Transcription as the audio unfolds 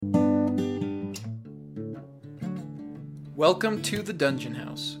Welcome to the Dungeon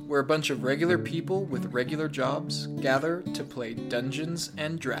House, where a bunch of regular people with regular jobs gather to play Dungeons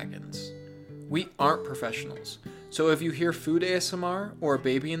and Dragons. We aren't professionals, so if you hear food ASMR or a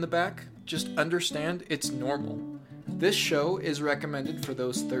baby in the back, just understand it's normal. This show is recommended for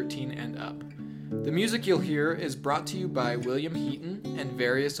those 13 and up. The music you'll hear is brought to you by William Heaton and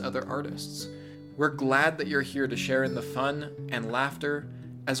various other artists. We're glad that you're here to share in the fun and laughter,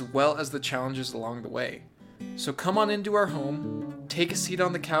 as well as the challenges along the way. So come on into our home, take a seat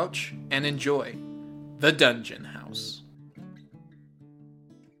on the couch, and enjoy the Dungeon House.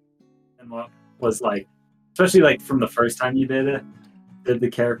 And what was like, especially like from the first time you did the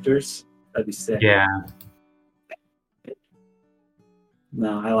characters, that'd be sick. Yeah.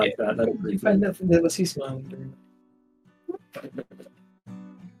 No, I like that. That'd be Find that from the LSE smiling.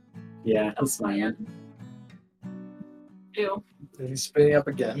 Yeah, I'm smiling. Ew. He's spinning up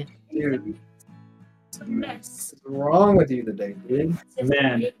again. Dude, Mess. what's wrong with you today, dude?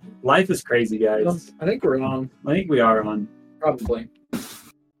 Man, life is crazy, guys. I think we're on. I think we are on. Probably.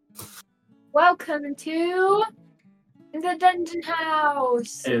 Welcome to the Dungeon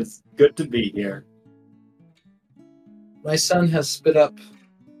House. It's good to be here. My son has spit up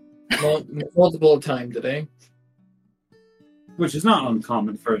multiple times today. Which is not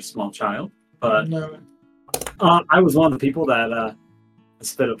uncommon for a small child, but No. I was one of the people that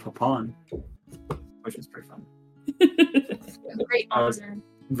spit up upon, which was pretty fun. Great I was- honor.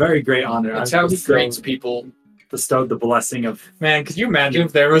 Very great honor. That's I how he bestowed- grades people. Bestowed the blessing of. Man, could you imagine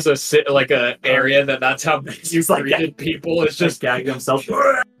if there was a area that's how you He's like greeted people? It's Just just gagged himself.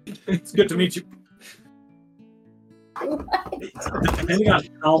 It's good to meet you. Depending on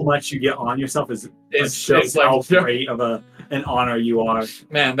how much you get on yourself is shows like how great of an honor you are.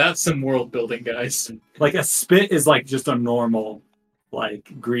 man, that's some world building, guys. Like a spit is like just a normal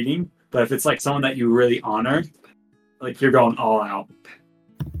like greeting, but if it's like someone that you really honor, like you're going all out.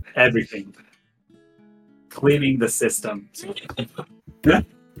 Everything. Cleaning the system.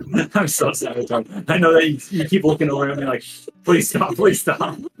 I'm so sorry, Tom. I know that you keep looking over at me like, please stop, please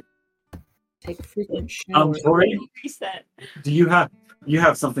stop. Take a freaking shower. Tori, Reset. do you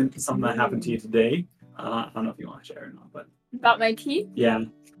have something that happened to you today? I don't know if you want to share or not, but About my teeth. yeah,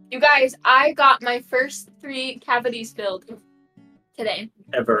 You guys, I got my first 3 cavities filled today.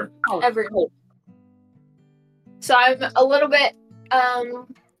 ever. Ever. So I'm a little bit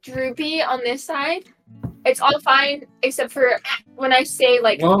droopy on this side. It's all fine except for when I say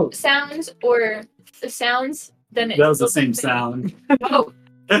like Whoa. sounds or the sounds, then it That was the feels same like- sound. Oh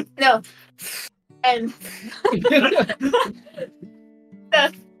no. And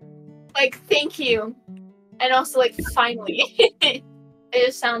the like thank you. And also like finally. It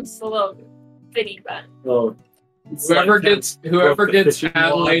just sounds a little bitty, but Oh, it's Whoever like, gets fishing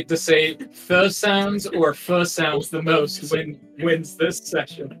Adelaide to say the sounds or first sounds the most wins this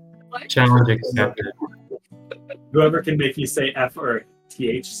session. Challenge accepted. whoever can make you say F or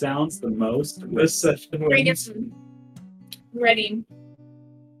TH sounds the most. This session bring it wins. ready.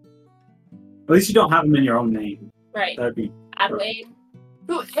 At least you don't have them in your own name. Right. That'd be Adelaide.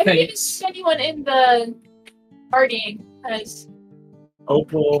 Who I didn't even Thanks. see anyone in the party because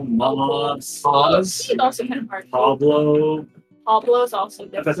Opal, Moss, Pause. he's also kind of hard. Pablo. Pablo's also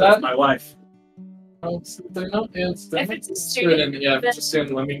different. That's my wife. They're not. If it's a Student, student, yeah, if it's a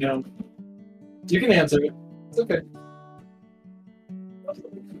student, let me know. You can answer it. It's okay.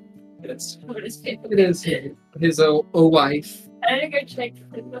 It's what is it? it is his wife. I didn't go check.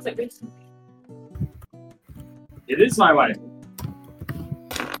 It was like this. It is my wife.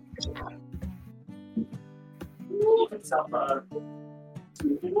 What's up,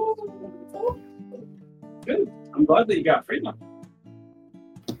 Good. I'm glad that you got freedom.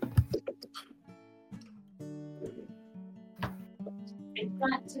 I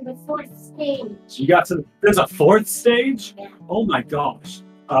got to the 4th stage. You got to. There's a 4th stage. Yeah. Oh my gosh.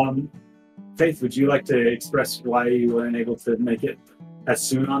 Faith, would you like to express why you weren't able to make it as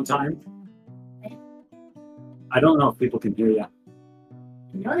soon on time? I don't know if people can hear you.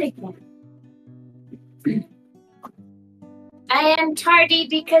 No, they can't. I am tardy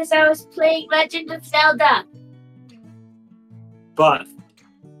because I was playing Legend of Zelda. But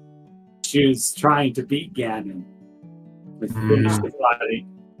she was trying to beat Ganon. We finished the fight,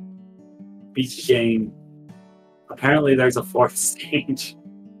 beat the game. Apparently, there's a 4th stage,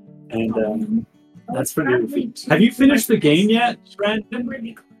 and that's pretty. Have you finished the game yet,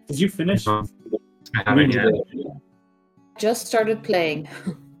 Brandon? Did you finish? I haven't yet. Just started playing.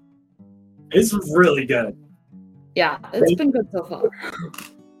 It's really good. Yeah, it's been good so far.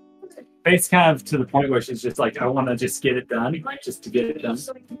 Faith's kind of to the point where she's just like, I want to just get it done, just to get it done.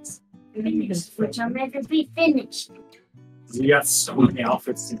 Which will never be finished. You got so many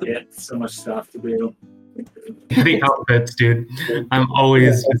outfits to get, so much stuff to do. The outfits, dude. I'm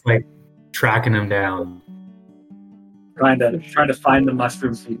always just like tracking them down. Trying to find the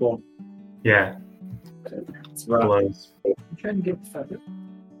mushroom people. Yeah, It's rough. blows. I'm trying to get the feather.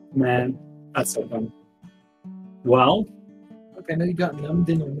 Man, that's so fun. Well, Okay, now you got numbed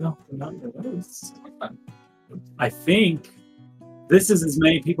in your mouth. That was fun. I think this is as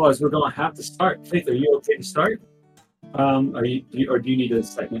many people as we're going to have to start. Faith, are you okay to start? Or do you need a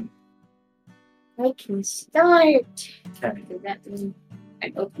second? I can start. Okay. Does that mean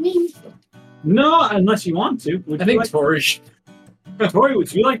I'm opening? No, unless you want to. Would I you think like, Tori. Tori,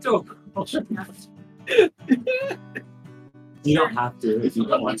 would you like to open? Oh, sure. You don't have to if you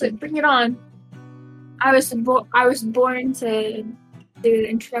don't want to. Bring it on. I was born to do the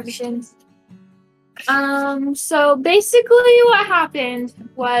introductions. So basically what happened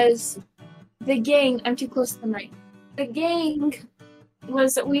was the gang, I'm too close to the mic. The gang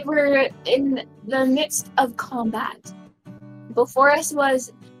was, we were in the midst of combat. Before us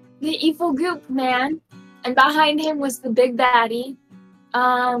was the evil goop man, and behind him was the big baddie.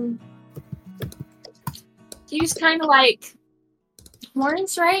 He was kind of like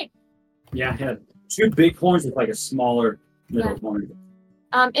horns, right? Yeah, I had 2 big horns with like a smaller middle horn.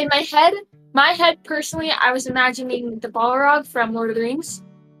 In my head personally, I was imagining the Balrog from Lord of the Rings.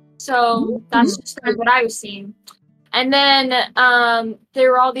 So that's just kind of what I was seeing. And then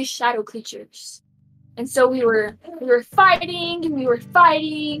there were all these shadow creatures. And so we were fighting,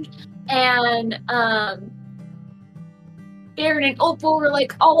 and Baron and Opal were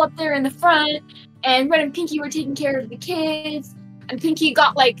like all up there in the front, and Red and Pinky were taking care of the kids, and Pinky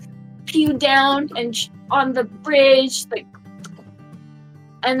got like pewed down and on the bridge, like,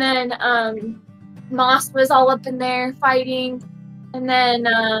 and then Moss was all up in there fighting, and then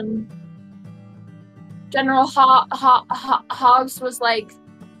General Hobbs was like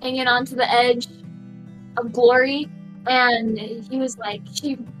hanging onto the edge of glory, and he was like,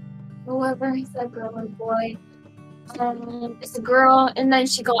 whoever he said, girl or boy, it's a girl, and then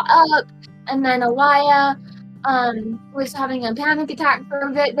she got up, and then Alaya was having a panic attack for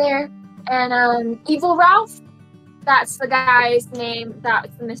a bit there, and Evil Ralph, that's the guy's name,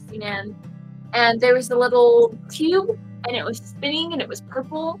 that's the Misty Man, and there was a little cube, and it was spinning, and it was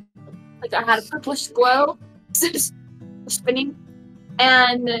purple, like I had a purplish glow, spinning,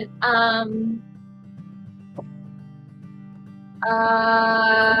 and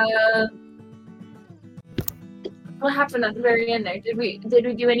what happened at the very end there? Did we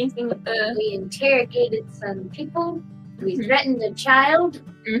do anything with the? We interrogated some people. We threatened a child.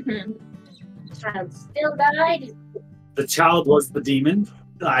 Mm-hmm. The child still died. The child was the demon.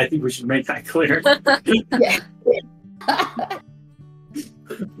 I think we should make that clear.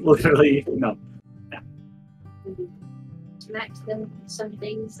 Literally, no. We smacked them with some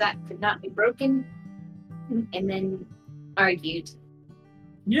things that could not be broken, and then argued.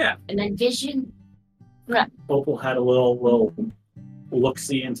 Yeah. And then vision. Opal had a little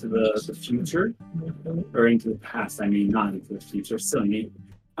look-see into the future, or into the past. I mean, not into the future. Silly me.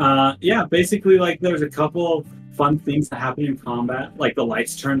 Yeah, basically, like, there's a couple of fun things that happen in combat. Like, the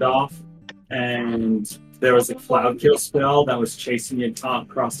lights turned off, and there was a cloud kill spell that was chasing you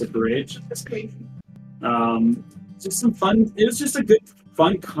across the bridge. That's crazy. Just some fun. It was just a good,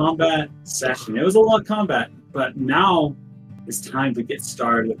 fun combat session. It was a lot of combat, but now it's time to get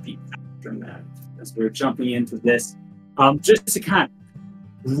started with the aftermath. As we're jumping into this, just to kind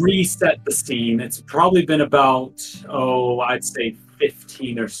of reset the scene. It's probably been about, I'd say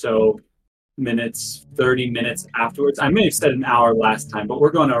 15 or so minutes, 30 minutes afterwards. I may have said an hour last time, but we're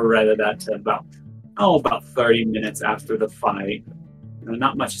going to redit that to about 30 minutes after the fight.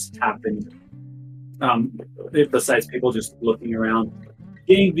 Not much has happened. Besides people just looking around,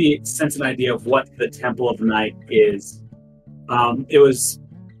 getting the sense and idea of what the Temple of Night is. It was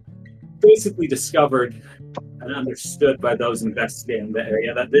basically discovered and understood by those investigating the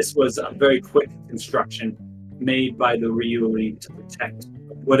area that this was a very quick construction made by the Ryuli to protect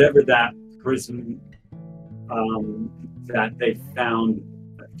whatever that prison that they found,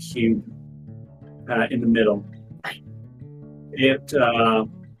 a cube in the middle. It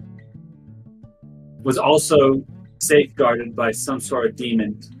was also safeguarded by some sort of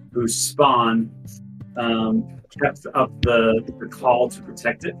demon whose spawn kept up the call to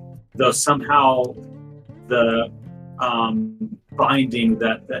protect it, though somehow the binding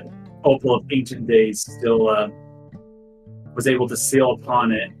that Opal of ancient days still was able to seal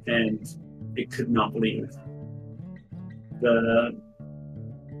upon it, and it could not leave. The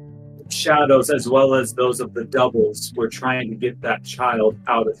shadows, as well as those of the doubles, were trying to get that child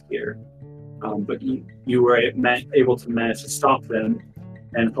out of here. but you were able to manage to stop them,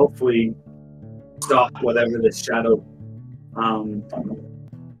 and hopefully stop whatever the shadow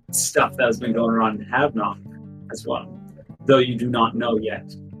stuff that has been going on in Have-Not as well, though you do not know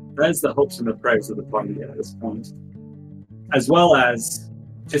yet. That is the hopes and the prayers of the party at this point, as well as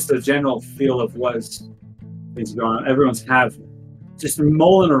just a general feel of what is going on. Everyone's just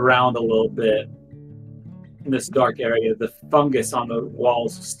mulling around a little bit in this dark area. The fungus on the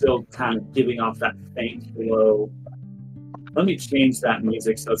walls is still kind of giving off that faint glow. Let me change that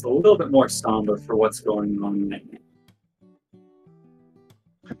music so it's a little bit more somber for what's going on right now.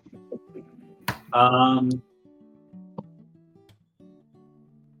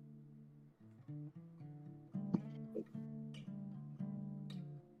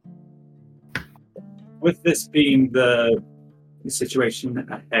 With this being the situation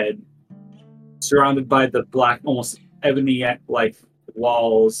ahead, surrounded by the black, almost ebony-like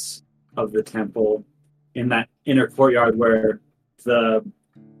walls of the temple, in that inner courtyard where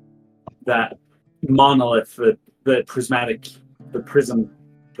that monolith, the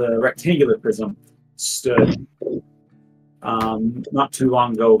rectangular prism stood not too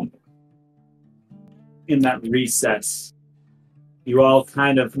long ago. In that recess, you all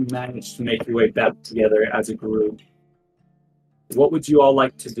kind of managed to make your way back together as a group. What would you all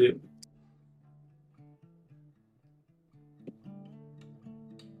like to do?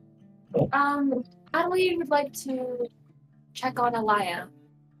 Adelaide would like to check on Elia.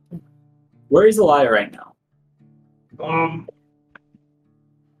 Where is Elia right now?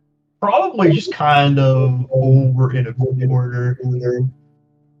 Probably just kind of over in a corner.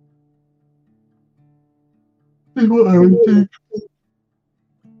 Is what I would think.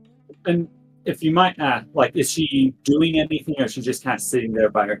 And if you might ask, is she doing anything, or is she just kind of sitting there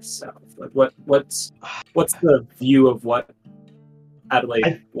by herself? What's the view of what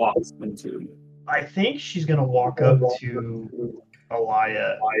Adelaide walks into? I think she's gonna walk up to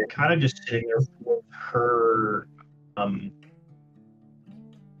Elia, kind of just sitting there with her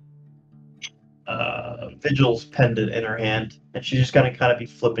Vigil's pendant in her hand, and she's just gonna kind of be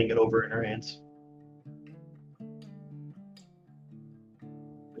flipping it over in her hands.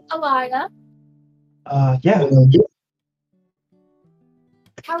 Elia, yeah.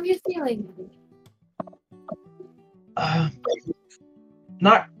 how are you feeling?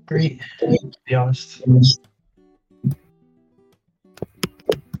 Not great, to be honest.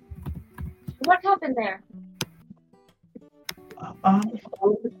 What happened there?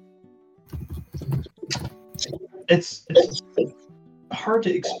 It's hard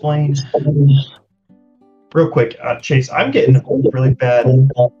to explain. Real quick, Chase, I'm getting really bad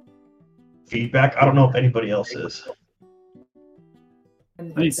feedback. I don't know if anybody else is.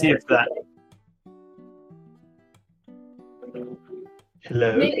 Let me see if that.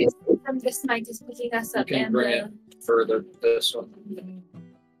 Hello. Maybe from this mic is picking us up. You can And bring it further this one.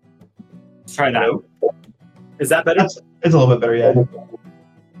 Try that. Is that better? It's a little bit better, yeah.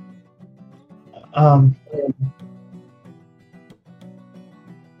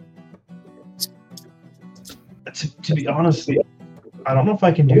 To be honest, I don't know if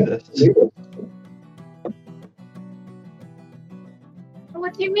I can do this.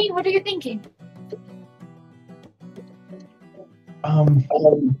 what do you mean? What are you thinking?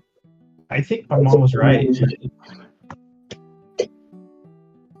 I think my mom was right.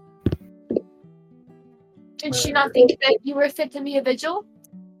 Did she not think that you were fit to be a vigil?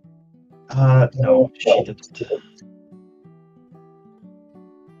 No, she didn't.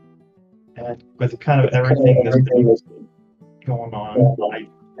 And with kind of everything that's been going on, I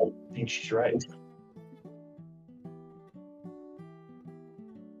think she's right.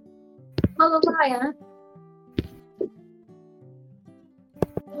 Well, Elia,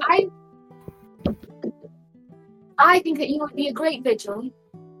 I think that you would be a great vigil.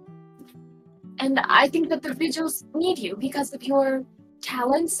 And I think that the vigils need you because of your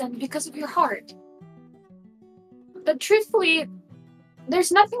talents and because of your heart. But truthfully,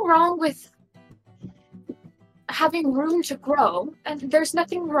 there's nothing wrong with having room to grow, and there's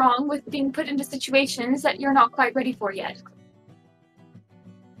nothing wrong with being put into situations that you're not quite ready for yet.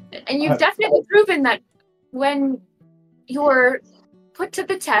 And you've definitely proven that when you're put to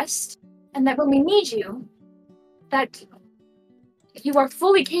the test, and that when we need you, that you are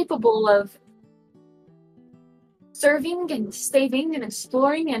fully capable of serving and saving and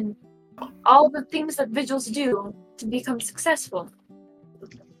exploring and all the things that vigils do to become successful.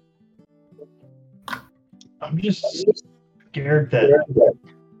 I'm just scared that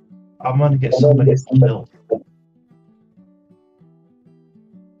I'm gonna get somebody killed.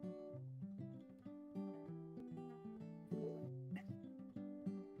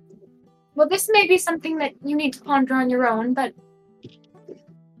 Well, this may be something that you need to ponder on your own, but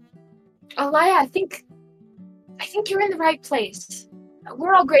Alaya, I think you're in the right place.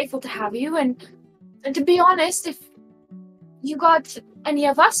 We're all grateful to have you, and to be honest, if you got any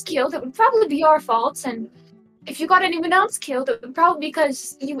of us killed, it would probably be our fault, and if you got anyone else killed, it would probably be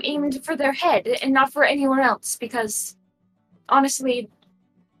because you aimed for their head and not for anyone else, because honestly,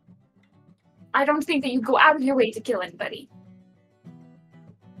 I don't think that you go out of your way to kill anybody.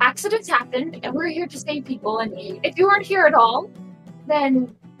 Accidents happen, and we're here to save people, and if you weren't here at all,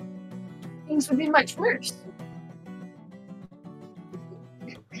 then things would be much worse.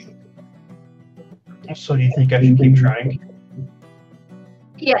 So do you think I should keep trying?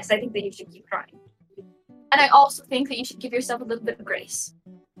 Yes, I think that you should keep trying. And I also think that you should give yourself a little bit of grace.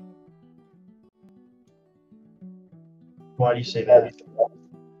 Why do you say that?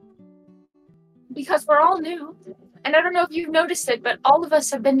 Because we're all new. And I don't know if you've noticed it, but all of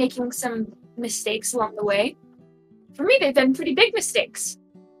us have been making some mistakes along the way. For me, they've been pretty big mistakes.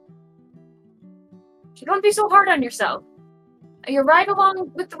 So don't be so hard on yourself. You're right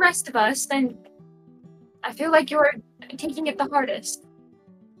along with the rest of us, and I feel like you're taking it the hardest.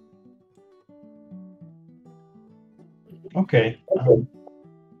 Okay.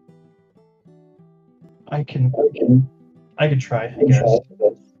 I can try, I guess.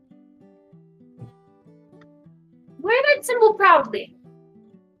 Wear that symbol proudly.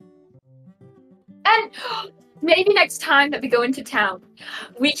 And maybe next time that we go into town,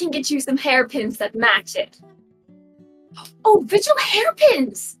 we can get you some hairpins that match it. Oh, visual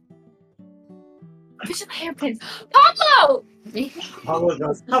hairpins! Visual hairpins. Pablo! Pablo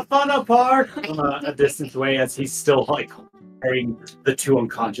goes, have fun apart! From a distance away as he's still, like, carrying the two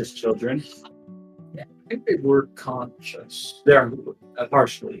unconscious children. I think they were conscious. They're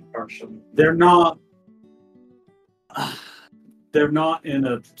partially. They're not in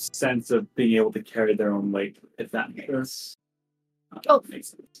a sense of being able to carry their own weight, if that makes sense.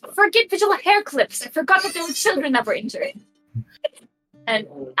 Forget visual hair clips. I forgot that there were children that were injured. And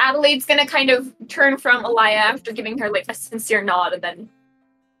Adelaide's gonna kind of turn from Alaya after giving her like a sincere nod and then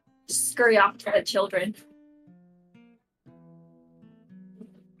scurry off to the children.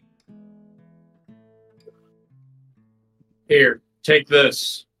 Here, take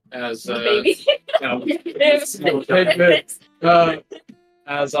this as Baby. take this.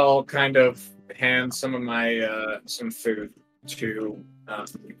 As I'll kind of hand some of my some food to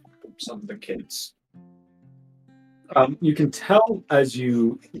some of the kids. You can tell as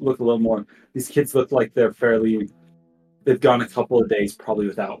you look a little more, these kids look like they've gone a couple of days probably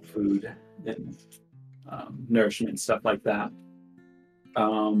without food and nourishment and stuff like that.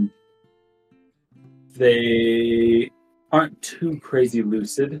 They aren't too crazy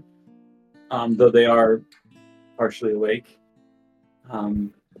lucid, though they are partially awake.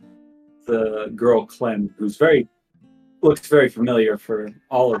 The girl Clem, looks very familiar for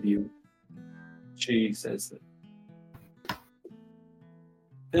all of you, she says that.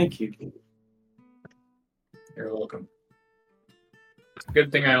 Thank you. You're welcome.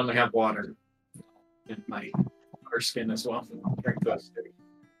 Good thing I only have water in my skin as well. Drink those.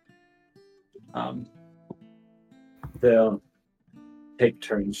 They'll take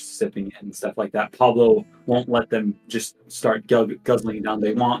turns sipping and stuff like that. Pablo won't let them just start guzzling it down.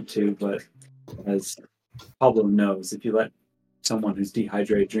 They want to, but as Pablo knows, if you let someone who's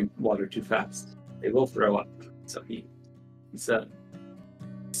dehydrated drink water too fast, they will throw up. So he's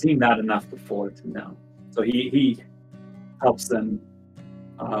seen that enough before to know. So he helps them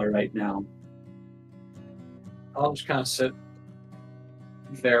right now. I'll just kind of sit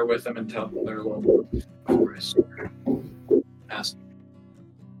there with them until they're a little rest. Ask.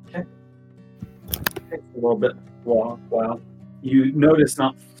 Okay. Takes a little bit while. You notice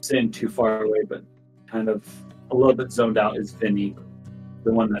not sitting too far away, but kind of a little bit zoned out is Vinny,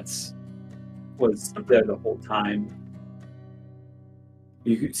 the one was there the whole time.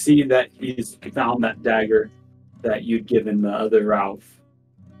 You can see that he's found that dagger that you'd given the other Ralph,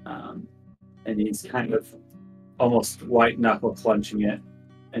 and he's kind of almost white knuckle clenching it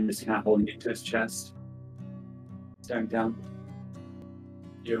and just kind of holding it to his chest, staring down.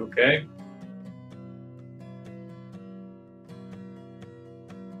 You okay?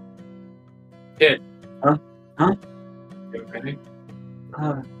 Kid. Huh? You okay?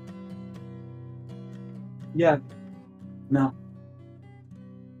 Yeah. No.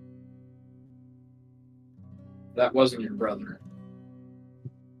 That wasn't your brother.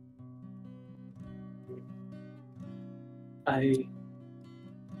 I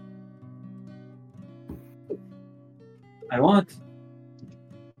want.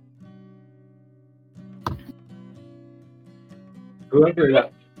 Whoever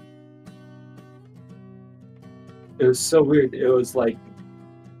It was so weird. It was like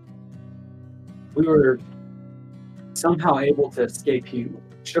we were somehow able to escape. He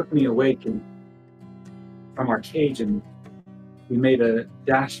shook me awake and from our cage, and we made a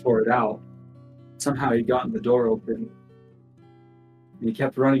dash for it out. Somehow he got in the door open, and he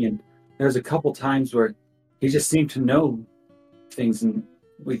kept running. And there was a couple times where he just seemed to know things, and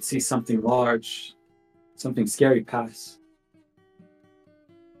we'd see something large, something scary pass.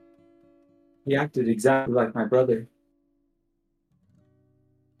 He acted exactly like my brother.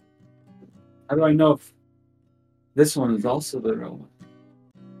 How do I know if this one is also the real one?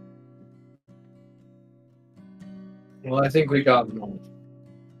 Well, I think we got them all.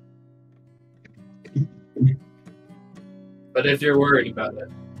 But if you're worried about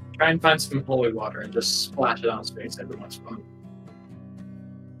it, try and find some holy water and just splash it on his face every once in a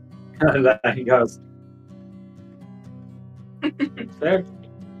while. There he goes. There.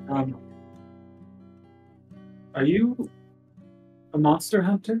 Are you a monster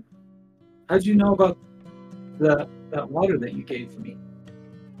hunter? How'd you know about that water that you gave me?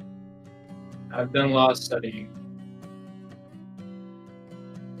 I've done a lot of studying.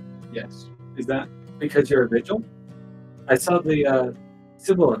 Yes. Is that because you're a vigil? I saw the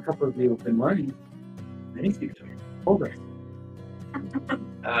symbol a couple of you have been wearing. Many of you told us.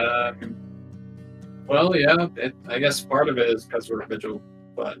 Well, yeah, I guess part of it is because we're vigil,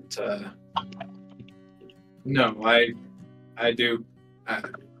 but no, I do.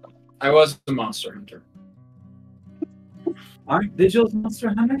 I was a monster hunter. Aren't vigils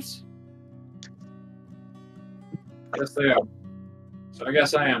monster hunters? Yes, they are. So I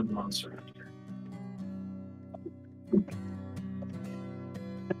guess I am a monster hunter.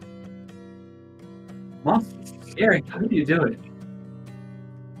 Monsters are scary. How do you do it?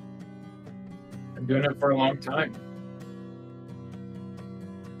 Been doing it for a long time.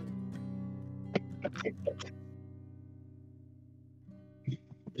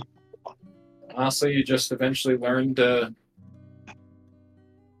 Honestly, you just eventually learn to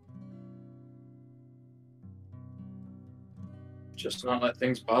just not let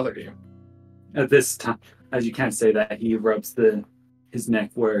things bother you. At this time, as you can't say that, he rubs his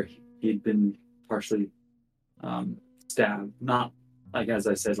neck where he'd been partially stabbed. Not like, as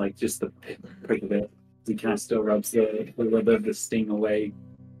I said, like just the prick of it. He kind of still rubs a little bit of the sting away.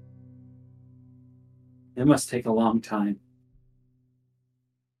 It must take a long time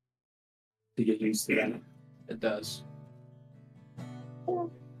to get used to that. It does.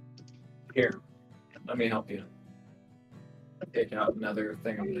 Here, let me help you. Take out another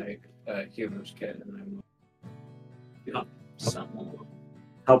thing of my healer's kit, and then some.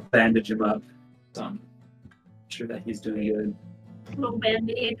 Help bandage him up. Some. Sure that he's doing good. Little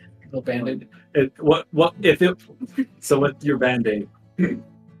band-aid. Little banded. So what's your band-aid?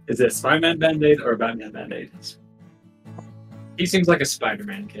 Is it a Spider-Man band-aid or a Batman band-aid? He seems like a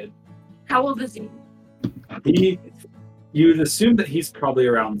Spider-Man kid. How old is he? You'd assume that he's probably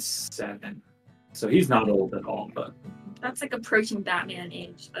around 7. So he's not old at all, but That's like approaching Batman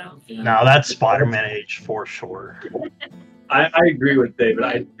age, though. No, that's Spider-Man age for sure. I agree with David.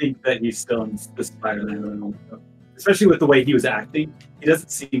 I think that he's still in the Spider-Man realm. Especially with the way he was acting. He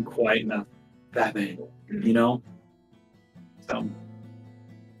doesn't seem quite enough Batman, you know? So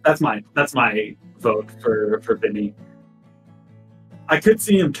that's my vote for Vinny. I could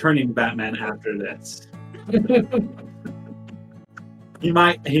see him turning Batman after this. He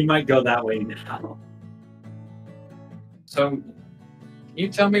might go that way now. So, can you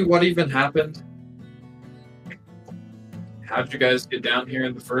tell me what even happened? How did you guys get down here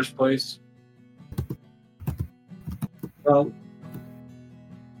in the first place? Well,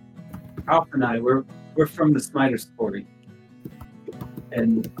 Alf and I, we're from the Smiter's Quarry.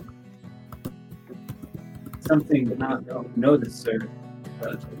 And something that not know this, sir,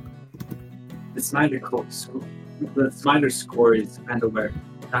 but the Smiter's Quarry is kind of where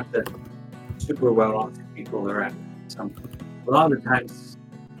not the super well-off people are at. So a lot of times,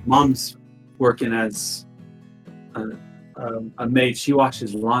 Mom's working as a maid. She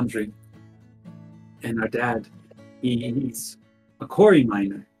washes laundry, and our dad, he's a quarry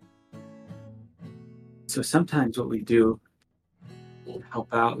miner. So sometimes what we do to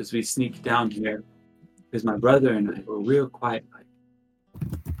help out is we sneak down here, because my brother and I were real quiet.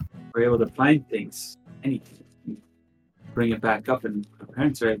 We're able to find things, anything, bring it back up, and our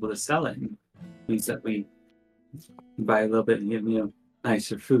parents are able to sell it. And it means that we buy a little bit and get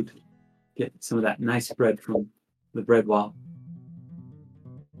nicer food, get some of that nice bread from the bread wall.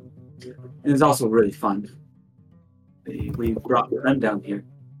 And it's also really fun. We brought a friend down here.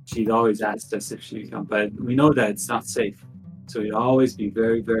 She'd always asked us if she'd come, but we know that it's not safe. So we'd always be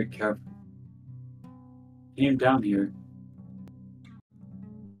very, very careful. came down here,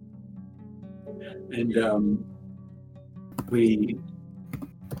 and we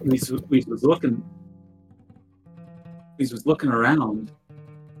was looking around,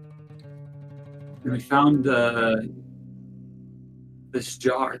 and we found this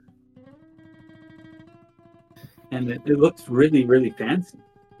jar, and it looked really, really fancy.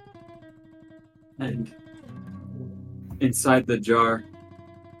 And inside the jar,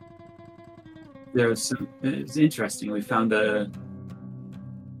 it was interesting. We found a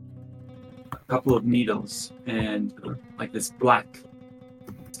couple of needles and like this black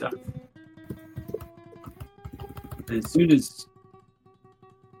stuff. And as soon as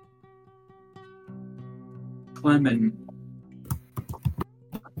Clem and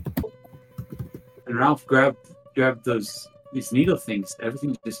Ralph grabbed these needle things,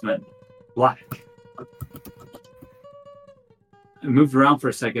 everything just went black. I moved around for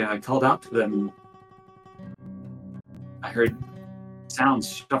a second. I called out to them. I heard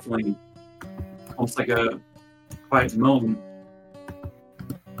sounds shuffling, almost like a quiet moan.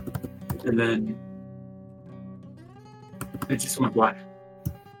 And then it just went black.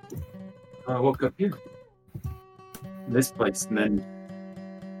 I woke up here, in this place, and then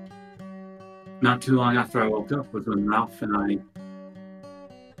not too long after I woke up was when Ralph and I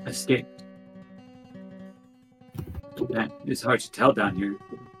escaped. Yeah, it's hard to tell down here.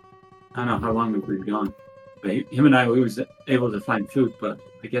 I don't know how long we've been gone. But him and I, we was able to find food, but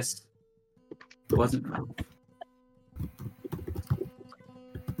I guess it wasn't Ralph.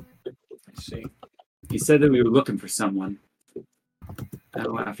 I see. He said that we were looking for someone.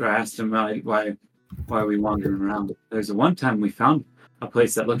 After I asked him why are we wandering around, there's a one time we found a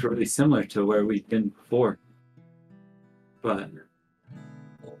place that looked really similar to where we'd been before. But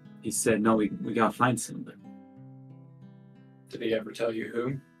he said, no, we gotta find something. Did he ever tell you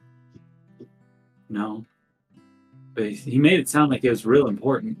who? No. But he made it sound like it was real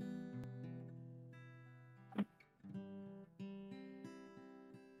important.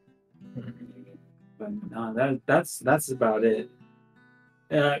 But no, that's about it.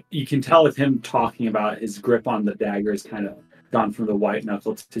 You can tell with him talking about his grip on the dagger has kind of gone from the white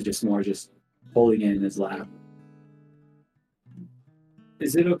knuckle to just more just holding it in his lap.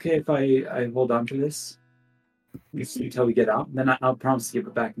 Is it okay if I hold on to this until we get out? Then I'll promise to give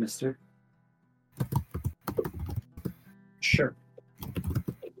it back, mister. Sure.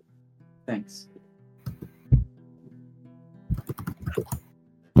 Thanks.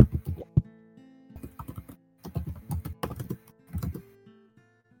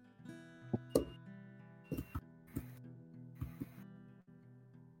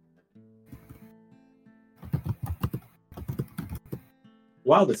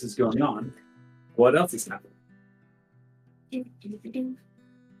 While this is going on, what else is happening?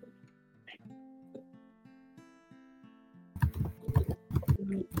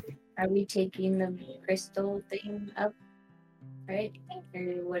 Are we taking the crystal thing up? Right? Or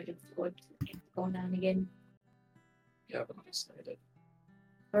what's going on again? You haven't decided.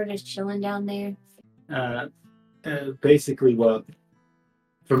 We're just chilling down there. Basically, what,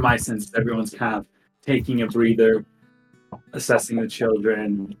 from my sense, everyone's kind of taking a breather, assessing the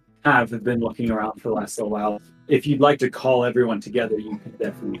children. Kind of have been looking around for the last little while. If you'd like to call everyone together, you can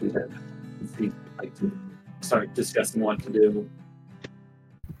definitely do that. If you'd like to start discussing what to do.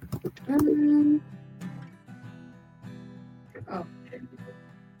 Oh.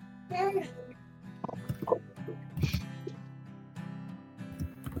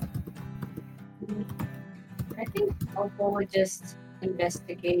 I think Opal would just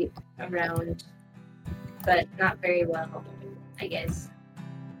investigate around, but not very well, I guess.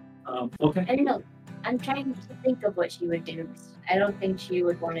 Okay. I don't know. I'm trying to think of what she would do. I don't think she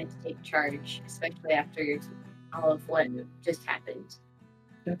would want to take charge, especially after all of what just happened.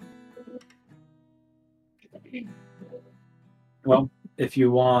 Yeah. Well, if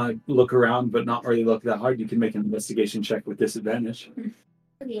you want to look around but not really look that hard, you can make an investigation check with disadvantage.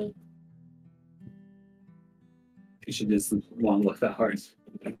 Okay. You should just want to look that hard.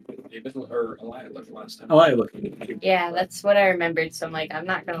 Or Elia looked last time. Oh, I look. Yeah, that's what I remembered. So I'm like, I'm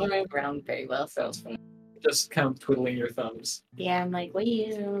not gonna look around very well. So Just kind of twiddling your thumbs. yeah, I'm like, well,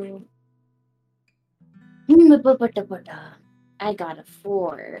 I got a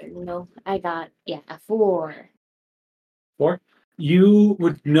 4. No, I got a 4. 4. You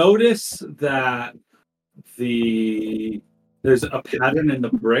would notice that there's a pattern in the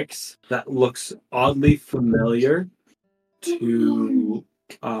bricks that looks oddly familiar to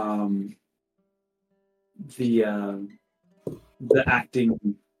the acting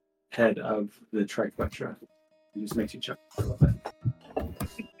head of the Triquetra. It just makes you chuckle a little bit.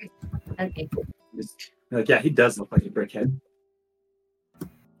 Okay. Like, yeah, he does look like a brickhead.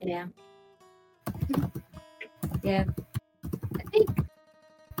 Yeah. Yeah. I think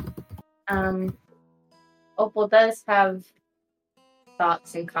Opal does have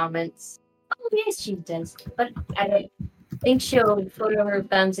thoughts and comments. Oh yes, she does. But I don't think she'll put over her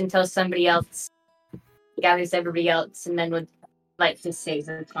thumbs until somebody else gathers everybody else and then would like to say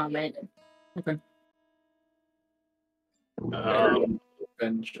some comment.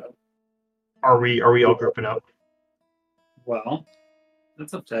 Bench up. Are we all grouping up? Well,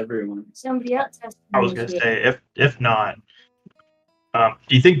 that's up to everyone. Somebody else has to I was gonna initiate. say if not,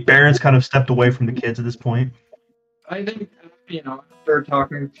 do you think Baron's kind of stepped away from the kids at this point? I think after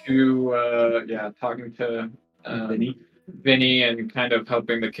talking to Vinny and kind of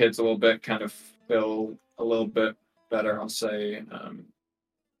helping the kids a little bit, kind of feel a little bit better. I'll say,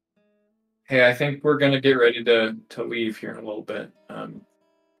 hey, I think we're gonna get ready to leave here in a little bit.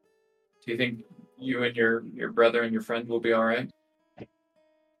 Do you think you and your brother and your friend will be all right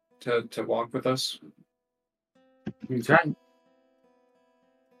to walk with us? You try.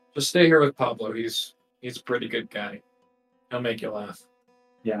 Just stay here with Pablo. He's a pretty good guy. He'll make you laugh.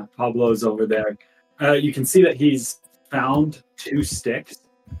 Yeah, Pablo's over there. You can see that he's found 2 sticks,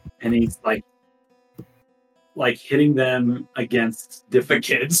 and he's like hitting them against different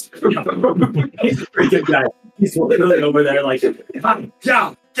kids. He's a pretty good guy. He's literally over there like, yeah,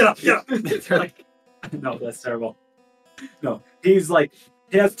 get up. They're like, no, that's terrible. No, he's like,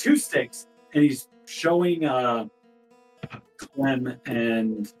 he has 2 sticks, and he's showing Clem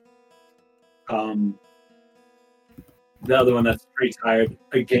and the other one that's pretty tired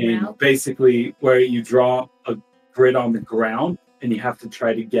a game, basically where you draw a grid on the ground and you have to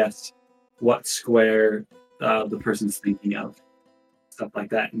try to guess what square the person's thinking of, stuff like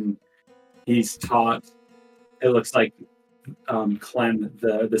that. And he's taught, it looks like Clem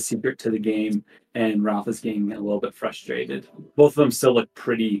the secret to the game, and Ralph is getting a little bit frustrated. Both of them still look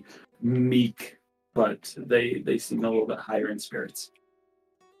pretty meek, but they seem a little bit higher in spirits.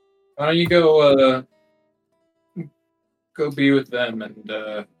 Why don't you go be with them, and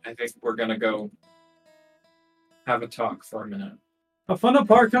I think we're gonna go have a talk for a minute. A fun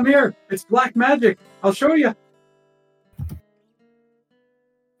apart, come here. It's black magic. I'll show you.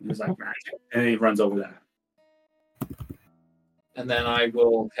 He's like magic, and he runs over there. And then I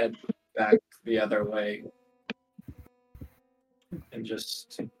will head back the other way. And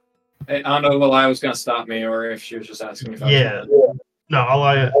just... I don't know if Elia was going to stop me or if she was just asking me if Yeah.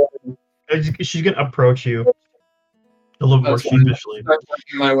 No, she's gonna approach you a little more sheepishly. I'm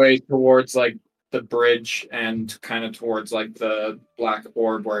working my way towards like the bridge and kind of towards like the black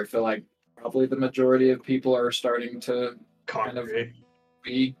orb, where I feel like probably the majority of people are starting to kind of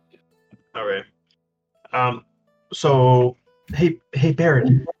be. All right. So, hey,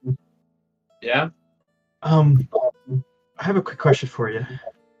 Baron. Yeah. I have a quick question for you.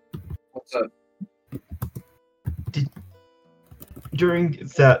 What's up? During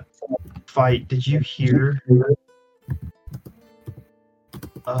that fight, did you hear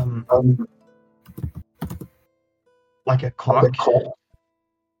like a clock?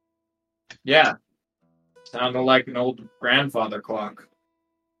 Yeah. Sounded like an old grandfather clock.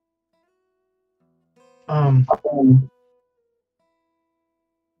 I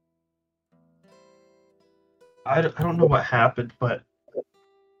don't know what happened, but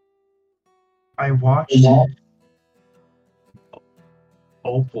I watched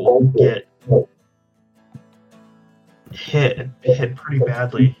Opal get hit pretty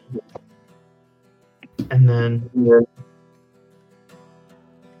badly, and then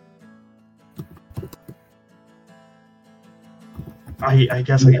I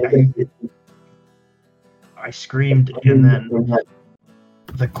guess I screamed, and then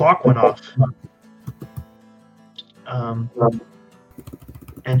the clock went off.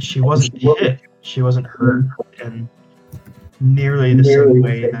 And she wasn't hit. She wasn't hurt in nearly the same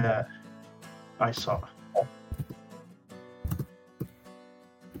way that I saw.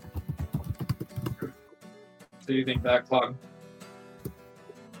 So you think that clock?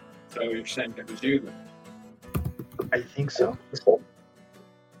 So you're saying it was you then? I think so.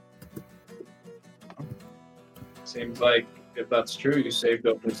 Seems like if that's true, you saved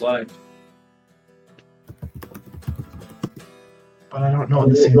Opal's life. But I don't know at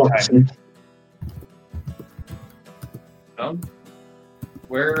the same time.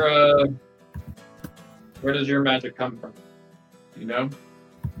 Where does your magic come from? You know?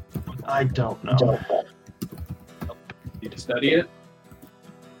 I don't know. Did you study it?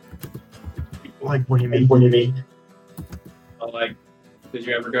 Like, what do you mean? Well, like, did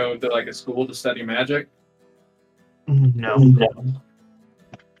you ever go to like a school to study magic? No.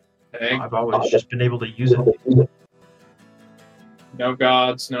 Okay. Okay. I've always just been able to use it. No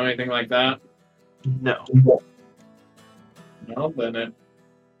gods, no anything like that? No. No, then it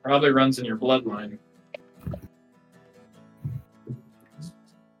probably runs in your bloodline.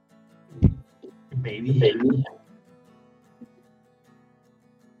 Maybe.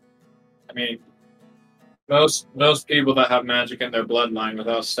 I mean, most people that have magic in their bloodline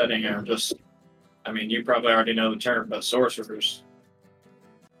without studying it are just, I mean, you probably already know the term, but sorcerers.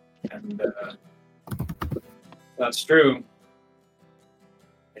 And that's true.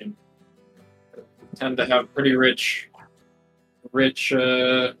 They tend to have pretty rich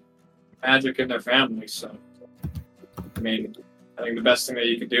magic in their family. So, I mean, I think the best thing that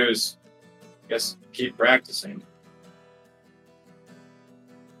you could do is, I guess, keep practicing.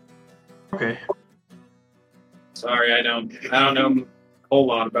 Okay. Sorry, I don't know a whole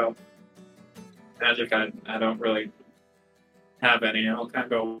lot about magic. I don't really have any. I'll kind of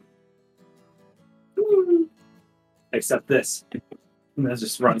go. Except this. And that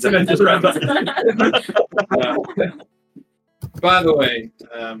just runs It just runs. By the way,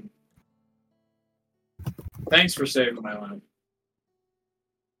 thanks for saving my life.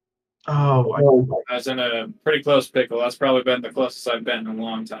 Oh, I was in a pretty close pickle. That's probably been the closest I've been in a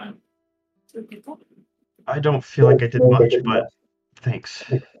long time. I don't feel like I did much, but thanks.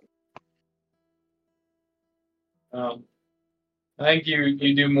 I think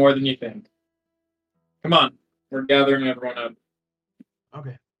you do more than you think. Come on, we're gathering everyone up.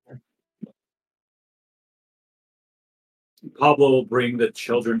 Okay. Pablo will bring the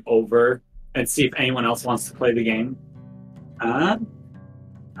children over and see if anyone else wants to play the game.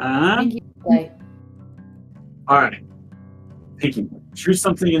 Pinky play. All right. Pinky, choose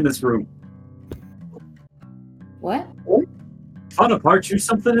something in this room. What? Fun apart, choose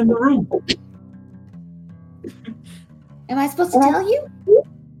something in the room. Am I supposed to tell you?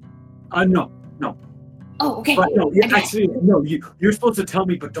 No. Oh, okay. But no, Okay. actually, no. You're supposed to tell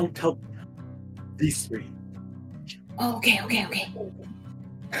me, but don't tell these three. Oh, okay. Okay,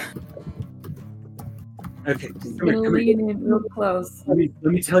 come Gonna here. lean in real close. Let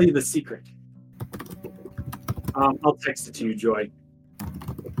me tell you the secret. I'll text it to you, Joy.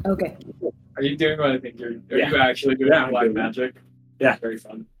 Okay. Are you doing what I think you're? Are Yeah. you actually doing Yeah, I'm black doing it. magic? Yeah. Very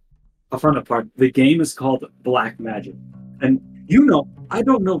fun. A fun apart. The game is called Black Magic, and you know I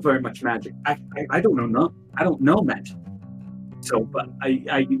don't know very much magic. I don't know. I don't know magic. So, but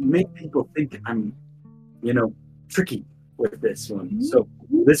I make people think I'm, tricky with this one. So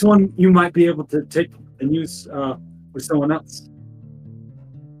this one you might be able to take and use with someone else.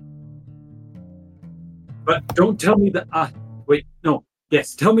 But don't tell me the wait, no.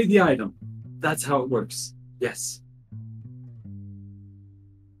 Yes, tell me the item. That's how it works. Yes.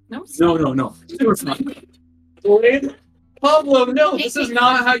 No. No. It's not. Pablo, no, this is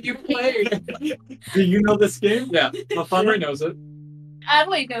not how you play. Do you know this game? Yeah, My father Henry knows it.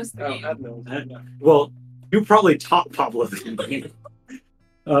 Adelaide knows the Oh, game. Ed knows. Well, you probably taught Pablo the game.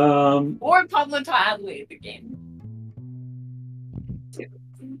 Or Pablo taught Adelaide the game.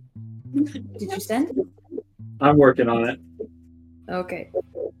 Did you send? I'm working on it. Okay.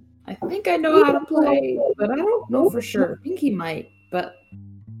 I think I know how to play, but I don't know for sure. Pinky might, but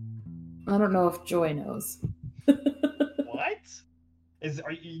I don't know if Joy knows. What?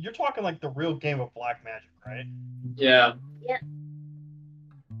 You're talking like the real game of black magic, right? Yeah.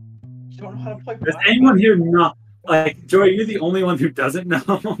 You don't know how to play Does black anyone magic? here not Joy? You're the only one who doesn't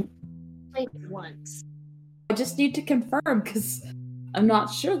know. Played once. I just need to confirm because I'm not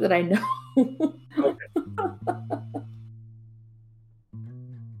sure that I know.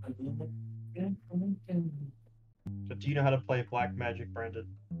 So do you know how to play black magic, Brandon?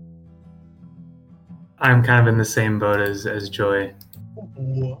 I'm kind of in the same boat as Joy.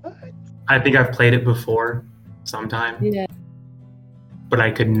 What? I think I've played it before sometime, Yeah. but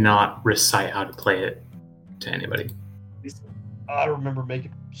I could not recite how to play it to anybody. I remember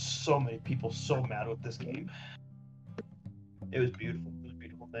making so many people so mad with this game. It was beautiful. It was a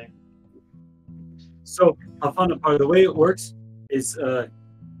beautiful thing. So a fun part. The way it works is,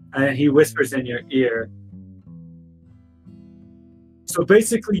 and he whispers in your ear. So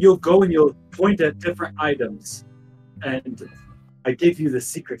basically, you'll go and you'll point at different items, and I gave you the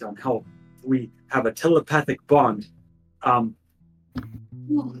secret on how we have a telepathic bond. And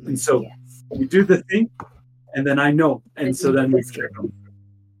so Yes. you do the thing, and then I know, and so then we check them.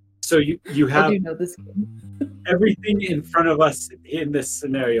 So you I have do know this game. everything in front of us in this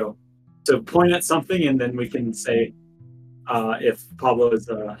scenario. So point at something, and then we can say if Pablo is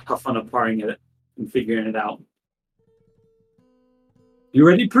huffing and parring it and figuring it out. You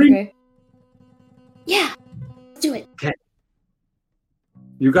ready, Pre? Okay. Yeah. Let's do it.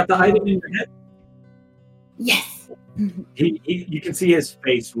 You got the item in your head. Yes. You can see his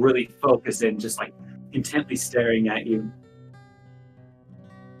face really focus in, just like intently staring at you.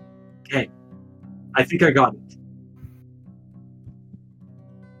 Okay, I think I got it.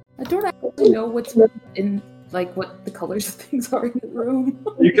 I don't actually know what's in, like, what the colors of things are in the room.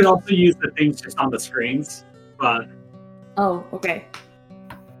 You can also use the things just on the screens, but Oh, okay.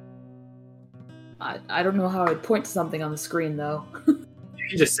 I don't know how I'd point to something on the screen, though. you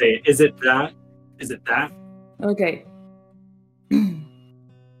can just say, "Is it that? Is it that?" Okay.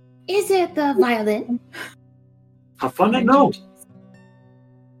 Is it the violin? Have fun and know.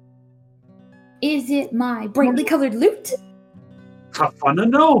 Is it my brightly colored lute? Have fun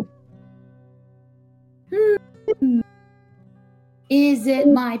and know. Is it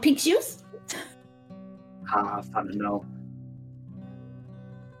my pink shoes? Have fun and know.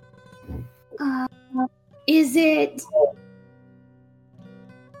 Is it...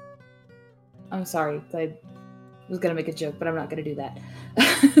 I'm sorry. I was going to make a joke, but I'm not going to do that.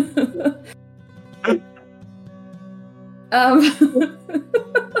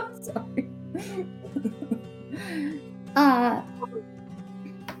 Sorry.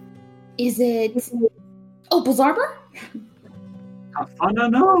 Is it Opal's Arbor? Have fun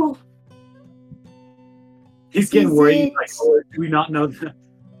and know. He's getting Is worried. it- Like, oh, do we not know that?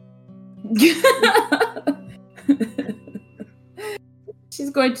 She's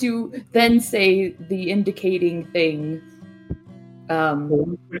going to then say the indicating thing.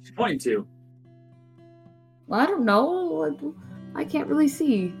 Which you point to? Well, I don't know. I can't really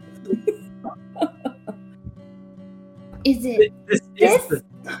see. Is it This this? is the,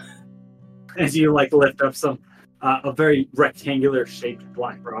 as you like lift up some a very rectangular shaped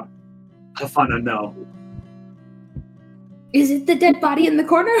black rock. Have fun and know. Is it the dead body in the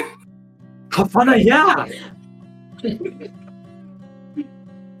corner? Have fun and yeah.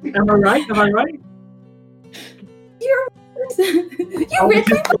 Am I right? Am I right? You Oh, read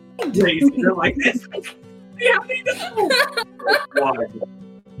my just days, you're like this. Yeah, we know. Why?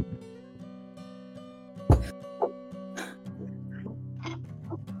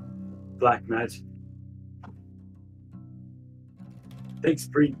 Black magic. Thanks,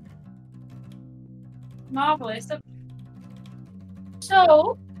 Bree. Marvelous.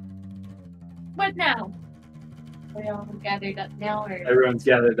 So, what now? We all gathered up now, or Everyone's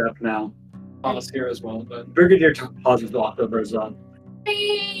gathered up now. Thomas here as well, but Brigadier pauses walked over as well.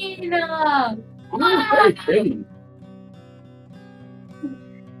 Fina! Oh, very pretty.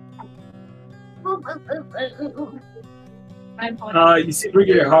 My apologies. You see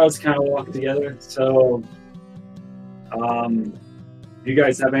Brigadier Hawes kind of walk together. So, you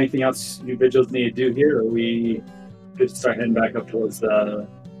guys have anything else you vigils need to do here, or we could start heading back up towards the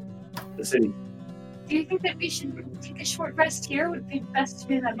city? Do you think that we should take a short rest here? Would it be best to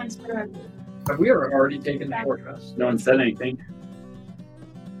do that once we're have we already taken a short rest? No one said anything.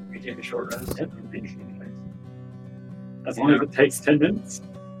 We take a short rest. As long as it takes 10 minutes.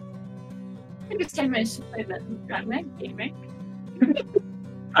 I think it's 10 minutes to play that game, right?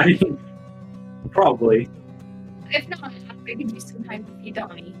 I mean, probably. If not, we could use some time to feed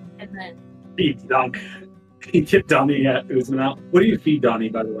Donnie, and then Feed Donnie. Get Donnie at Uzman out. What do you feed Donnie,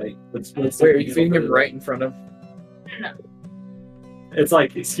 by the way? Wait, Wait, are you feeding him right in front of? no. It's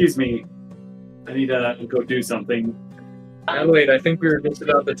like, excuse me, I need to go do something. Wait, I think we were just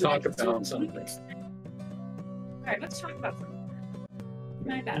about to talk about something. All right, let's talk about something.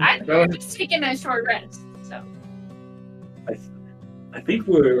 My bad. Go I'm ahead. just taking a short rest, so. I think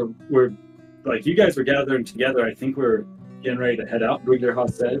we're like, you guys were gathering together. I think we're getting ready to head out. Brigadier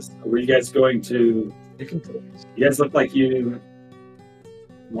Haas says, were you guys going to? You can You guys look like you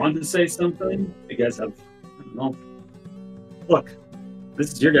wanted to say something. You guys have, I don't know. Look,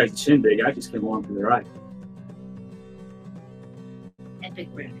 this is your guys' shindig. I just came along for the ride. Epic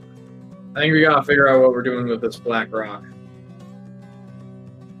rare. I think we gotta figure out what we're doing with this black rock.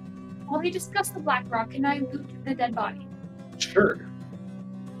 Well, we discussed the Black Rock, and I looped the dead body. Sure.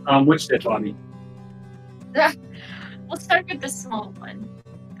 Which dead body? We'll start with the small one.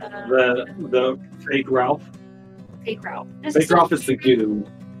 The fake Ralph. Fake Ralph. Fake Ralph is the goo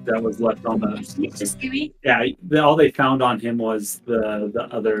that was left on the. It's just gooey. Yeah, all they found on him was the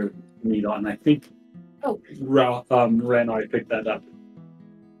other needle, and I think Oh. Ralph Ren already picked that up.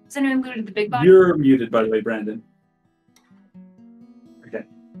 Has anyone looted the big body? You're muted, by the way, Brandon. Okay,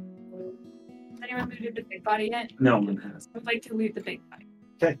 Has anyone looted the big body yet? no one has. I would like to loot the big body.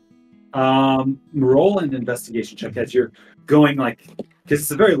 Roll an investigation check as you're going, like, because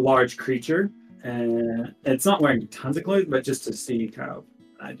it's a very large creature, and it's not wearing tons of clothes, but just to see kind of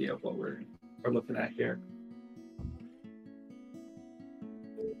an idea of what we're looking at here.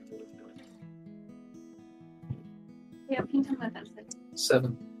 Yeah, can you tell me what that said?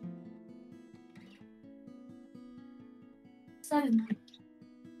 7. 7.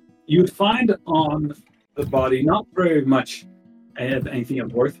 You'd find on the body not very much of anything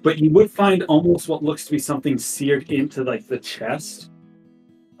of worth, but you would find almost what looks to be something seared into like the chest,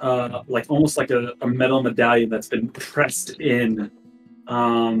 like almost like a metal medallion that's been pressed in.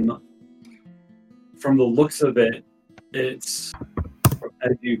 From the looks of it, it's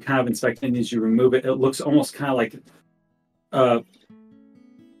as you kind of inspect it, as you remove it, it looks almost kind of like how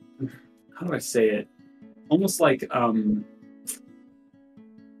do I say it? Almost like kind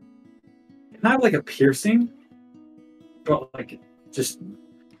of like a piercing, but like just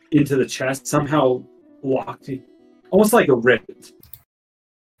into the chest, somehow locked, almost like a rivet.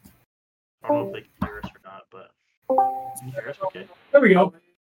 I don't know if they can hear us or not, but can you hear us okay? There we go.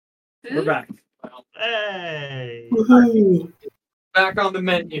 We're back. Hey! Back on the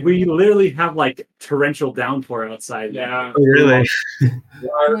menu. We literally have like torrential downpour outside. Yeah. Oh, really?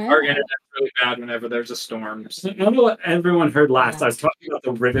 Our internet's really bad whenever there's a storm. I don't know what everyone heard last. I was talking about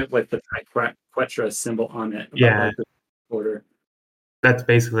the rivet with the triquetra symbol on it. Yeah. Like the order. That's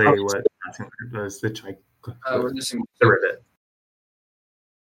basically what was the We're missing the rivet.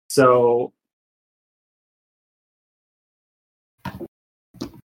 So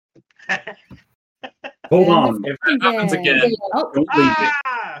hold on. If that happens again, Oh, Don't leave it.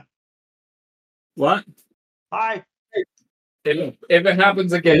 Ah! What? Hi! if it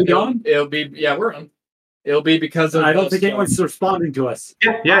happens again, we on? it'll be we're on. It'll be because of I don't the think storm. anyone's responding to us.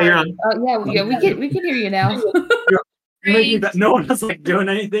 Yeah, you're on. yeah, we can hear you now. No one was like doing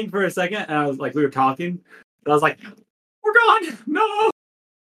anything for a second, and I was like, we were talking. And I was like, we're gone. No.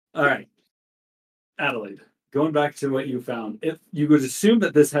 All right, Adelaide. Going back to what you found, if you would assume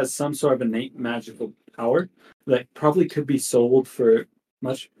that this has some sort of innate magical power that probably could be sold for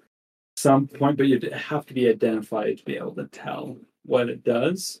some point, but you'd have to be identified to be able to tell what it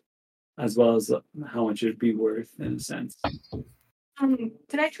does, as well as how much it'd be worth in a sense.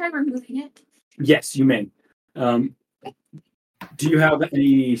 Did I try removing it? Yes, you may. Do you have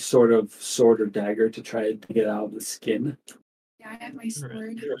any sort of sword or dagger to try to get out of the skin? Yeah, I have my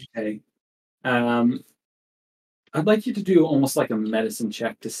sword. Okay. I'd like you to do almost like a medicine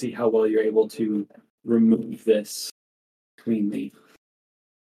check to see how well you're able to remove this cleanly.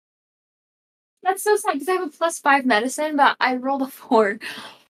 That's so sad because I have a +5 medicine, but I rolled a 4.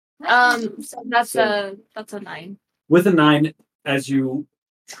 So that's a 9. With a 9, as you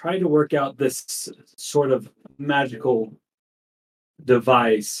try to work out this sort of magical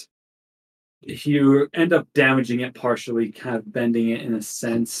device, you end up damaging it partially, kind of bending it in a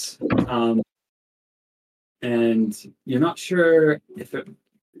sense. And you're not sure if it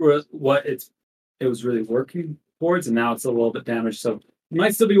was what it was really working towards, and now it's a little bit damaged. So it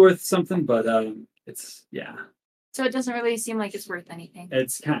might still be worth something, but it's So it doesn't really seem like it's worth anything.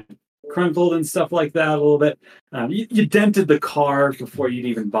 it's kind of crumpled and stuff like that a little bit. You dented the car before you'd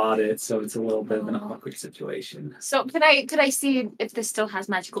even bought it, so it's a little bit of an awkward situation. So could I see if this still has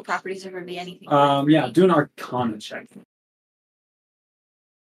magical properties or if it would be anything? Yeah, do an Arcana check.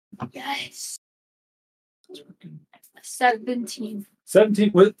 Yes. 17.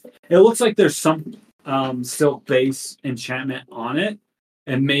 17. It looks like there's some still base enchantment on it,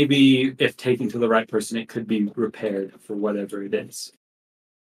 and maybe if taken to the right person, it could be repaired for whatever it is.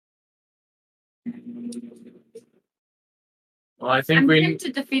 Well, I think I'm we going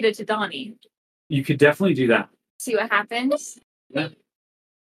to defeat it to Donnie. You could definitely do that. See what happens. Yeah.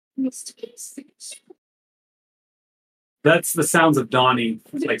 That's the sounds of Donnie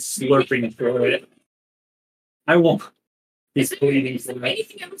like slurping through it. I won't. He's bleeding. Is there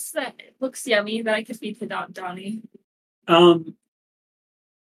anything else that looks yummy that I could feed to Donnie?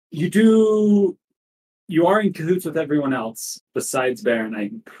 You are in cahoots with everyone else besides Baron,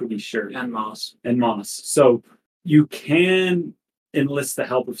 I'm pretty sure. and Moss. And Moss. So you can enlist the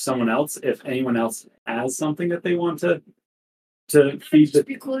help of someone else if anyone else has something that they want to It'd feed the just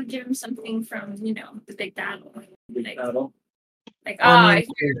be cool to give him something from, the big battle. battle.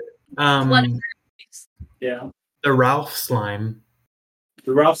 Yeah. The Ralph slime.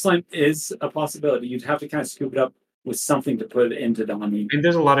 The Ralph slime is a possibility. You'd have to kind of scoop it up with something to put it into Donnie. And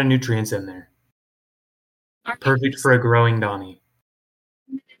there's a lot of nutrients in there. Perfect for a growing Donnie.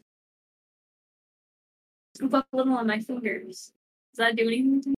 Scoop up a little on my fingers. Does that do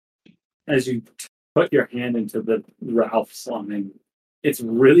anything to me? As you put your hand into the Ralph slime, it's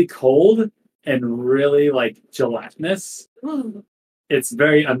really cold and really gelatinous. Ooh. It's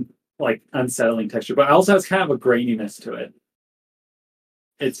very unsettling texture, but it also has kind of a graininess to it.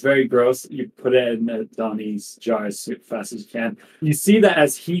 It's very gross. You put it in Donnie's jar as fast as you can. You see that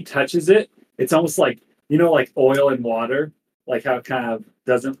as he touches it, it's almost like, like oil and water, like how it kind of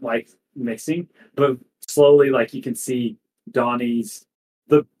doesn't like mixing, but slowly, like you can see Donnie's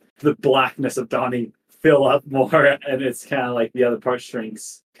the blackness of Donnie fill up more, and it's kind of like the other part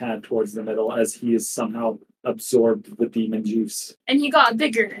shrinks kind of towards the middle as he is somehow absorbed the demon juice. And he got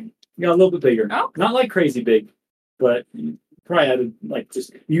bigger. He got a little bit bigger. Oh. Not like crazy big, but you probably had like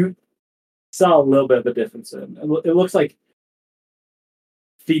just you saw a little bit of a difference in him. It looks like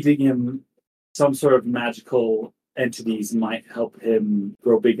feeding him some sort of magical entities might help him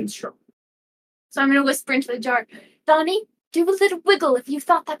grow big and strong. So I'm going to whisper into the jar, Donnie, do a little wiggle if you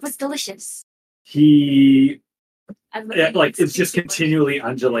thought that was delicious. He Like it's just continually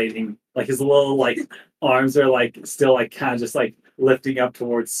undulating. Like his little like arms are like still like kind of just like lifting up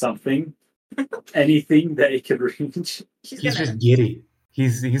towards something, anything that it could reach. He's just giddy.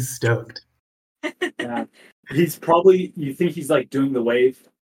 He's stoked. Yeah, he's probably. You think he's like doing the wave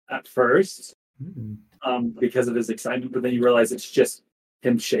at first, because of his excitement, but then you realize it's just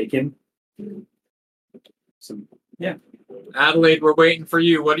him shaking. So yeah, Adelaide, we're waiting for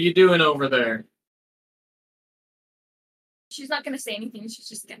you. What are you doing over there? She's not going to say anything. She's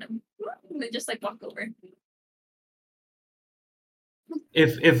just going to just like walk over.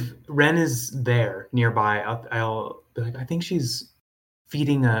 If Ren is there nearby, I'll be like, I think she's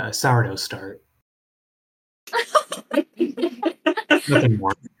feeding a sourdough start. Nothing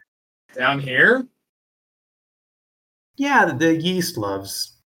more. Down here? Yeah, the yeast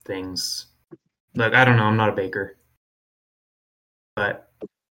loves things. Look, I don't know. I'm not a baker, but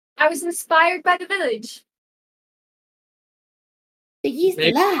I was inspired by the village. The yeast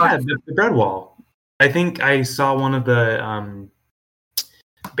Maybe lab. the bread wall. I think I saw one of the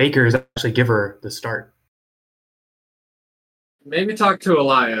bakers actually give her the start. Maybe talk to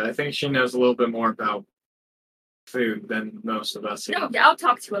Elia. I think she knows a little bit more about food than most of us. No, I'll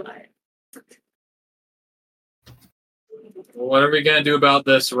talk to Elia. What are we going to do about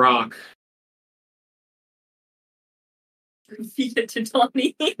this rock? Feed it to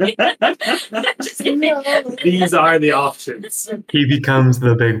Donnie. Just kidding. these are the options. He becomes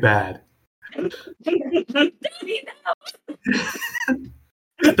the big bad. Donnie, no.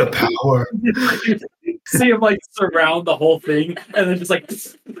 The power. See him like surround the whole thing, and then just like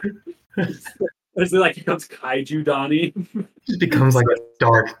it's like he becomes kaiju Donnie. Just becomes like a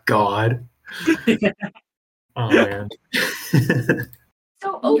dark god. Oh man.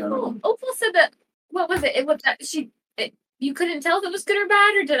 So Opal said that. What was it? It was that you couldn't tell if it was good or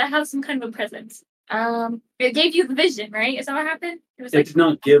bad, or did it have some kind of a presence? It gave you the vision, right? Is that what happened? It was It did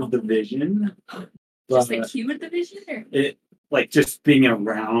not give the vision, just but like cued the vision, or it like just being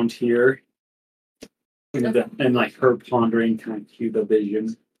around here, and like her pondering kind of cue the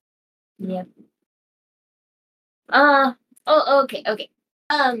vision. Yep. Okay.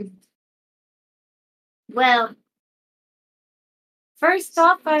 Well, first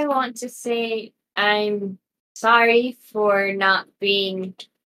off, I want to say I'm sorry for not being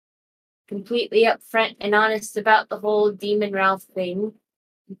completely upfront and honest about the whole Demon Ralph thing,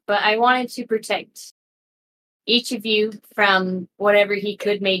 but I wanted to protect each of you from whatever he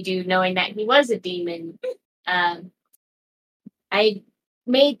may do, knowing that he was a demon. I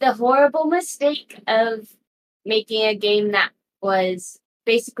made the horrible mistake of making a game that was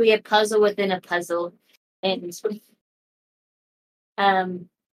basically a puzzle within a puzzle, and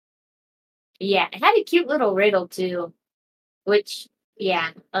yeah, it had a cute little riddle too, which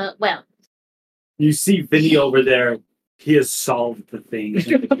well, You see Vinny over there. He has solved the thing.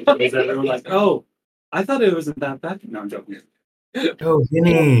 Is everyone like, oh, I thought it wasn't that bad? No, I'm joking. Oh,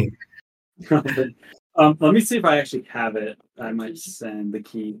 Vinny. Let me see if I actually have it. I might send the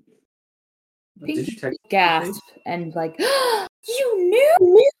key. Did you text? Gasp and like, you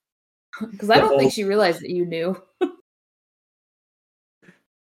knew? Because I don't think she realized that you knew.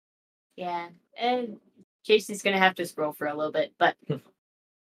 yeah, and Casey's gonna have to scroll for a little bit, but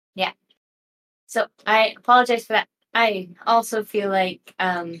yeah. So I apologize for that. I also feel like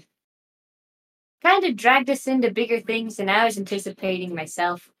kind of dragged us into bigger things than I was anticipating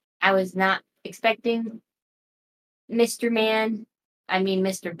myself. I was not expecting Mr.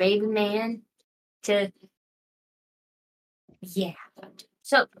 Baby Man to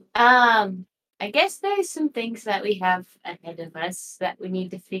So I guess there's some things that we have ahead of us that we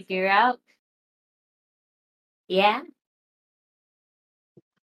need to figure out. Yeah.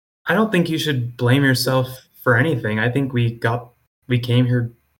 I don't think you should blame yourself for anything. I think we came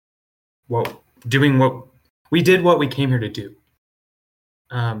here we did what we came here to do.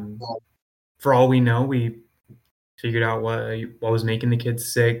 For all we know, we figured out what was making the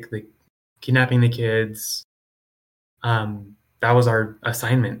kids sick, the kidnapping the kids. That was our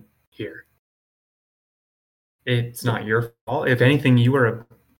assignment here. It's not your fault. If anything, you were a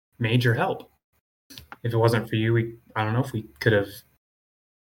major help. If it wasn't for you, I don't know if we could have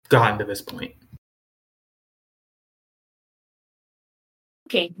gotten to this point.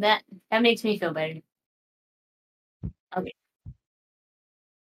 Okay, that makes me feel better. Okay.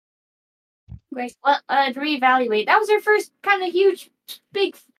 Great. Well, to reevaluate, that was our first kind of huge,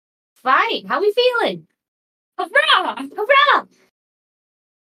 big fight. How we feeling? Hurrah! Hurrah!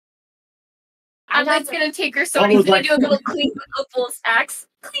 Adelaide's gonna take her sword. He's Almost gonna like- do a little clink with Opal's axe.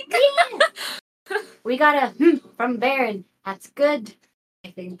 Clink. We got a from Baron. That's good.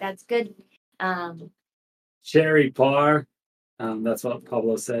 I think that's good. Cherry bar. That's what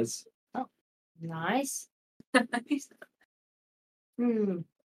Pablo says. Nice.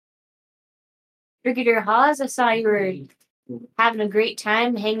 Brigadier Hawes, I saw you were having a great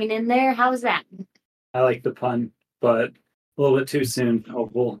time hanging in there. How was that? I like the pun, but a little bit too soon. Oh,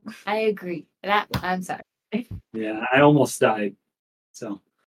 well, I agree. I'm sorry. yeah, I almost died. So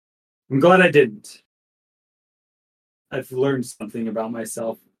I'm glad I didn't. I've learned something about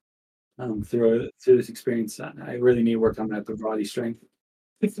myself through this experience. I really need to work on my upper body strength.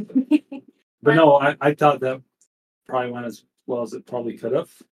 But no, I thought that probably went as well as it probably could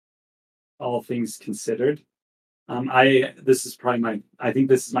have, all things considered. I think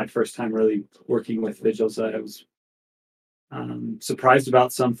this is my first time really working with vigils. I was surprised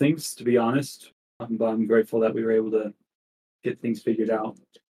about some things, to be honest, but I'm grateful that we were able to get things figured out.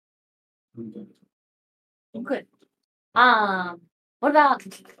 Good. What about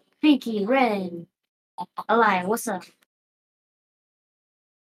Pinky, Ren, Eli? What's up?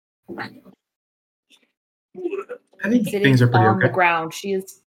 I think Sitting things are pretty on okay. the ground. She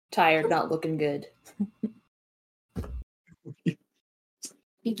is tired, not looking good.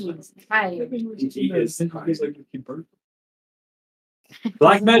 Pinky's tired.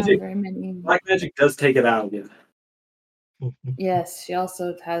 Black Doesn't have magic. very many. Black magic does take it out. Yeah. Yes, she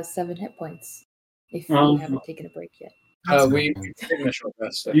also has 7 hit points. If you Um, haven't taken a break yet. We taking a short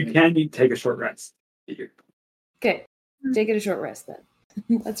rest. I You think. can take a short rest. Okay, take it a short rest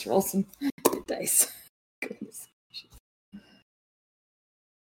then. Let's roll some hit dice. Goodness.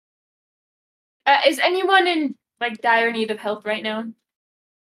 Is anyone in like dire need of help right now?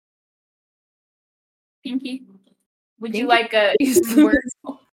 Pinky, would you Pinky? like a word?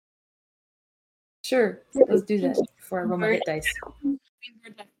 Sure, let's do that before I roll my hit dice.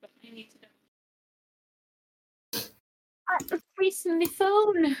 I'm freezing the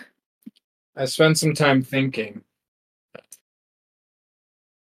phone. I spent some time thinking.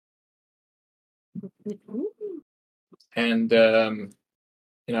 And,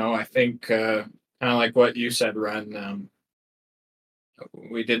 I think kind of like what you said, Ren,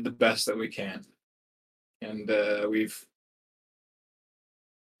 we did the best that we can. And we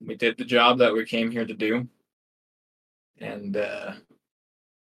did the job that we came here to do. And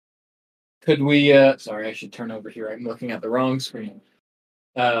could we, sorry, I should turn over here. I'm looking at the wrong screen.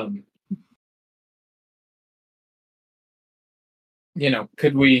 Could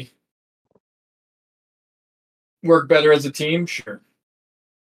we work better as a team? Sure.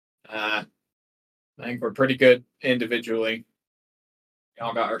 I think we're pretty good individually. We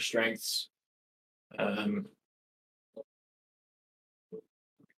all got our strengths. I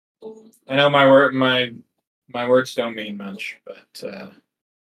know my words don't mean much, but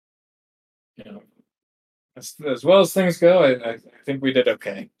as well as things go, I think we did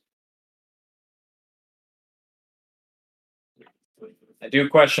okay. I do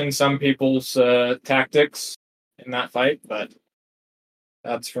question some people's tactics in that fight, but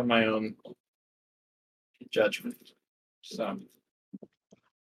that's from my own judgment. So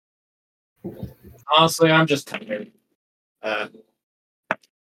honestly, I'm just tired.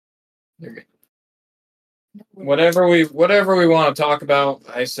 Whatever we want to talk about,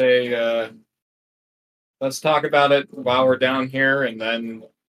 I say let's talk about it while we're down here, and then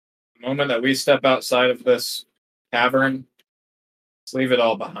the moment that we step outside of this cavern, let's leave it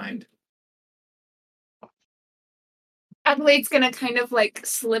all behind. Adelaide's gonna kind of like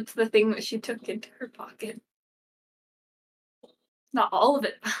slip the thing that she took into her pocket. Not all of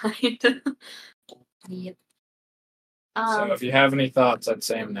it behind. Yep. So if you have any thoughts, I'd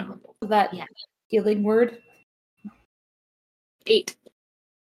say them now. That healing word. 8.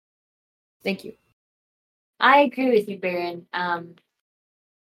 Thank you. I agree with you, Baron.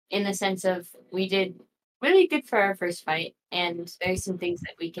 In the sense of we did really good for our first fight, and there's some things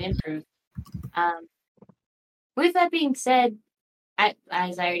that we can improve. With that being said, as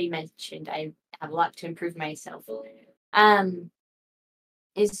I already mentioned, I have a lot to improve myself.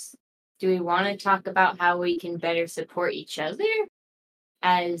 Do we want to talk about how we can better support each other,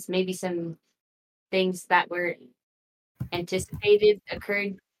 as maybe some things that were anticipated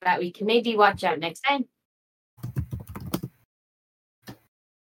occurred that we can maybe watch out next time?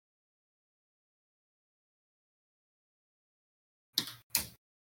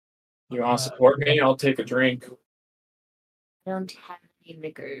 You want to support me? I'll take a drink. I don't have any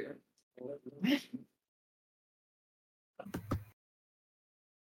liquor.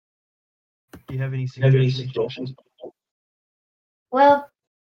 Do you have any suggestions? Well,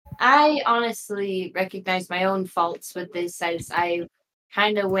 I honestly recognize my own faults with this, as I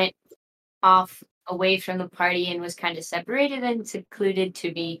kind of went off away from the party and was kind of separated and secluded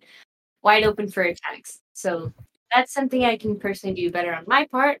to be wide open for attacks. So that's something I can personally do better on my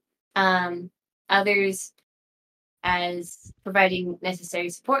part. Others, as providing necessary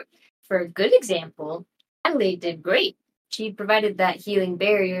support. For a good example, Adelaide did great. She provided that healing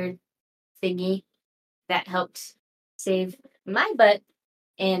barrier thingy that helped save my butt,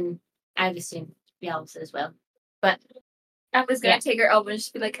 and I've assumed y'all's as well. But I was gonna take her elbow and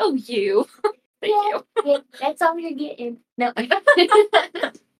just be like, "Oh, you." Thank you. Yeah, that's all you're getting. No.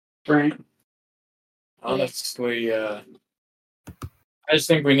 Right. Honestly, I just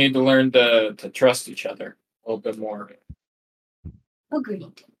think we need to learn to trust each other a little bit more.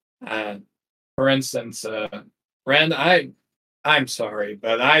 Agreed. For instance, Ren, I'm sorry,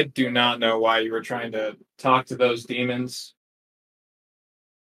 but I do not know why you were trying to talk to those demons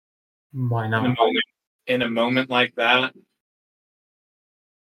Why in not? a moment like that.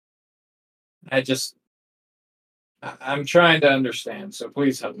 I'm trying to understand, so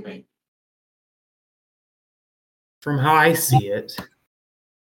please help me. From how I see it,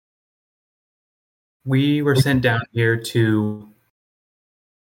 we were sent down here to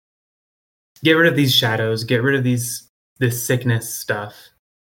get rid of these shadows, get rid of this sickness stuff,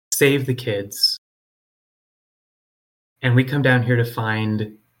 save the kids. And we come down here to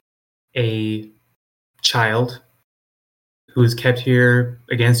find a child who is kept here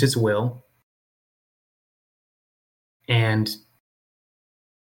against its will, and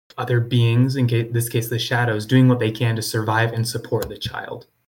other beings, in this case the shadows, doing what they can to survive and support the child.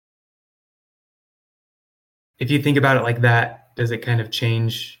 If you think about it like that, does it kind of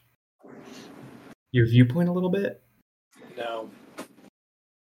change your viewpoint a little bit? No.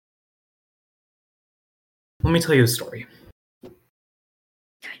 Let me tell you a story.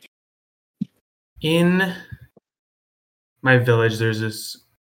 In my village, there's this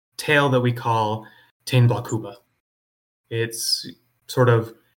tale that we call Tain Blakuba. It's sort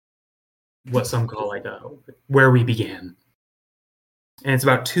of what some call like where we began. And it's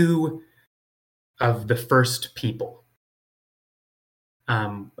about two of the first people.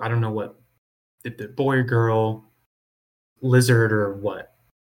 I don't know what, if they're boy or girl, lizard or what.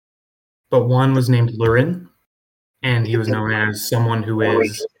 But one was named Lurin, and he was known as someone who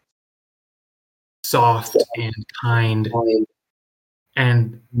is soft and kind.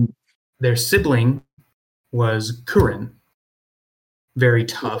 And their sibling was Kurin, very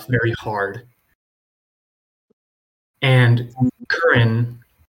tough, very hard. And Kurin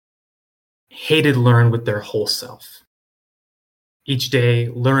hated Lurin with their whole self. Each day,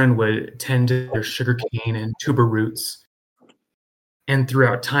 Lurin would tend to their sugarcane and tuber roots. And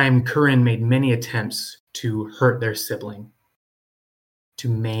throughout time, Kurin made many attempts to hurt their sibling, to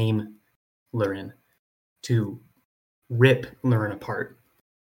maim Lurin, to rip Lurin apart.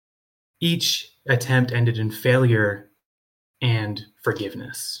 Each attempt ended in failure and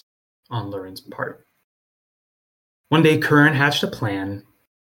forgiveness on Lurin's part. One day, Kurin hatched a plan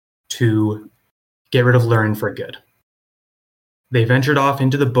to get rid of Lurin for good. They ventured off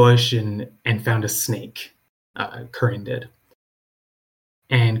into the bush and found a snake. Kurin did.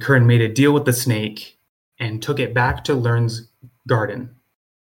 And Kurin made a deal with the snake and took it back to Lurin's garden.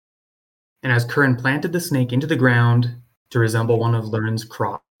 And as Kurin planted the snake into the ground to resemble one of Lurin's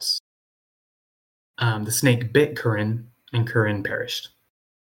crops, the snake bit Kurin, and Kurin perished.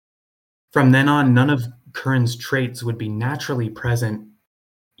 From then on, none of Kurin's traits would be naturally present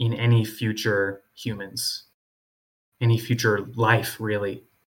in any future humans, any future life, really.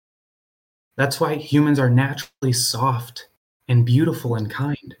 That's why humans are naturally soft and beautiful and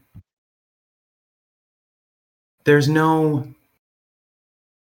kind. There's no...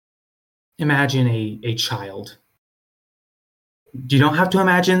 Imagine a child. You don't have to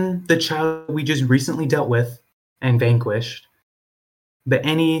imagine the child we just recently dealt with and vanquished, but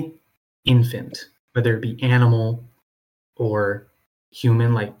any infant, whether it be animal or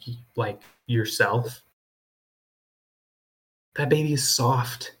human, like yourself, that baby is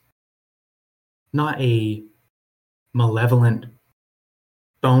soft not a malevolent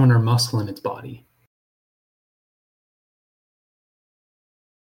bone or muscle in its body.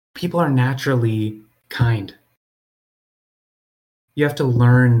 People are naturally kind. You have to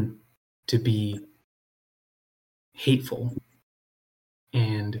learn to be hateful.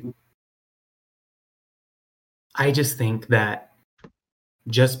 And I just think that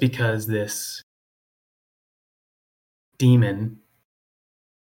just because this demon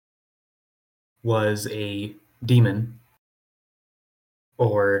was a demon,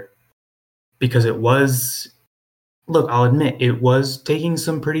 or because it was, look, I'll admit, it was taking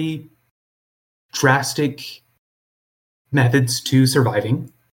some pretty drastic methods to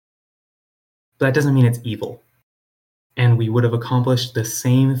surviving, but that doesn't mean it's evil. And we would have accomplished the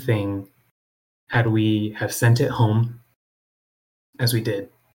same thing had we have sent it home as we did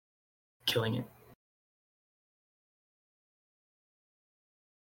killing it.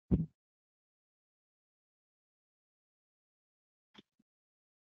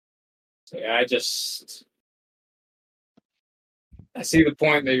 So, yeah, I see the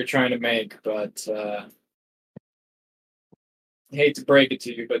point that you're trying to make, but I hate to break it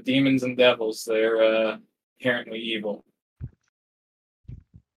to you, but demons and devils, they're inherently evil.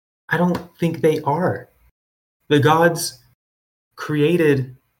 I don't think they are. The gods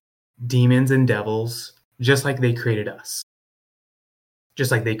created demons and devils just like they created us.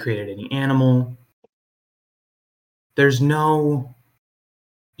 Just like they created any animal. There's no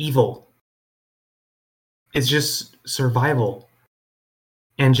evil. It's just survival.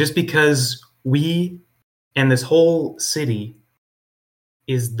 And just because we and this whole city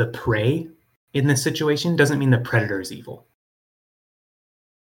is the prey in this situation doesn't mean the predator is evil.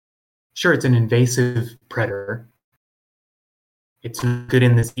 Sure, it's an invasive predator. It's not good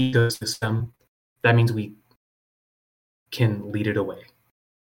in this ecosystem. That means we can lead it away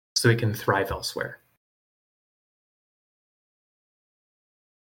so it can thrive elsewhere.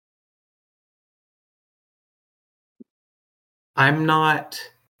 I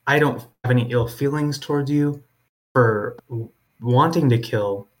don't have any ill feelings towards you for wanting to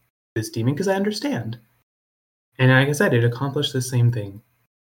kill this demon because I understand. And like I said, it accomplished the same thing.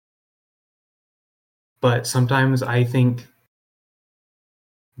 But sometimes I think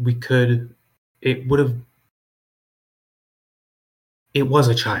it was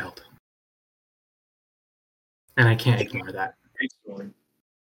a child. And I can't ignore that.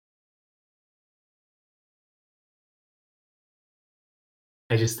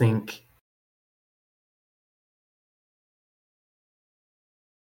 I just think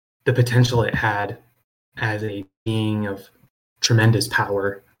the potential it had as a being of tremendous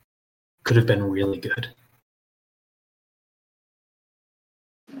power could have been really good.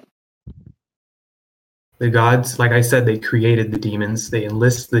 The gods, like I said, they created the demons. They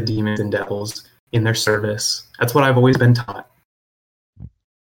enlist the demons and devils in their service. That's what I've always been taught.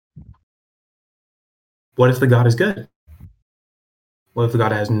 What if the god is good? What if the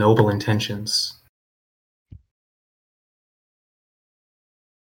god has noble intentions?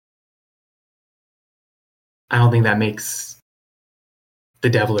 I don't think that makes the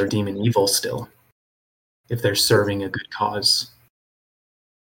devil or demon evil still, if they're serving a good cause.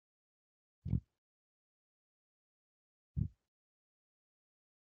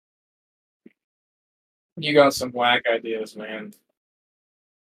 You got some whack ideas, man.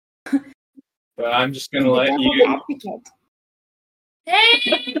 But I'm just gonna let you.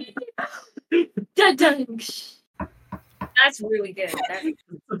 Hey! Dun-dun. That's really good. That's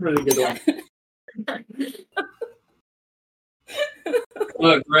a really good one.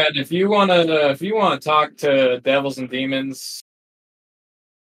 Look, Red, if you wanna talk to devils and demons,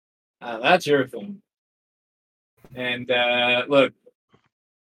 that's your thing. And look,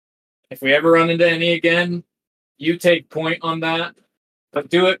 if we ever run into any again, you take point on that, but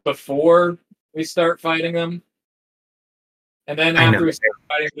do it before we start fighting them. And then after we start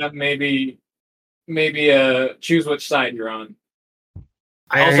fighting them, maybe choose which side you're on.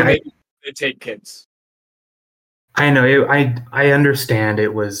 Maybe they take kids. I know. I understand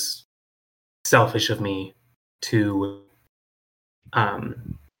it was selfish of me to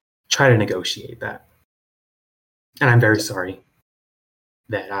try to negotiate that, and I'm very sorry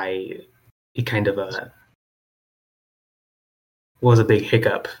that it kind of was a big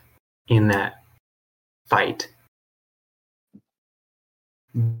hiccup in that fight.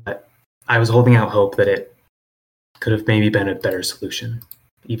 But I was holding out hope that it could have maybe been a better solution,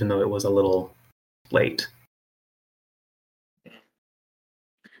 even though it was a little late.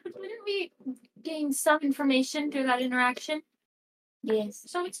 Didn't we gain some information through that interaction? Yes.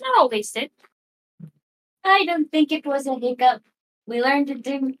 So it's not all wasted. I don't think it was a hiccup. We learned to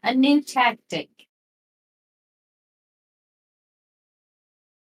do a new tactic.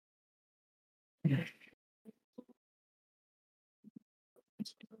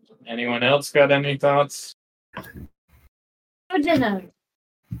 Anyone else got any thoughts For dinner.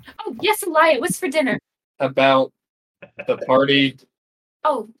 Oh, yes, Elia, what's for dinner? about the party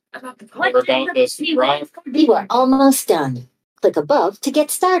Oh, about the or about this rock? You are almost done. Click above to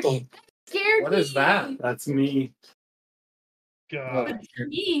get started. scared What is that? That's me. God.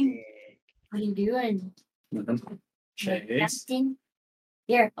 me. What are you doing? Chase. Testing?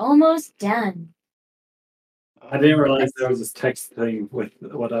 You're almost done. I didn't realize there was this text thing with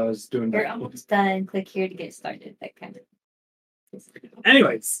what I was doing. You're almost done. Click here to get started. That kind of.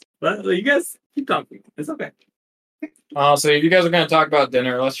 Anyways, you guys keep talking. It's okay. So if you guys are going to talk about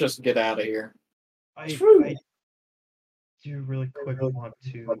dinner, let's just get out of here. I do really quick want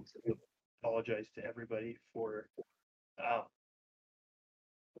to apologize to everybody for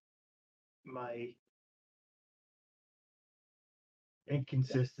my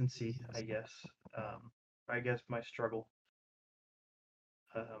inconsistency, I guess. I guess my struggle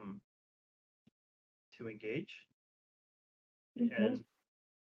to engage and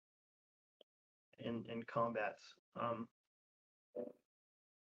in combats.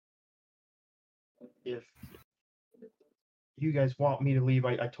 If you guys want me to leave,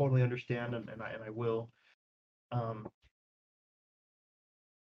 I totally understand, and I will.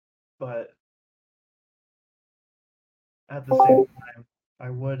 But at the same time, I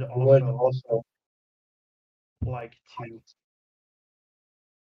would also like to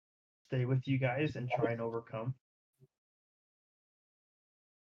stay with you guys and try and overcome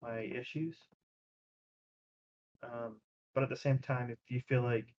my issues. But at the same time, if you feel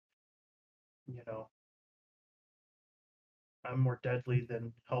like, I'm more deadly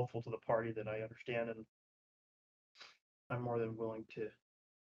than helpful to the party, then I understand, and I'm more than willing to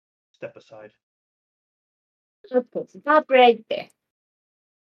step aside. Okay, stop right there.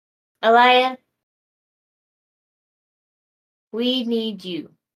 Elia, we need you.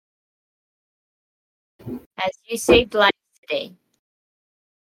 As you saved lives today.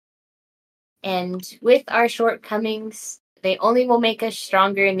 And with our shortcomings, they only will make us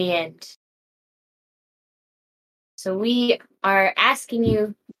stronger in the end. So we are asking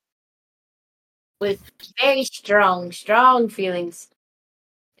you with very strong feelings,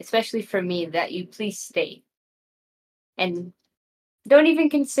 especially for me, that you please stay. And don't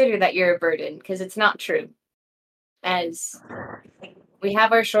even consider that you're a burden, because it's not true. As we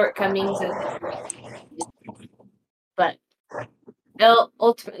have our shortcomings, but they'll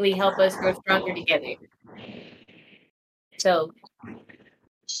ultimately help us grow stronger together. So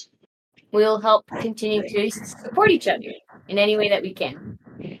we'll help continue to support each other in any way that we can.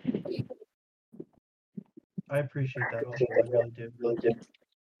 I appreciate that, Opal. I really do.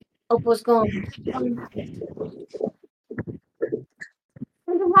 Opal's going.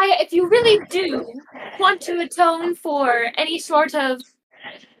 Elia, if you really do want to atone for any sort of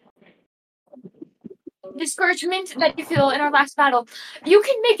discouragement that you feel in our last battle, you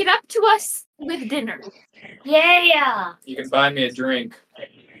can make it up to us with dinner. Yeah! You can buy me a drink.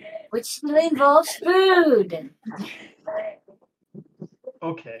 Which still involves food.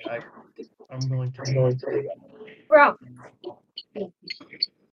 Okay, I'm willing to. Bro.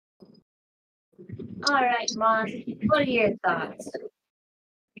 Alright, Moss. What are your thoughts?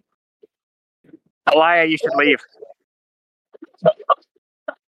 Elia, you should leave.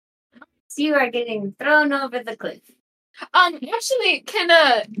 You are getting thrown over the cliff. Actually,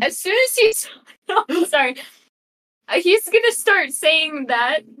 as soon as he's sorry, he's gonna start saying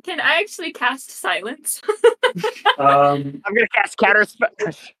that. Can I actually cast silence? I'm gonna cast counter.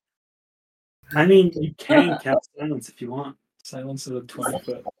 I mean, you can cast silence if you want. Silence of a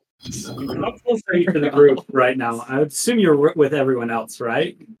 20-foot. How close are you to the group right now? I would assume you're with everyone else,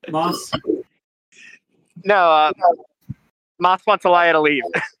 right, Moss? No, Moss wants Elia to leave.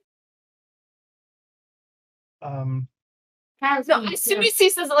 No, as soon as he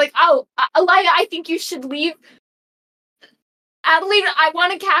says like, "Oh, Elia, I think you should leave." Adeline, I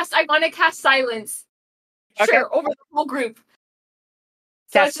want to cast silence. Okay. Sure, over the whole group.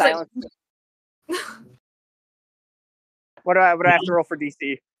 Cast silence. What do I have to roll for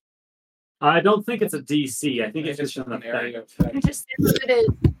DC? I don't think it's a DC. I think it's just an area effect. Just it is.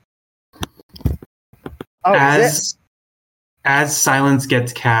 Oh, As silence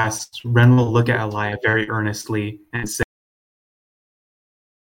gets cast, Ren will look at Elia very earnestly and say,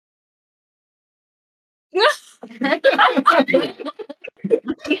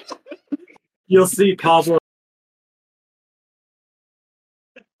 You'll see Pablo.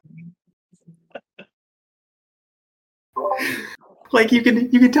 Like you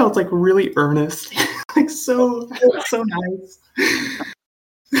can tell it's like really earnest, like so nice.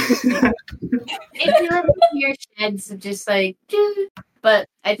 If you ever hear sheds of just like, but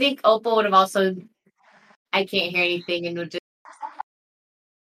I think Opal would have also. I can't hear anything, and would just.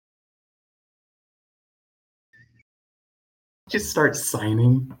 Just start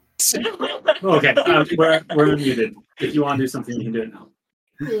signing. Okay, we're muted. If you want to do something, you can do it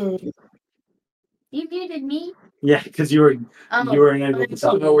now. You muted me. Yeah, because you were unable to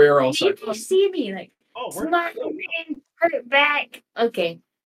talk. No, we were all You can see me like. Oh, Smart man, put it back. Okay.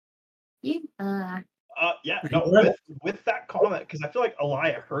 You yeah, no, with that comment, because I feel like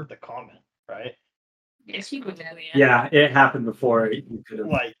Elia heard the comment, right? Yes, she would have. Yeah, it happened before you could have.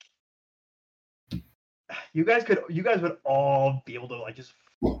 Like, you guys would all be able to like just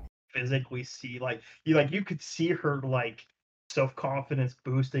physically see, like you could see her like self-confidence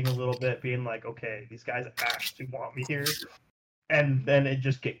boosting a little bit, being like, okay, these guys actually want me here, and then it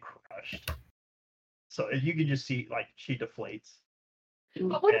just get crushed. So you can just see like she deflates.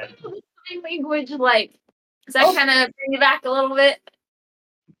 But what about the sign language? Like, does that kind of bring you back a little bit?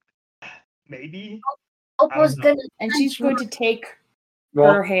 Maybe. Opal's gonna, and she's going to take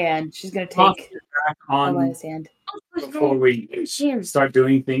her hand. She's going to take back on Elia's hand before we start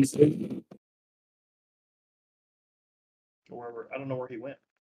doing things. I don't know where he went.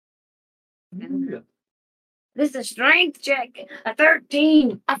 This is a strength check. A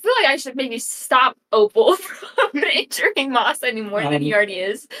 13. I feel like I should maybe stop Opal from injuring Moss any more than he already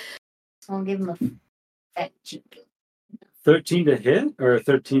is. So I'll give him a fat cheek. 13 to hit or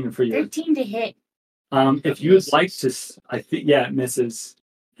 13 for you? 13 to hit. If you would like to, I think it misses.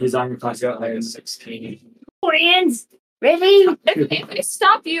 His armor class got like a 16. Friends, ready? If I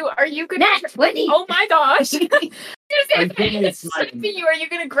stop you, are you gonna? Nat 20. Oh my gosh! I think it's Stop you. Are you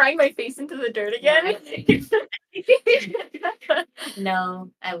gonna grind my face into the dirt again?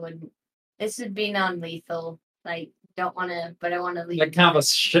 No, I wouldn't. This would be non-lethal. Like, don't want to, but I want to leave. Like kind of a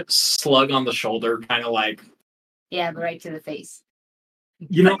slug on the shoulder, kind of like. Yeah, but right to the face.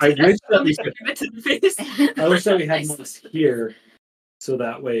 You know, I wish that we could. Give it to the face. I wish that we had Moss here, so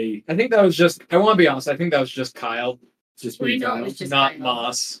that way. I think that was just. I want to be honest. I think that was just Kyle, Just We being know it Kyle. was just not Kyle.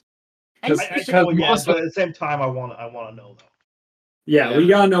 Moss. Well, yeah, but at the same time, I want to know though. Yeah, we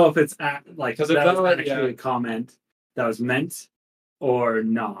gotta know if it's like Because that if that was was- actually a comment that was meant or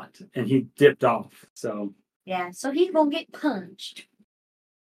not, and he dipped off. So Yeah, so he's gonna get punched.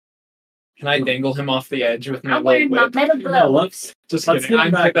 Can I dangle him off the edge with my I'm wearing little my whip? metal no, glove. let's Just let's kidding. get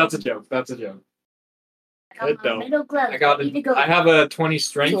him back. That's a joke. That's a joke. I Good got my though. metal glove. I got Need to it. go. I have a 20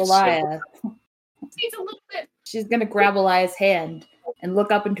 strength. to so- Elia. He's a little bit. She's going to grab Elia's hand and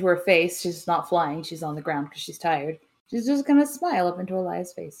look up into her face. She's not flying. She's on the ground because she's tired. She's just going to smile up into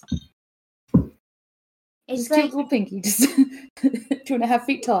Elia's face. It's Just like cute little pinky, just 2.5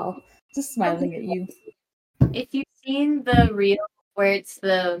 feet tall, just smiling at you. if you've seen the reel where it's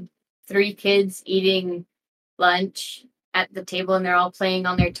the 3 kids eating lunch at the table and they're all playing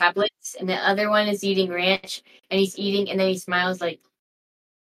on their tablets, and the other one is eating ranch and he's eating and then he smiles like,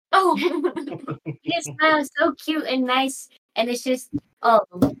 Oh, his smile is so cute and nice, and it's just, oh,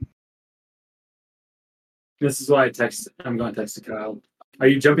 This is why I'm going to text to Kyle. Are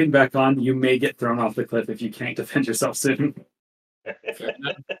you jumping back on? You may get thrown off the cliff if you can't defend yourself soon.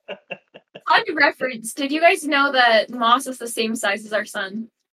 on reference, did you guys know that Moss is the same size as our son?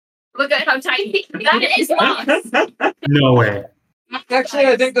 Look at how tiny that is, Moss. No way. Actually,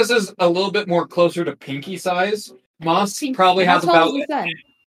 I think this is a little bit more closer to pinky size. Moss probably How has tall about. is your son?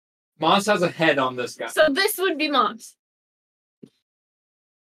 Moss has a head on this guy. So this would be Moss.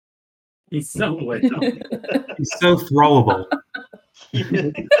 He's so little. He's so throwable.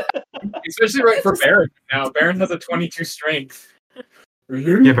 Especially right for Baron now. Baron has a 22 strength.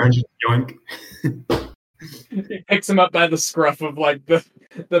 Yeah, Baron just yoink. He picks him up by the scruff of like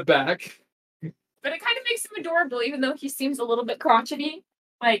the back. But it kind of makes him adorable, even though he seems a little bit crotchety.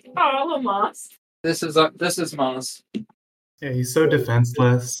 Like, oh, little Moss. This is Moss. Yeah, he's so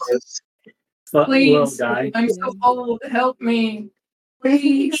defenseless. Little Please. guy I'm so old. Help me.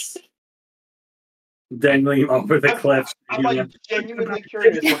 Please. dangling over the cliff. I'm like genuinely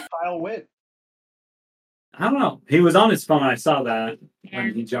curious where Kyle went. I don't know. He was on his phone. I saw that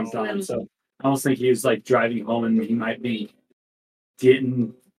when he Yeah. jumped on. So I almost think he was like driving home and he might be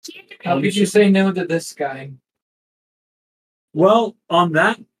getting. How could you say no to this guy? Well, on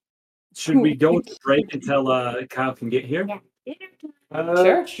that, should we go with the break until Kyle can get here? Sure,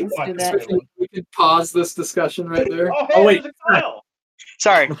 let's do that. We could pause this discussion right there. Oh, hey, Oh, wait. there's a Kyle.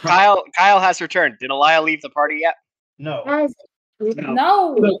 Sorry, Kyle has returned. Did Elia leave the party yet? No. guys,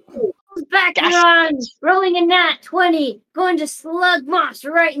 No. back Gosh. on! Rolling a nat 20, going to slug Moss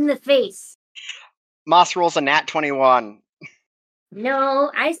right in the face. Moss rolls a nat 21.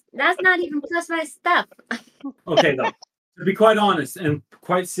 No, that's not even plus my stuff. Okay, though, to be quite honest and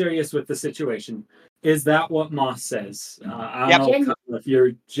quite serious with the situation, is that what Moss says? I Yep. don't know if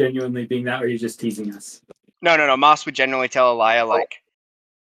you're genuinely being that or you're just teasing us. No. Moss would genuinely tell Elia, like,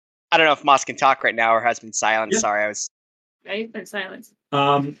 I don't know if Moss can talk right now or has been silent. Yeah. Sorry, I was. I've been silent.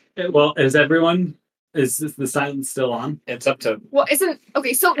 Well, is the silence still on? It's up to. Well, isn't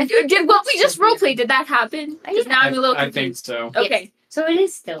okay. So did what we just roleplayed? Did that happen? Because now I'm a little I think confused. so. Okay. Yes. So it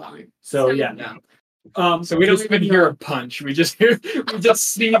is still on. So Yeah. yeah. So we don't even hear a punch. We just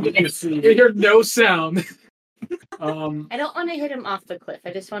see. We hear no sound. I don't want to hit him off the cliff.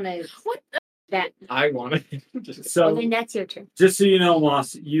 I just want to. What? That. I want to. So Well, then that's your turn. just so you know,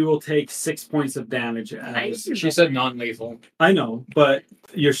 Moss, you will take 6 points of damage. As, She said non-lethal. I know, but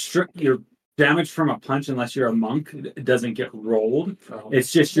your damage from a punch, unless you're a monk, it doesn't get rolled.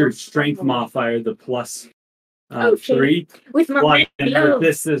 It's just your strength modifier, the plus Okay. 3. With my Like, and glove.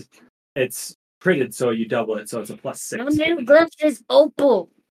 this is it's critted, so you double it, so it's a plus 6. My new glove says Opal.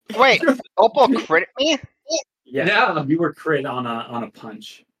 Wait, Opal crit me? Yeah, you were crit on a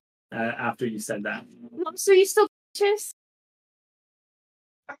punch after you said that. So you still conscious?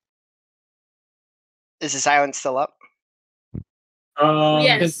 Is the silence still up?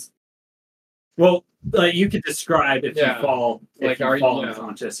 Yes. Well, like you could describe if Yeah. you fall, Like, if you are you- fall yeah.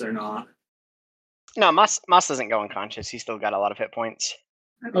 unconscious or not. No, Moss doesn't go unconscious. He's still got a lot of hit points.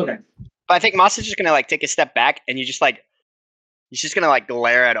 Okay. But I think Moss is just gonna like take a step back and he's just gonna like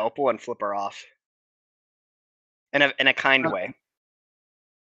glare at Opal and flip her off. In a kind way.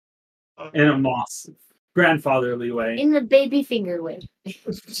 In a Moss grandfatherly way. In the baby finger way.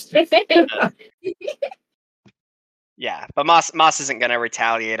 Yeah, but Moss isn't gonna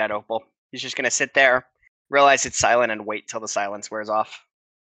retaliate at Opal. He's just gonna sit there, realize it's silent, and wait till the silence wears off.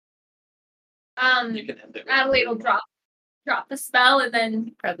 You can end it. Adelaide will drop the spell and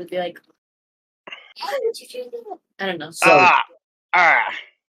then Probably be like, how did you do that? I don't know. So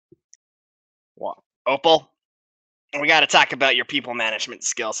Well, Opal, we got to talk about your people management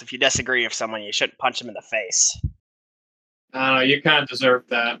skills. If you disagree with someone, you shouldn't punch them in the face. You kind of deserve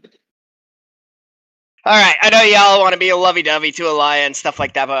that. All right, I know y'all want to be a lovey-dovey to Elia and stuff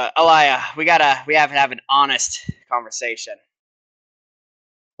like that, but Elia, we have to have an honest conversation.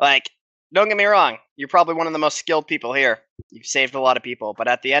 Like, don't get me wrong, you're probably one of the most skilled people here. You've saved a lot of people, but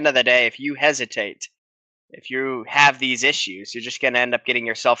at the end of the day, if you hesitate, if you have these issues, you're just going to end up getting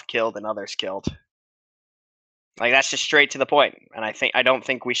yourself killed and others killed. Like, that's just straight to the point, and I don't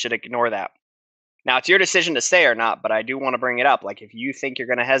think we should ignore that. Now, it's your decision to stay or not, but I do want to bring it up. Like, if you think you're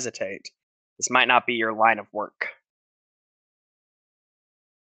going to hesitate, this might not be your line of work.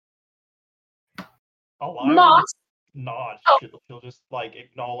 Moss. Nod. Oh. She'll just like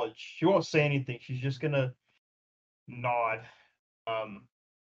acknowledge. She won't say anything. She's just gonna nod.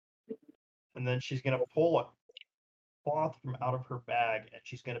 And then she's gonna pull a cloth from out of her bag and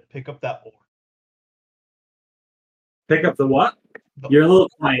she's gonna pick up that orb. pick up the what? The You're a little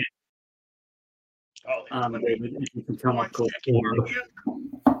quiet, Oh, David, if you can come up close.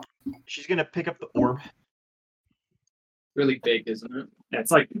 she's gonna pick up the orb. Really big, isn't it? Yeah,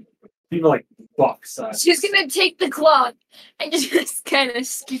 it's like people like box size. she's gonna take the cloth and just kind of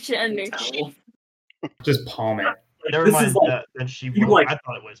scooch it under. Just palm it. Never This mind is like- that. Then she you will. like- I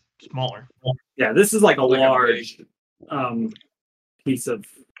thought it was smaller. Yeah, this is like a Like a large piece of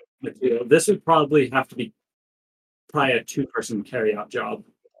material. This would probably have to be a 2-person carry out job.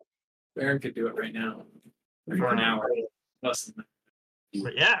 Baron could do it right now for an hour. Less than that.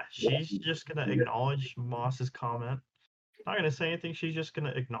 But yeah, she's just gonna acknowledge Moss's comment. Not gonna say anything. She's just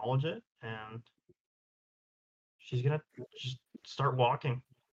gonna acknowledge it, and she's gonna just start walking.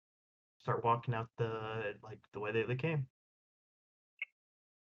 Start walking out the way they came.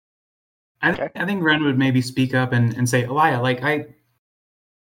 I think Ren would maybe speak up and say, Elia, like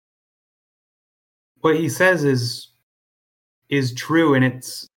what he says is true, and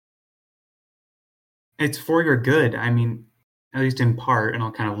it's for your good. I mean, at least in part. And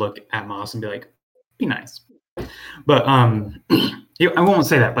I'll kind of look at Moss and be like, be nice. But I won't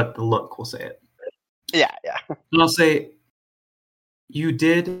say that, but the look will say it. Yeah. And I'll say, you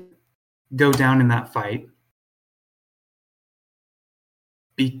did go down in that fight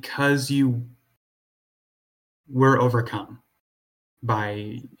because you were overcome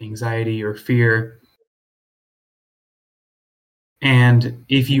by anxiety or fear. And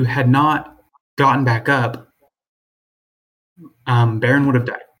if you had not gotten back up, Baron would have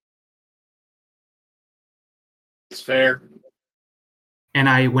died. It's fair.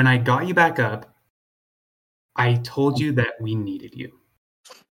 And when I got you back up, I told you that we needed you.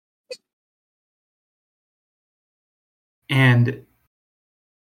 And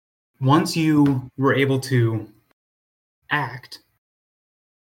once you were able to act,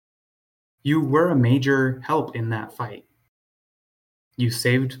 you were a major help in that fight. You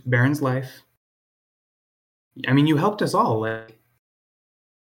saved Baron's life. I mean, you helped us all.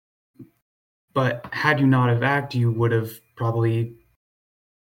 But had you not have acted, you would have probably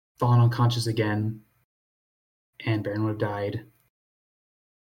fallen unconscious again, and Baron would have died.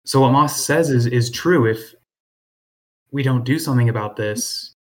 So what Moss says is true. If we don't do something about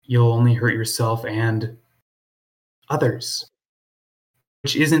this, you'll only hurt yourself and others.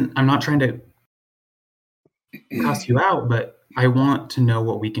 Which isn't, I'm not trying to cuss you out, but I want to know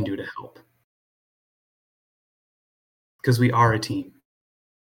what we can do to help. Because we are a team.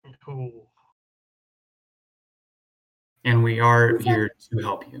 Cool. And we are here to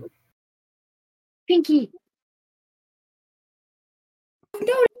help you. Pinky. I've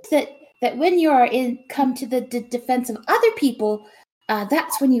noticed that when you're come to the defense of other people,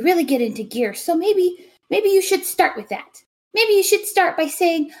 that's when you really get into gear. So maybe you should start with that. Maybe you should start by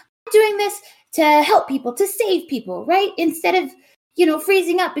saying, I'm doing this to help people, to save people, right? Instead of,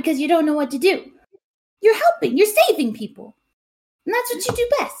 freezing up because you don't know what to do. You're helping, you're saving people. And that's what you do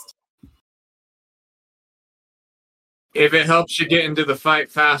best. If it helps you get into the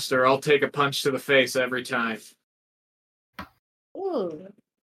fight faster, I'll take a punch to the face every time. Ooh.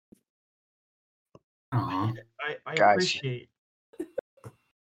 Aww. I Guys. appreciate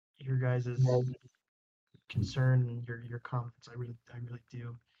your guys' concern and your comments. I really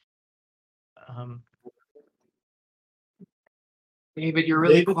do. David, you're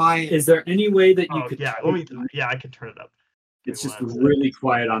really quiet. Is there any way that you Oh could? yeah, I can turn it up. It's just really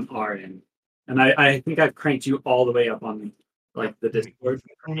quiet on our end, and I think I've cranked you all the way up on the Discord.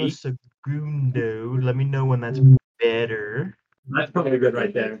 Uno segundo. Let me know when that's better. That's probably good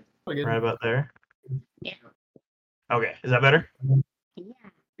right there. Right about there. Yeah. Okay, is that better? Yeah.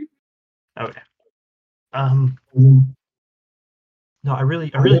 Okay. No, I really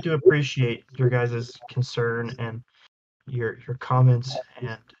do appreciate your guys' concern and your comments,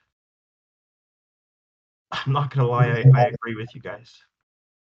 and I'm not gonna lie, I agree with you guys.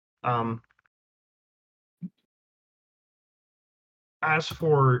 As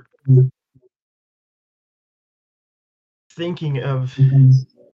for thinking of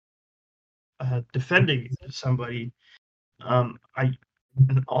defending somebody,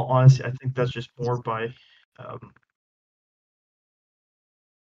 in all honesty, I think that's just more by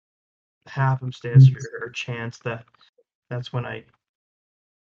happenstance or chance that's when I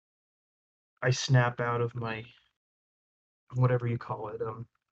snap out of my whatever you call it.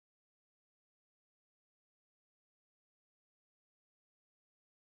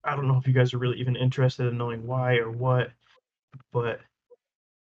 I don't know if you guys are really even interested in knowing why or what, but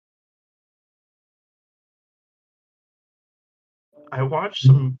I watched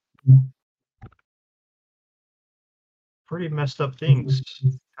some pretty messed up things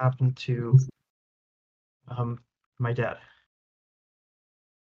happen to my dad.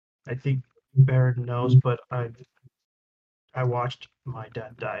 I think Baron knows, but I watched my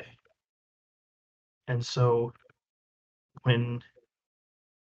dad die. And so when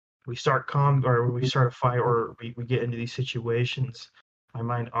we start we start a fight or we get into these situations, my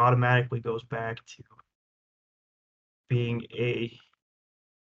mind automatically goes back to being a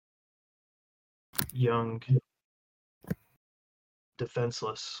young,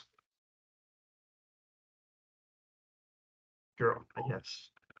 defenseless girl, I guess.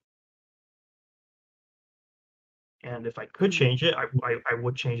 And if I could change it, I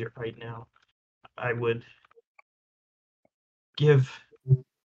would change it right now. I would give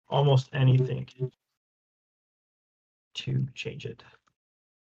almost anything to change it.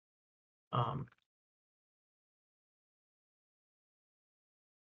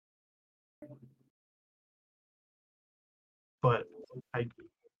 But I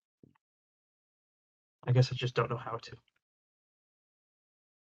guess I just don't know how to.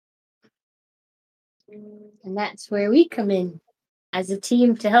 And that's where we come in as a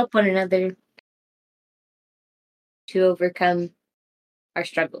team to help one another to overcome our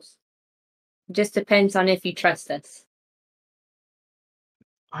struggles. It just depends on if you trust us.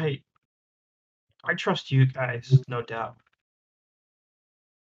 I trust you guys, no doubt.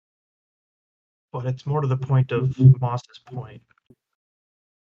 But it's more to the point of Moss's point,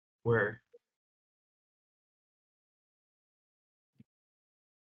 where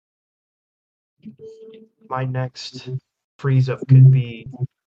my next freeze up could be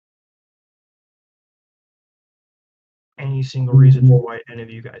any single reason for why any of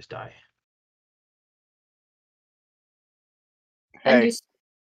you guys die. And Hey, you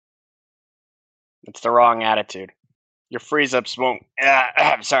it's the wrong attitude. Your freeze ups won't.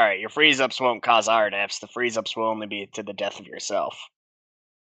 I'm sorry. Your freeze ups won't cause our deaths. The freeze ups will only be to the death of yourself.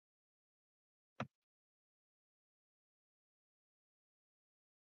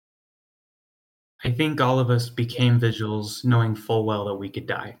 I think all of us became vigils knowing full well that we could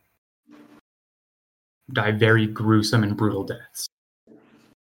die. Die very gruesome and brutal deaths.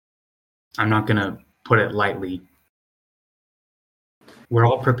 I'm not going to put it lightly. We're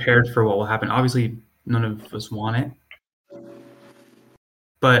all prepared for what will happen. Obviously, none of us want it.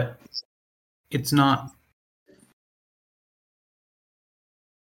 But it's not.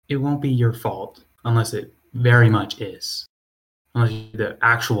 It won't be your fault unless it very much is. Unless you're the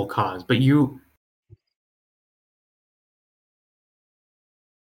actual cause. But you.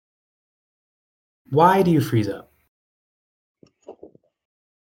 Why do you freeze up?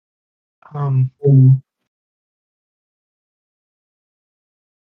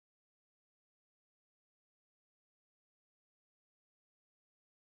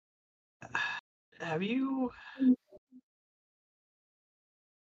 Have you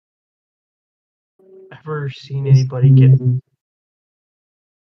ever seen anybody get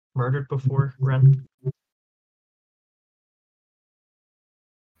murdered before, Ren?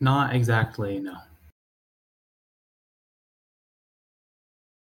 Not exactly, no.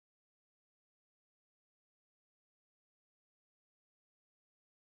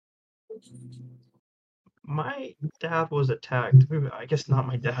 My dad was attacked. I guess not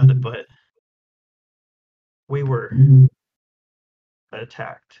my dad, but we were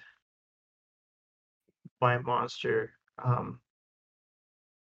attacked by a monster on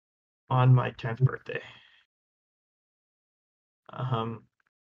my 10th birthday.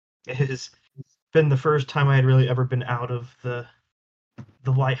 It has been the first time I had really ever been out of the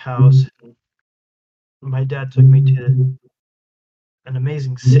lighthouse. My dad took me to an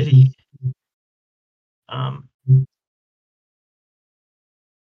amazing city.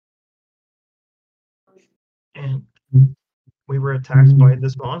 And we were attacked by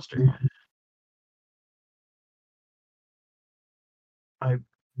this monster. I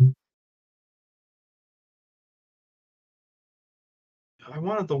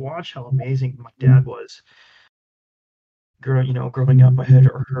wanted to watch how amazing my dad was. Growing up, I had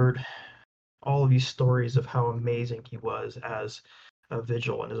heard all of these stories of how amazing he was as a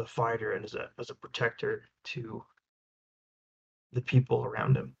vigil and as a fighter and as a protector to the people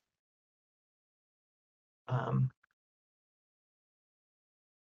around him.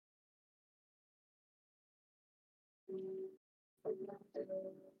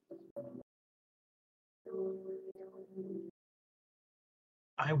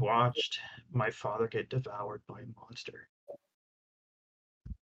 I watched my father get devoured by a monster.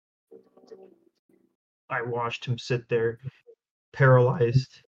 I watched him sit there,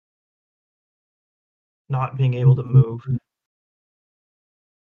 paralyzed, not being able to move,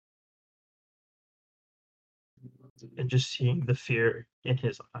 and just seeing the fear in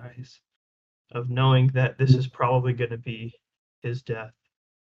his eyes of knowing that this is probably going to be his death.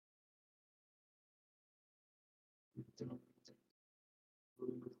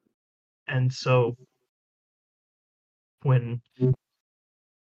 And so when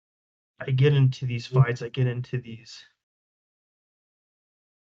I get into these fights, I get into these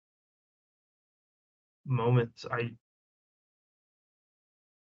moments, I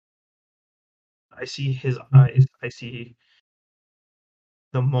see his eyes. I see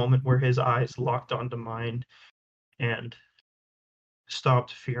the moment where his eyes locked onto mine and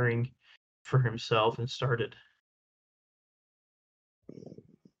stopped fearing for himself and started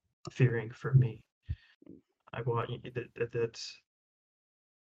fearing for me. I want that's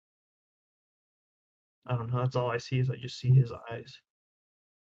I don't know. That's all I see is I just see his eyes,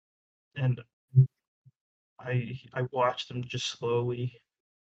 and I watched them just slowly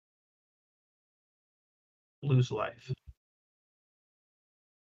lose life.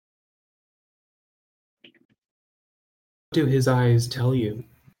 What do his eyes tell you?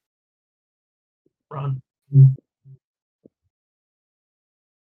 Run.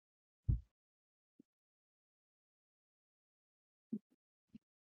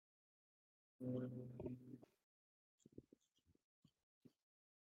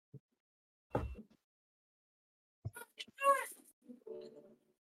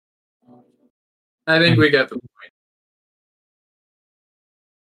 I think we got the point.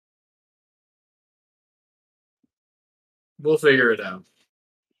 We'll figure it out.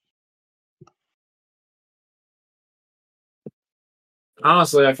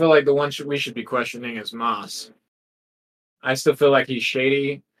 Honestly, I feel like the one we should be questioning is Moss. I still feel like he's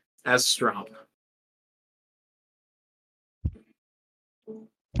shady as Stromp.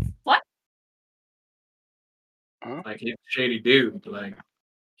 What? Like he's a shady dude. Like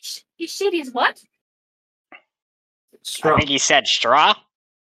He's shady as what? I Stromp. think he said straw.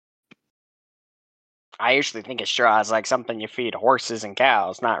 I usually think a straw is like something you feed horses and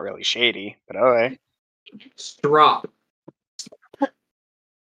cows. Not really shady, but okay. Strop.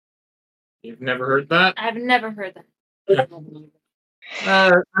 You've never heard that? I've never heard that.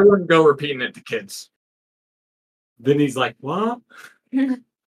 I wouldn't go repeating it to kids. Then he's like, what?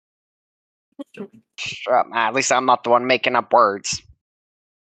 Straw. At least I'm not the one making up words.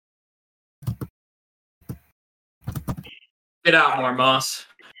 Get out more, Moss.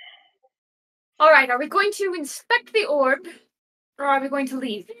 All right, are we going to inspect the orb, or are we going to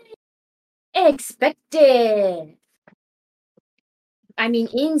leave? Expected. I mean,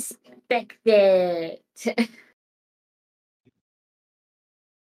 inspected.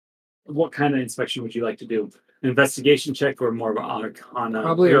 What kind of inspection would you like to do? An investigation check or more of an arcana?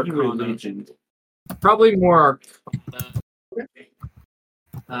 Probably Or even Arcana. religion? Probably more.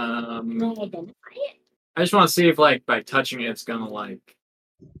 I just want to see if, like, by touching it, it's gonna like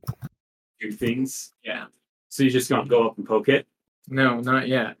Do things? Yeah. So you're just gonna go up and poke it? No, not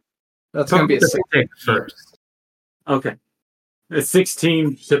yet. That's gonna be a Poke 16 it first. Okay. A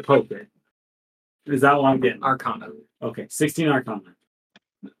 16 to poke it. Is that what I'm getting? Arcana. Okay, 16 Arcana.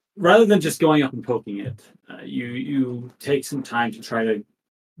 Rather than just going up and poking it, you take some time to try to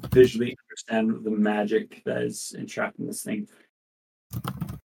visually understand the magic that is entrapped in this thing.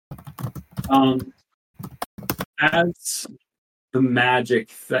 As the magic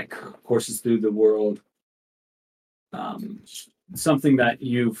that courses through the world, something that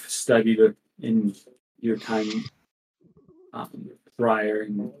you've studied in your time prior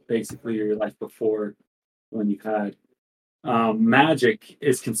and basically your life before when you had magic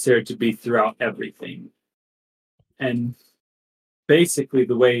is considered to be throughout everything. And basically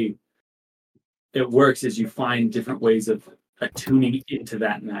the way it works is you find different ways of attuning into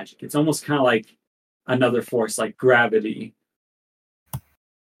that magic. It's almost kind of like another force, like gravity,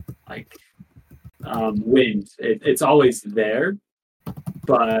 like wind. It's always there,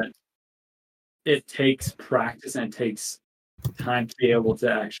 but it takes practice and it takes time to be able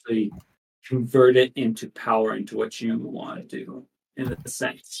to actually convert it into power, into what you want to do, in a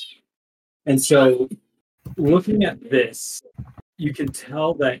sense. And so, looking at this, you can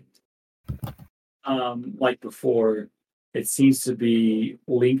tell that, like before, it seems to be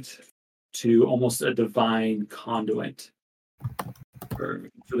linked to almost a divine conduit for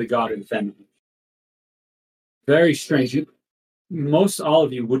the god of venom. Very strange. Most all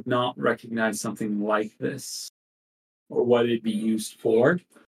of you would not recognize something like this or what it'd be used for,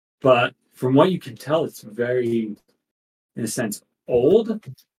 but from what you can tell, it's very, in a sense, old.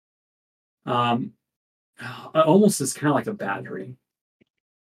 Almost is kind of like a battery.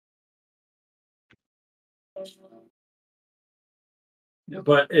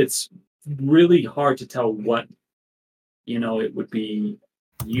 But it's really hard to tell what it would be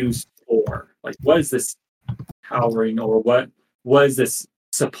used for. Like, what is this powering, or what was this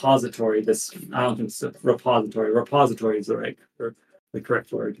suppository? This, I don't think it's a repository. Repository is the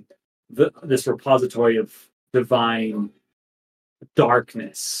correct word. This repository of divine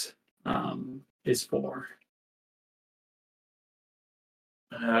darkness is for.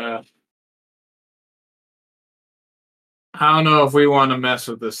 I don't know if we want to mess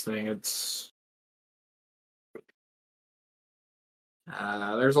with this thing. It's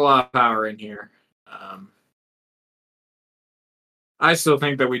there's a lot of power in here. I still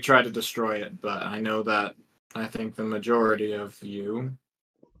think that we try to destroy it, but I know that I think the majority of you,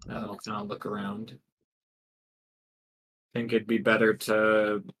 I'll kind of look around, think it'd be better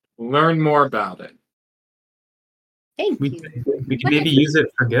to learn more about it. Thank We you. could maybe use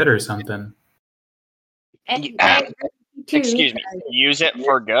it for good or something. Excuse me. Use it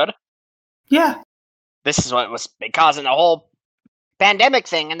for good? Yeah. This is what was causing the whole pandemic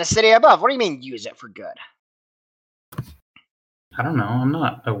thing in the city above. What do you mean, use it for good? I don't know. I'm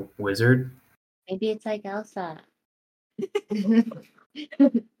not a wizard. Maybe it's like Elsa. And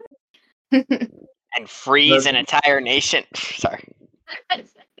freeze an entire nation. Sorry.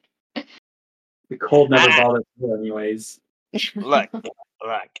 The cold never bothers me anyways. Look.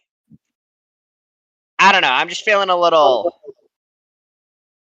 I don't know. I'm just feeling a little.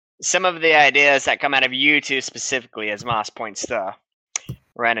 Some of the ideas that come out of you two specifically, as Moss points to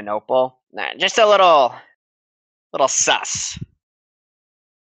Ren and Opal, just a little sus.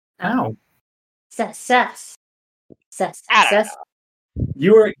 Ow. Sus. I don't know.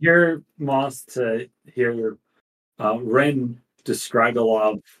 You're Moss to hear Ren described a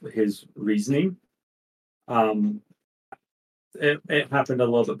lot of his reasoning. It happened a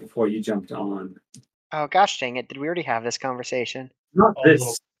little bit before you jumped on. Oh gosh dang it, did we already have this conversation? Not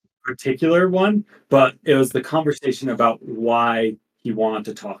this particular one, but it was the conversation about why he wanted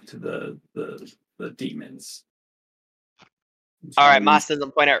to talk to the demons. Alright, Moss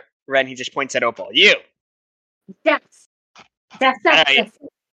doesn't point at Ren, he just points at Opal. You! Yes. That's I know,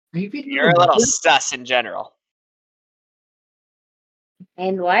 that. You're a little sus in general.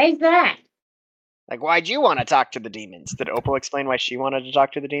 And why is that? Like, why'd you want to talk to the demons? Did Opal explain why she wanted to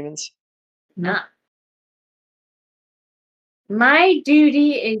talk to the demons? Nah. My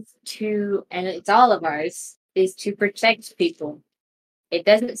duty is to, and it's all of ours, is to protect people. It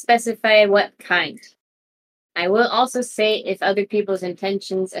doesn't specify what kind. I will also say if other people's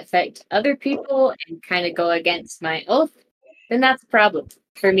intentions affect other people and kind of go against my oath, then that's a problem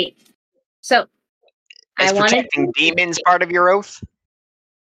for me. So, Is I wanted protecting demons part of your oath?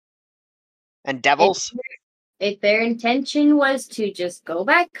 And devils? if their intention was to just go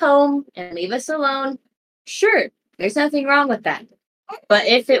back home and leave us alone, sure, there's nothing wrong with that. But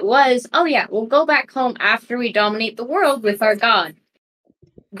if it was, oh yeah, we'll go back home after we dominate the world with our god,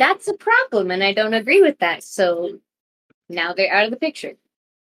 that's a problem, and I don't agree with that. So now they're out of the picture.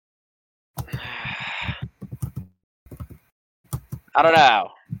 I don't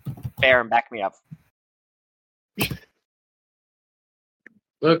know. Baron, back me up.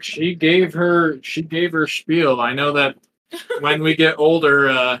 Look, she gave her spiel. I know that when we get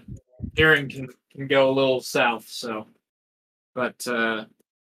older, hearing can go a little south. So, but sir,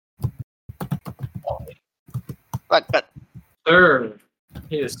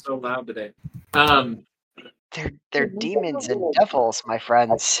 he is so loud today. They're demons and devils, my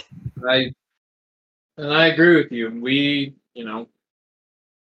friends. I agree with you. We,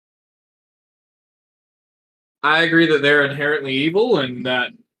 I agree that they're inherently evil and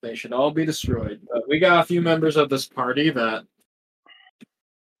that they should all be destroyed. But we got a few members of this party that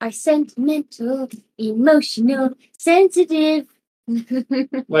are sentimental, emotional, sensitive.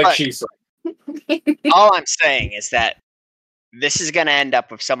 like she said. All I'm saying is that this is going to end up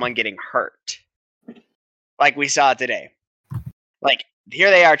with someone getting hurt. Like we saw today. Like,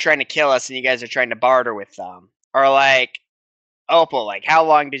 here they are trying to kill us and you guys are trying to barter with them. Or like, Opal, like, how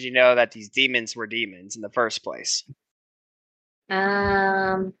long did you know that these demons were demons in the first place?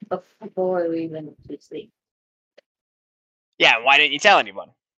 Before we went to sleep. Yeah, why didn't you tell anyone?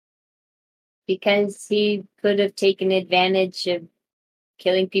 Because he could have taken advantage of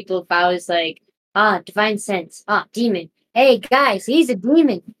killing people if I was like, divine sense, demon. Hey guys, he's a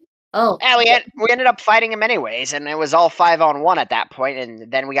demon. Oh. Yeah, we ended up fighting him anyways, and it was all 5-on-1 at that point, and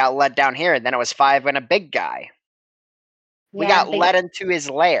then we got led down here, and then it was 5 and a big guy. We got led into his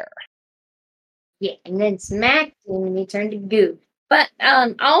lair. Yeah, and then smacked and he turned to goo. But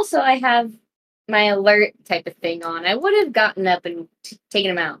also I have my alert type of thing on. I would have gotten up and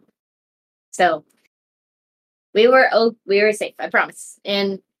taken him out. So we were safe, I promise.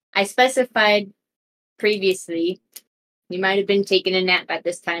 And I specified previously, you might have been taking a nap at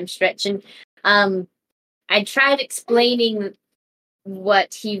this time, stretching. I tried explaining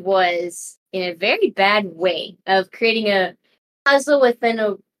what he was in a very bad way of creating a puzzle within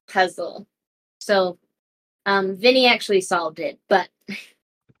a puzzle. So Vinny actually solved it, but here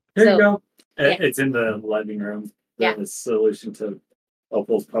you go. Yeah. It's in the living room. Yeah. The solution to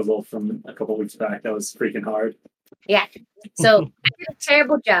Opal's puzzle from a couple weeks back. That was freaking hard. Yeah. So I did a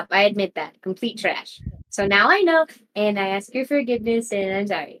terrible job. I admit that. Complete trash. So now I know, and I ask your forgiveness, and I'm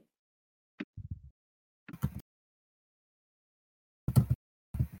sorry.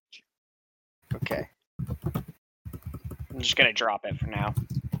 Okay. I'm just gonna drop it for now.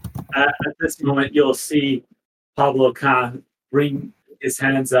 At this moment, you'll see Pablo kind of bring his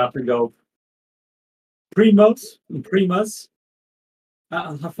hands up and go, Primas,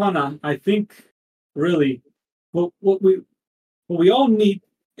 Hafana, I think really what we all need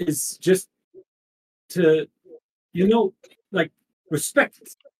is just to, like respect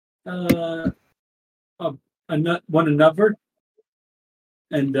one another,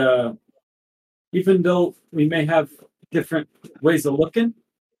 and even though we may have different ways of looking,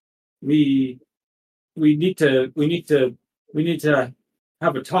 we need to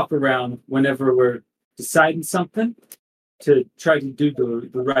have a talk around whenever we're deciding something to try to do the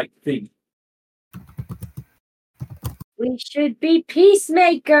right thing. We should be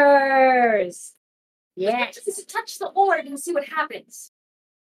peacemakers. Yes. Just touch the orb and see what happens.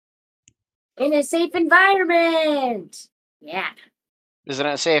 In a safe environment. Yeah. Isn't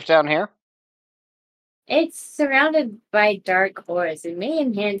it safe down here? It's surrounded by dark auras. It may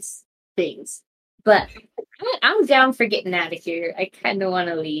enhance things. But I'm down for getting out of here. I kind of want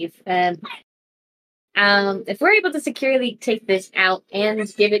to leave. If we're able to securely take this out and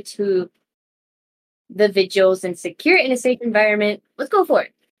give it to the vigils and secure it in a safe environment, let's go for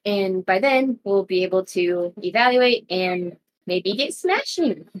it. And by then, we'll be able to evaluate and maybe get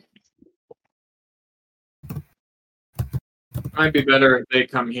smashing. Might be better if they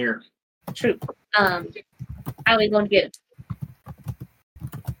come here. True. How are we going to get it?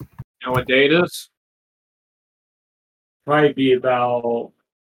 You know what day it is? Probably be about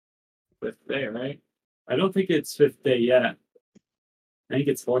 5th day, right? I don't think it's 5th day yet. I think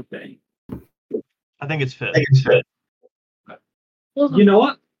it's 4th day. I think it's 5th. You know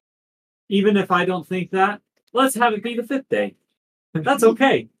what? Even if I don't think that, let's have it be the 5th day. That's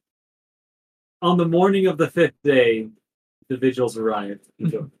okay. On the morning of the 5th day, the vigils arrive.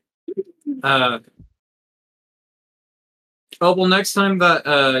 Oh, well, next time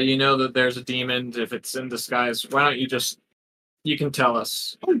that you know that there's a demon, if it's in disguise, why don't you can tell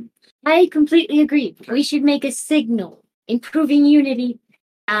us. I completely agree. We should make a signal, improving unity.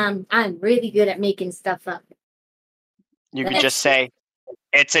 I'm really good at making stuff up. You could just say,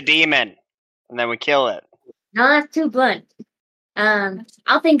 it's a demon, and then we kill it. No, that's too blunt.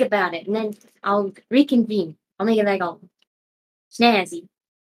 I'll think about it, and then I'll reconvene. I'll make it like all snazzy.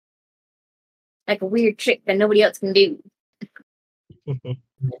 Like a weird trick that nobody else can do.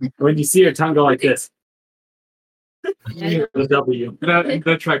 When you see your tongue go like this. The W.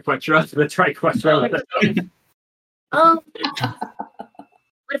 The triquetra. The triquetra. Oh.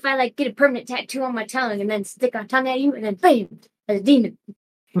 What if I get a permanent tattoo on my tongue and then stick our tongue at you and then bam, as a demon?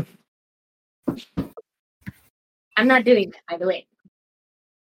 I'm not doing that, by the way.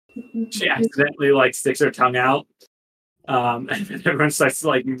 She accidentally sticks her tongue out. And then everyone starts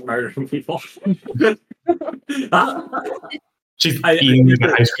murdering people. She's eating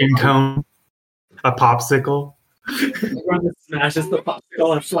an ice cream cone, a popsicle. Everyone just smashes the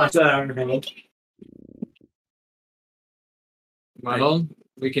popsicle and flies it out of her hand. Well,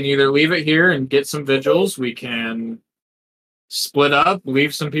 we can either leave it here and get some vigils. We can split up,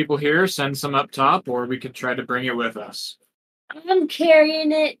 leave some people here, send some up top, or we could try to bring it with us. I'm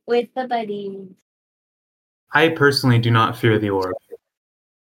carrying it with the buddy. I personally do not fear the orb.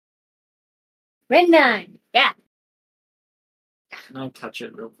 Red 9. Yeah. Can I touch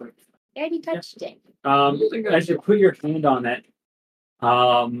it real quick? I already touched it. As you put your hand on it,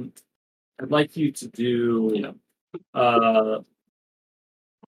 I'd like you to do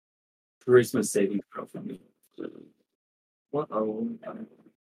charisma saving throw for me. What? Oh,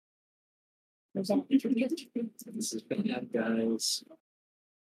 this is bad, guys.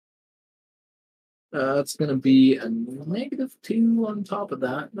 It's going to be a -2 on top of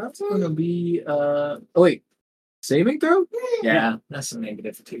that. That's going to be... Oh, wait. Saving throw? Yeah, that's a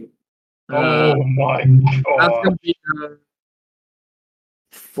 -2. Oh my That's god. going to be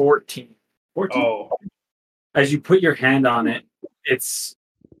 14. 14. Oh. As you put your hand on it, it's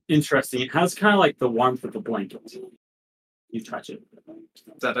interesting. It has kind of like the warmth of the blanket. You touch it.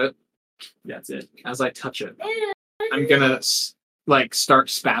 Is that it? That's it. As I touch it, I'm going to start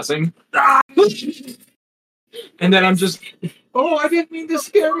spazzing. And then I'm just... Oh, I didn't mean to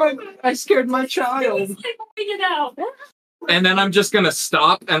I scared my child. And then I'm just going to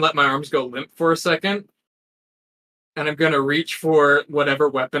stop and let my arms go limp for a second. And I'm going to reach for whatever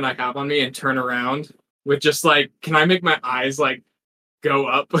weapon I have on me and turn around with just can I make my eyes go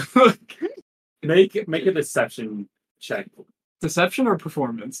up? Make a deception check. Deception or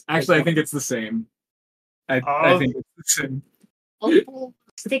performance? Actually, I think it's the same. I think it's the same. Oh,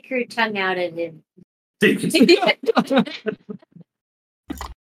 stick your tongue out at him.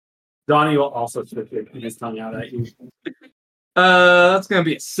 Donnie will also stick his tongue out at you. That's going to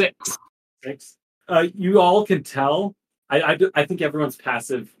be a 6. 6. You all can tell. I think everyone's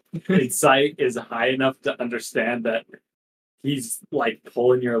passive insight is high enough to understand that he's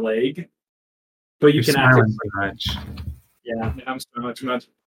pulling your leg. But you can smiling too much. Yeah, I'm smiling too much.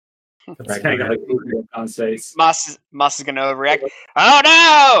 It's kind of got a good look on his face. Moss is gonna overreact. Oh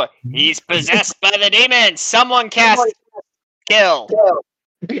no! He's possessed by the demon! Someone cast kill!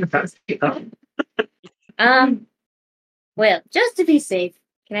 Well, just to be safe,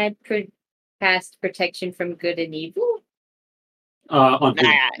 can I cast protection from good and evil? On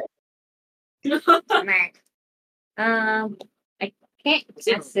I can't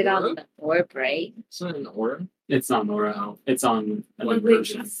cast it on the orb, right? It's not an aura. It's not Nora. It's on an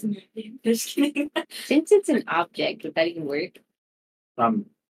inversion. Since it's an object, would that even work? I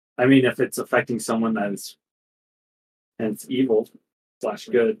mean, if it's affecting someone and it's evil /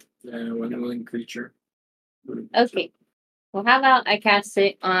 good. Yeah, one willing creature. Okay. Well, how about I cast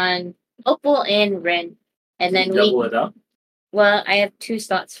it on Opal and Ren. And then double it up. Well, I have 2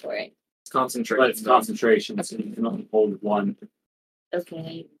 slots for it. It's concentration. But it's concentration, so you can only hold one.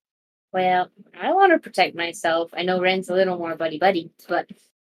 Okay. Well, I want to protect myself. I know Ren's a little more buddy, but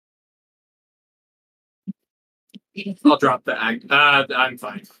I'll drop the act. I'm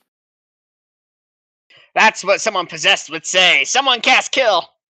fine. That's what someone possessed would say. Someone cast kill.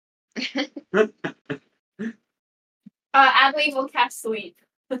 Adley will cast sleep.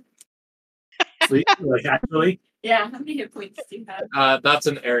 Sleep, like actually. Yeah, how many hit points do you have? That's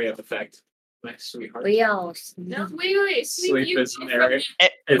an area of effect, my sweetheart. we all No, wait. Sleep you is an area.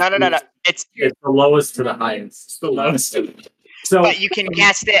 No. It's the lowest to the highest. It's the lowest. So, but you can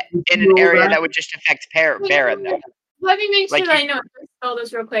cast it in an area that would just affect Baron. Though. Let me make sure Like that I know how to spell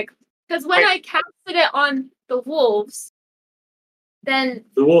this real quick. Because when I casted it on the wolves, then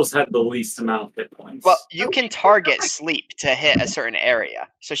the wolves had the least amount of hit points. Well, you can target sleep to hit a certain area,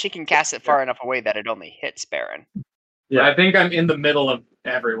 so she can cast it far enough away that it only hits Baron. Yeah, I think I'm in the middle of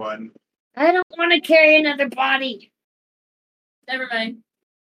everyone. I don't want to carry another body. never mind.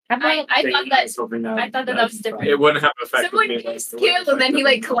 How about I thought that was different. It wouldn't have affected Someone me. casts kill and then he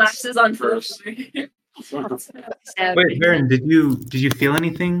like collapses on first. Wait, Baron, did you feel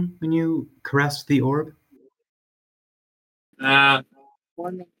anything when you caressed the orb? Warm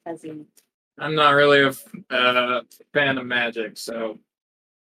and fuzzy. I'm not really a fan of magic, so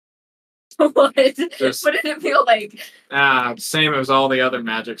What? What did There's- it feel like? same as all the other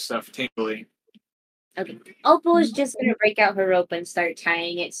magic stuff, tingly. Okay. Opal is just gonna break out her rope and start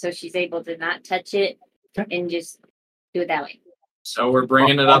tying it so she's able to not touch it and just do it that way. So we're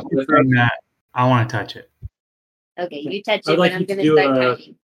bringing it up with Saying that I want to touch it. Okay, you touch I'd it, like but I'm you to gonna do start a-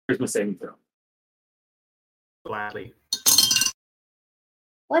 tying. Here's my saving throw. Gladly.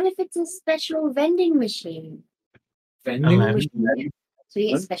 What if it's a special vending machine? Vending 11. machine? So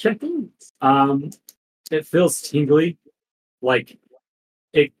you get special things. It feels tingly, like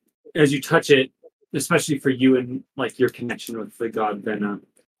it as you touch it, especially for you and like your connection with the god Vena.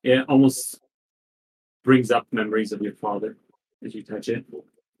 It almost brings up memories of your father as you touch it.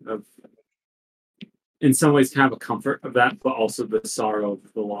 Of in some ways, kind of a comfort of that, but also the sorrow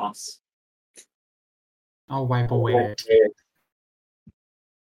of the loss. I'll wipe away the tears.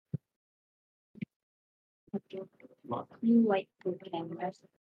 You like the cameras.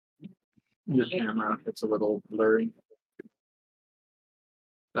 The camera, it's a little blurry.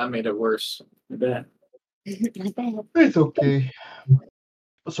 That made it worse. I bet. Not bad. It's okay.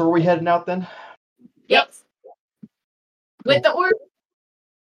 So are we heading out then? Yep. With the orb.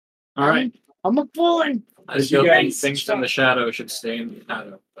 All right. I'm a bullet. As you guys things in the shadow should stay in the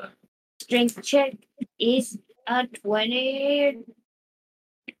shadow. But Strength check is a 21.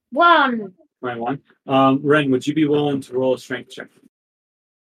 21. Ren, would you be willing to roll a strength check?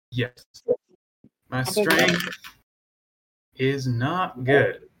 Yes. My strength is not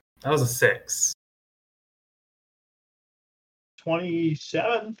good. That was a 6.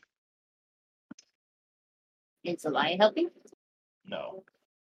 27? It's a lie helping? No.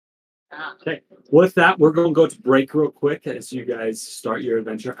 Ah. Okay. With that, we're going to go to break real quick as you guys start your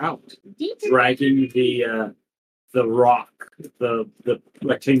adventure out. Dragging the rock, the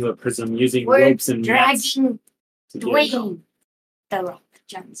rectangular prism, using We're ropes and nets. dragging to get it. Dwayne the Rock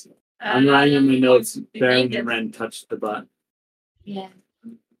Johnson. I'm writing in my notes, we Baron made and it. Ren touched the butt. Yeah.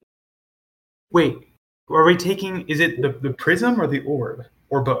 Wait, are we taking, is it the prism or the orb?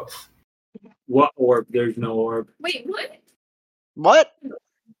 Or both? What orb? There's no orb. Wait, what? What?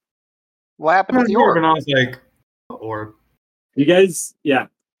 What happened with the orb? And I was like, orb. You guys, yeah.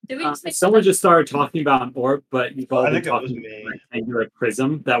 Did we just make Someone just started talking about an orb, but you've all I been think it was talking about me. a rectangular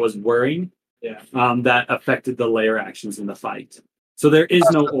prism that was whirring. Yeah. That affected the layer actions in the fight. So there is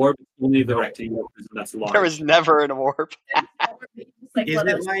no orb, only the rectangular prism that's large. There was never an orb. like, Is what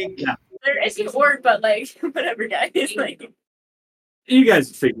it else? like, There is an orb, but like whatever, guys. Like You guys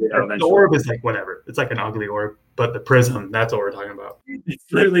figure it out the eventually. orb is like whatever. It's like an ugly orb, but the prism, that's what we're talking about. It's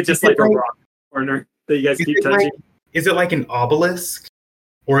literally just like a rock corner that you guys Is keep it touching. like, is it like an obelisk?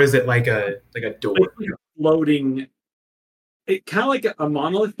 Or is it like a door? It's like a floating. It kind of like a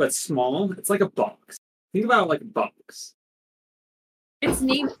monolith, but small. It's like a box. Think about it like a box. its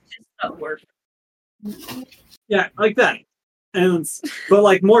name is just a orb. Yeah, like that. And but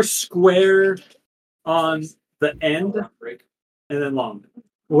like more square on the end, and then long.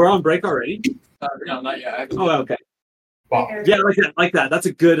 We're on break already. No, not yet. Oh, okay. Wow. Yeah, like that. That's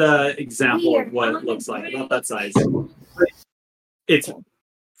a good example of what it looks like. About that size. It's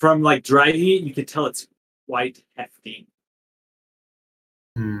from like dragging it, you can tell it's quite hefty.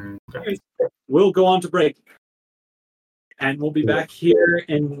 Okay. We'll go on to break. and we'll be back here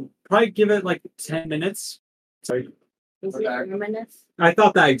and probably give it like 10 minutes. Sorry. I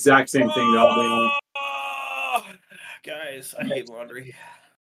thought that exact same thing. Though. Guys, I hate laundry.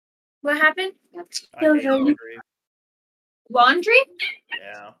 What happened? I hate laundry. Laundry?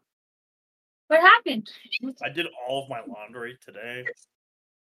 Yeah. What happened? I did all of my laundry today.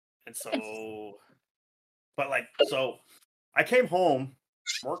 And so, so I came home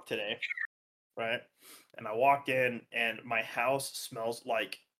from work today, right? And I walked in and my house smells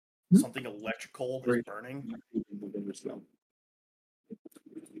like something electrical is burning.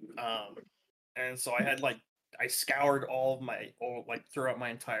 And so I had I scoured all of my, throughout my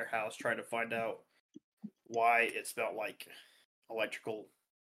entire house trying to find out why it smelled like electrical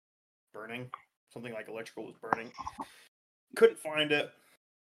burning. Something like electrical was burning. Couldn't find it.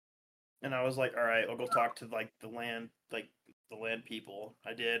 And I was like, all right, I'll go talk to the land people.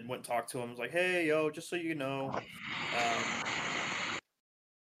 I did, went and talked to them. I was like, hey, yo, just so you know,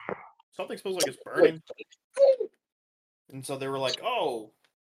 something smells like it's burning. And so they were like, oh,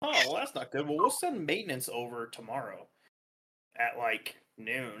 well, that's not good. Well, we'll send maintenance over tomorrow at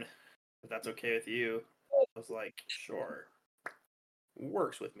noon, if that's okay with you. I was like, sure,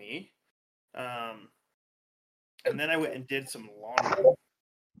 works with me. And then I went and did some laundry,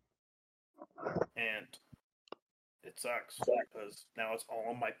 and it sucks because now it's all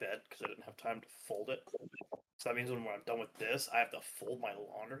on my bed because I didn't have time to fold it. So that means when I'm done with this, I have to fold my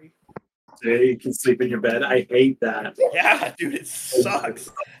laundry. Yeah, you can sleep in your bed. I hate that. Yeah, dude, it sucks.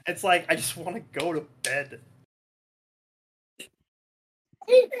 It's like I just want to go to bed.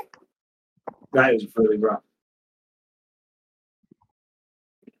 That is really rough.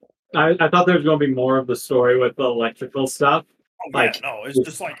 I thought there was going to be more of the story with the electrical stuff. Oh, yeah, no, it's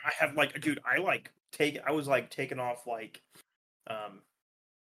just I have dude, I was taking off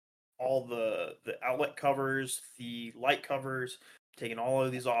all the outlet covers, the light covers, taking all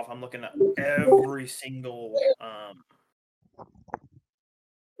of these off. I'm looking at every single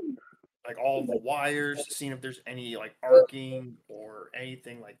all the wires, seeing if there's any arcing or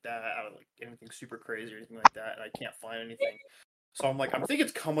anything like that, out of anything super crazy or anything like that, and I can't find anything. So I'm I think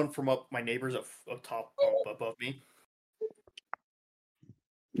it's coming from up my neighbors up top, above me.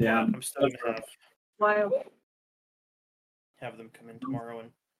 Yeah, I'm still gonna have them come in tomorrow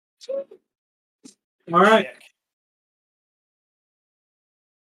and all right. check.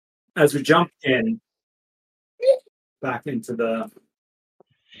 As we jump back into the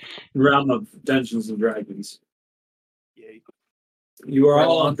realm of Dungeons and Dragons, Yay. you are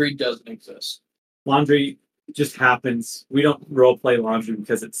all laundry doesn't exist. Laundry just happens. We don't role play laundry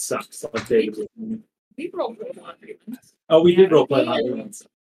because it sucks. Like David. We roll for laundry. Oh, we did role play laundry once.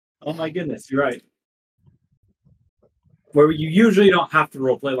 Oh my goodness, you're right. Where you usually don't have to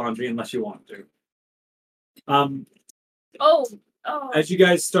role play laundry unless you want to. Oh. As you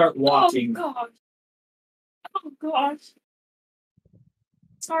guys start walking, Oh gosh.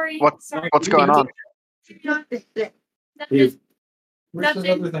 Sorry. What's going on? Nothing. You've- Where's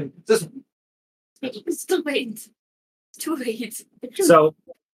the other thing? This one. It's too late. It's too late. so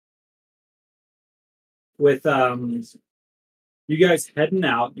with you guys heading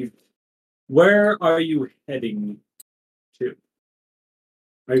out, where are you heading to?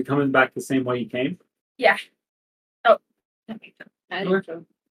 Are you coming back the same way you came? Yeah. Oh. I think so.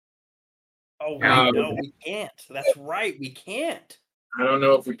 Oh wait, no, we can't. That's right, we can't. I don't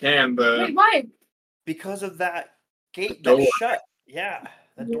know if we can, but Wait, why? Because of that gate Door. that's shut. Yeah,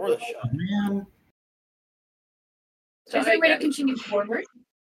 that door that's shut. Man, Is there a way to continue forward?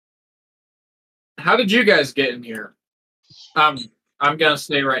 how did you guys get in here? I'm gonna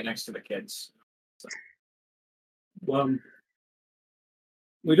stay right next to the kids. Well,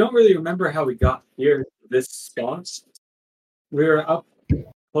 we don't really remember how we got here. This spot. We were up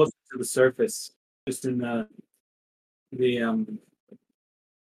close to the surface, just in the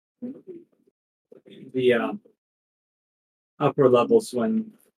upper levels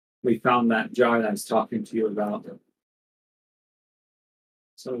when we found that jar that I was talking to you about.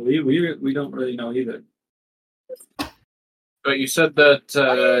 So we don't really know either. But you said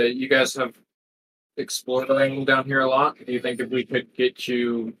that you guys have explored down here a lot. Do you think if we could get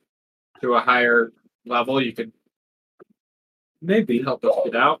you to a higher level, you could Maybe. help us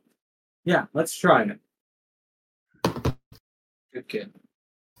get out? Yeah, let's try it. Good kid.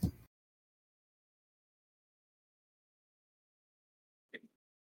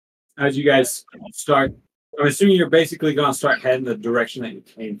 As you guys start, I'm assuming you're basically going to start heading the direction that you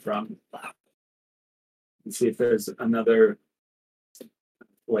came from. And see if there's another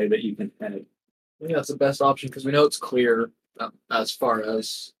way that you can head. I think that's the best option because we know it's clear as far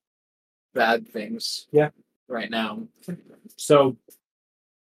as bad things. Yeah. right now. So,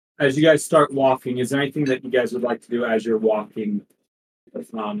 as you guys start walking, is there anything that you guys would like to do as you're walking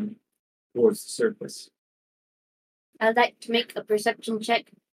towards the surface? I'd like to make a perception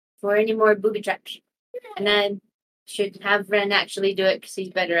check for any more booby traps. And then should have Ren actually do it because he's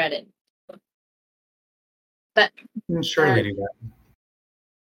better at it. But You can surely do that.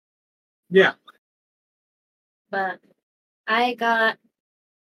 Yeah. But I got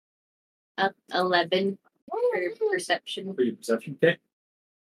a 11 for perception. For your perception, okay.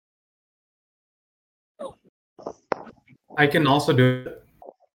 I can also do it.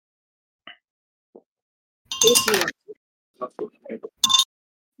 If you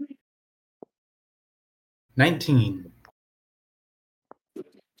 19.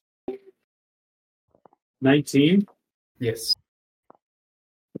 19. Yes.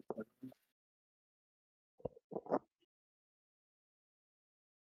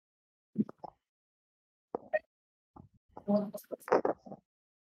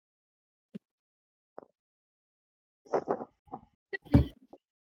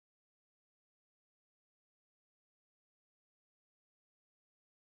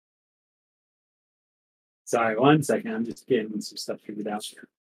 Sorry, 1 second. I'm just getting some stuff figured out here.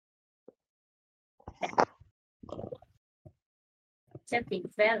 something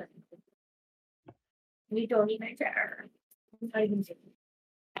fell. We don't even care. Not even see.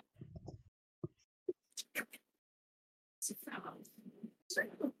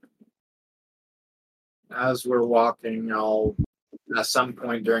 As we're walking, I'll, at some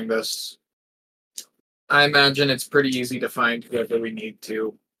point during this, I imagine it's pretty easy to find whoever we need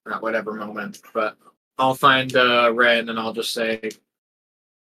to at whatever moment, but I'll find Ren and I'll just say,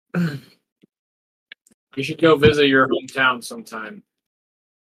 you should go visit your hometown sometime.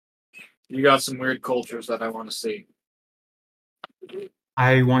 You got some weird cultures that I want to see.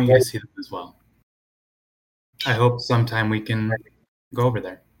 I want you to see them as well. I hope sometime we can go over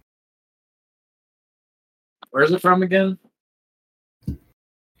there. Where's it from again?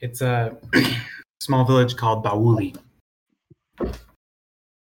 It's a small village called Bawuli.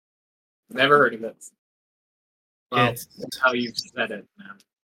 Never heard of it. Well, It's that's how you've said it now.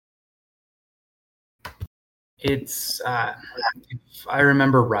 It's, if I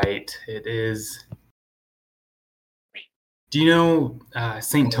remember right, it is. Do you know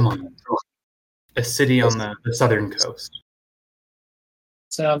Saint Timon, a city on the southern coast?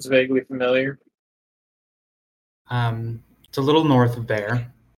 Sounds vaguely familiar. It's a little north of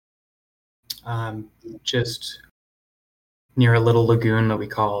there, just near a little lagoon that we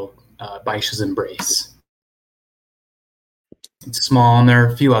call Baisha's Embrace. It's small, and there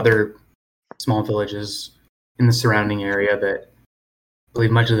are a few other small villages in the surrounding area that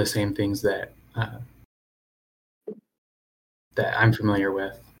believe much of the same things that that I'm familiar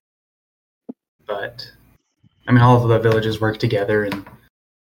with. But I mean, all of the villages work together, and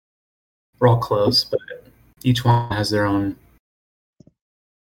we're all close. But each one has their own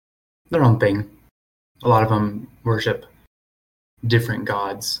thing. A lot of them worship different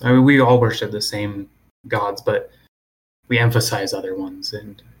gods. I mean, we all worship the same gods, but we emphasize other ones,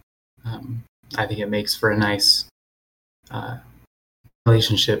 and I think it makes for a nice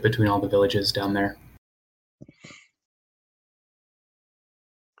relationship between all the villages down there.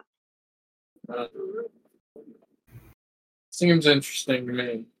 Seems interesting to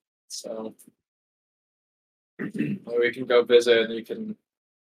me. So we can go visit and you can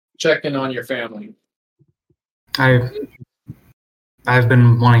check in on your family. I've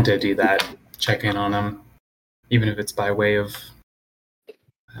been wanting to do that, check in on them, even if it's by way of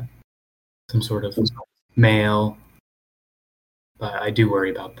some sort of mail. But I do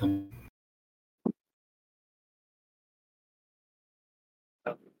worry about them.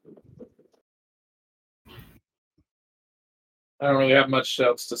 I don't really have much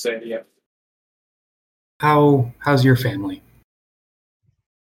else to say yet. How's your family?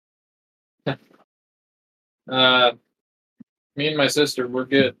 Me and my sister, we're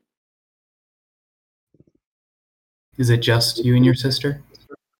good. Is it just you and your sister?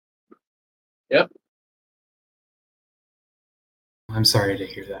 Yep. I'm sorry to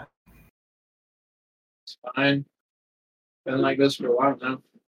hear that. It's fine. Been like this for a while now.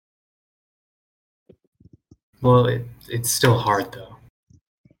 Well, it's still hard, though.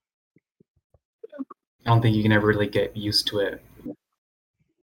 I don't think you can ever really get used to it.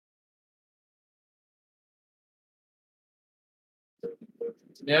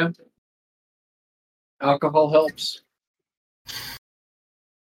 Yeah. Alcohol helps.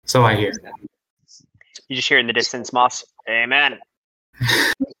 So I hear. You just hear in the distance, Moss. Amen.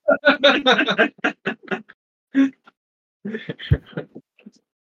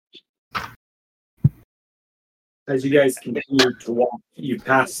 as you guys continue to walk, you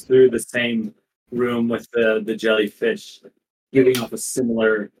pass through the same room with the jellyfish, giving off a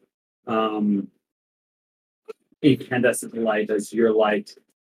similar incandescent light as your light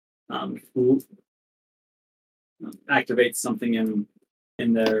activates something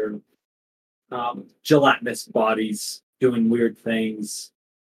in their gelatinous bodies, doing weird things.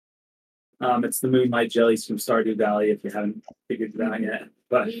 It's the moonlight jellies from Stardew Valley, if you haven't figured it out yet.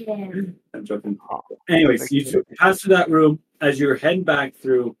 But I'm joking. Anyways, you pass through that room. As you're heading back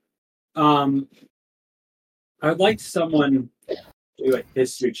through, I'd like someone to do a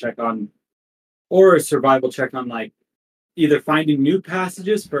history check on, or a survival check on, like, either finding new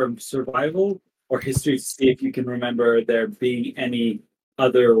passages for survival or history to see if you can remember there being any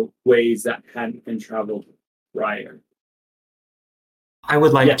other ways that hadn't been traveled prior. I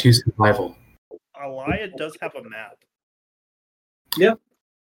would like to survival. Elia does have a map. Yep.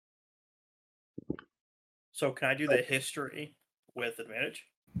 So can I do the history with advantage?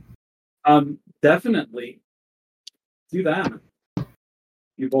 Definitely. Do that.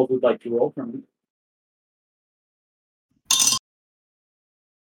 You both would like to roll from it.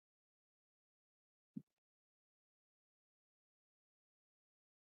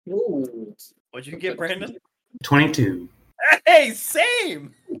 Ooh. What'd you get, Brandon? 22. Hey,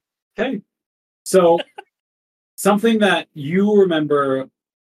 same! Okay. So, something that you remember,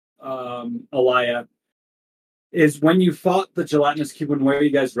 Elia, is when you fought the gelatinous cube and where you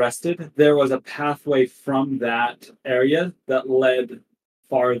guys rested, there was a pathway from that area that led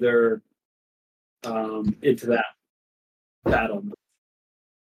farther into that battle.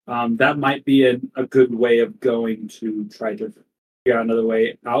 That might be a good way of going to try to figure out another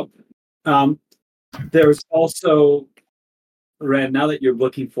way out. There's also, Ren, now that you're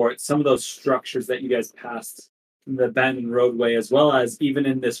looking for it, some of those structures that you guys passed in the abandoned roadway, as well as even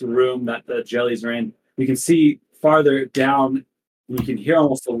in this room that the jellies are in, you can see farther down, you can hear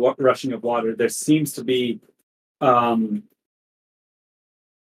almost the rushing of water. There seems to be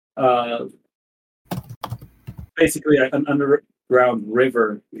basically an underground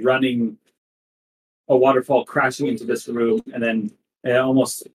river running, a waterfall crashing into this room, and then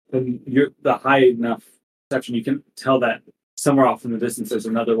almost when you're the high enough section, you can tell that somewhere off in the distance there's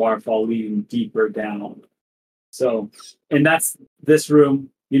another waterfall leading deeper down. So, and that's this room.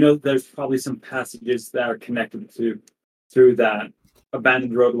 You know, there's probably some passages that are connected through that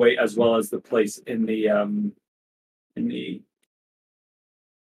abandoned roadway, as well as the place in the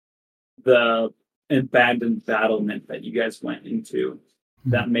abandoned battlement that you guys went into.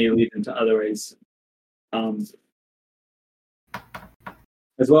 That may lead into other ways. As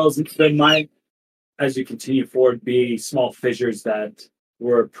well as there might, as you continue forward, be small fissures that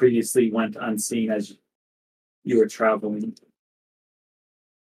were previously went unseen as you were traveling.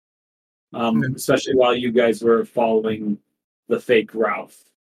 Especially while you guys were following the fake Ralph.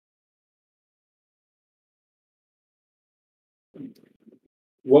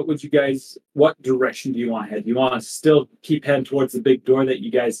 What direction do you want to head? Do you want to still keep heading towards the big door that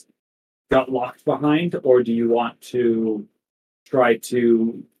you guys got locked behind, or do you want to try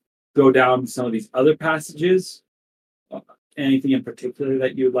to go down some of these other passages? Anything in particular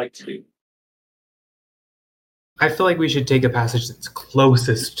that you'd like to do? I feel like we should take a passage that's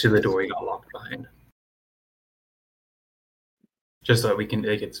closest to the door we got locked behind. Just so that we can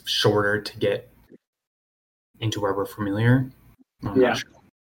make it shorter to get into where we're familiar. Yeah.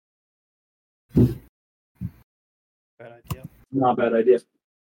 Bad idea. Not a bad idea.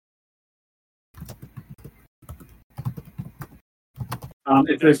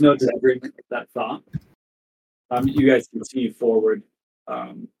 If there's no disagreement with that thought, you guys continue forward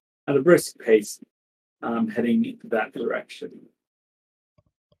at a brisk pace, heading into that direction.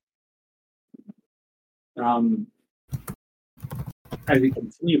 As you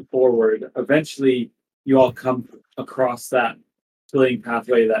continue forward, eventually you all come across that filling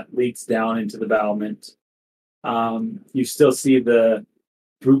pathway that leads down into the battlement. You still see the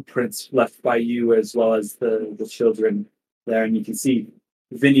footprints left by you as well as the children there, and you can see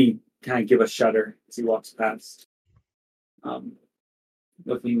Vinny kind of give a shudder as he walks past,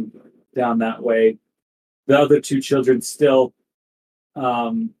 looking down that way. The other two children, still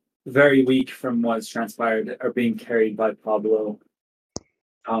very weak from what's transpired, are being carried by Pablo.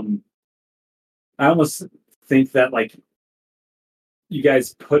 I almost think that, like, you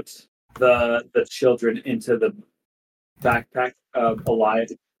guys put the children into the backpack of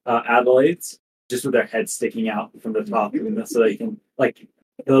Adelaide's, just with their heads sticking out from the top, so they can, like,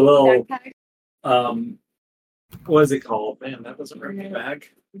 the little what is it called? Man, that wasn't a bag.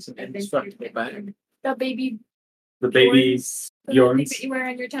 It's an indestructible bag. The baby Bjorns. that you wear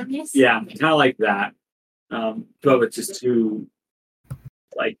on your tummies. Yeah, kind of like that. but it's just two,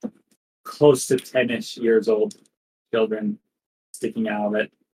 like, close to 10-ish years old children sticking out of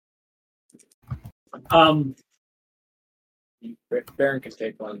it. Baron can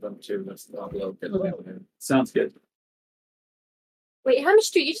take one of them too. That's the good. Sounds good. Wait, how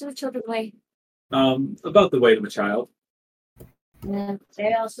much do each of the children weigh? About the weight of a child. Yeah,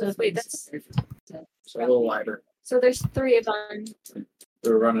 they also Wait, that's So a little lighter. so there's 3 of them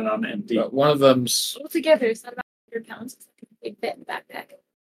They're running on empty. But one of them's all together. It's not about 100 pounds. It's like a big fit in the backpack.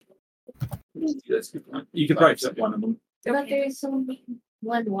 You could probably fit one of them. But there's only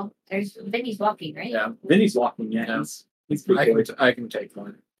one walk. There's Vinny's walking, right? yeah. Vinny's walking, yeah. Yeah. He's pretty good. I can take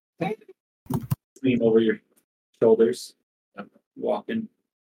one. Lean over your shoulders, walking.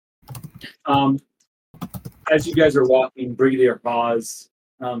 As you guys are walking, Brigadier Hawes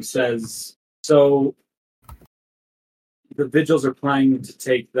says, so the Vigils are planning to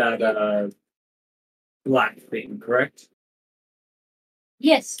take that black thing, correct?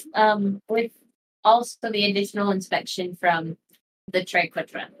 Yes. With also the additional inspection from the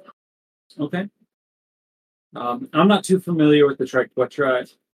Triquetra. Okay. I'm not too familiar with the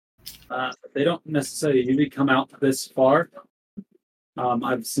Triquetra. They don't necessarily usually come out this far.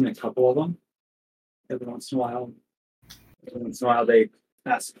 I've seen a couple of them. Every once in a while. Every once in a while they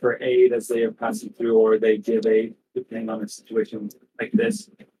ask for aid as they are passing through, or they give aid, depending on a situation like this.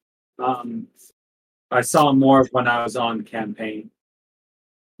 I saw more when I was on campaign.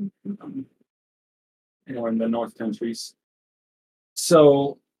 Or in the North Countries.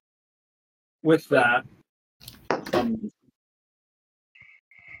 So, with that,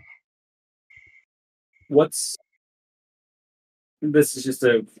 this is just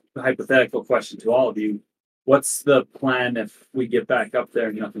a hypothetical question to all of you. What's the plan if we get back up there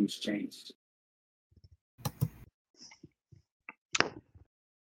and nothing's changed?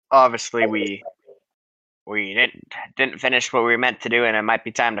 Obviously, we didn't finish what we were meant to do, and it might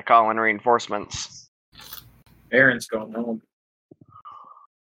be time to call in reinforcements. Baron's going home.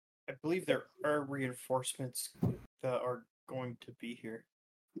 I believe there are reinforcements that are going to be here.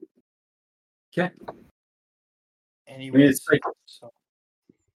 Okay. Anyway,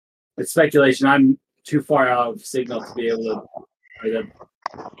 It's speculation. I'm too far out of signal to be able to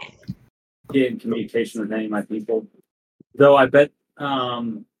get in communication with any of my people. Though I bet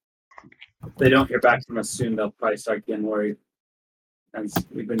if they don't hear back from us soon, they'll probably start getting worried. As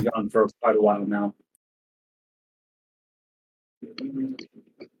we've been gone for quite a while now.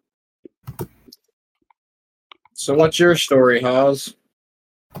 So what's your story, Hawes?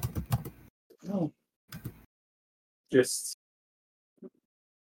 Oh. Just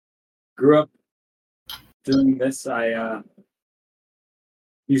grew up doing this. I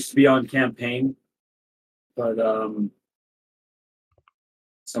used to be on campaign, but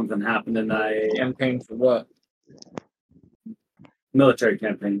something happened and I Campaign for what? military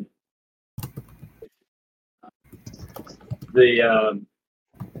campaign. The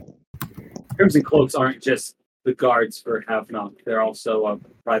Crimson Cloaks aren't just the guards for Havnock. They're also a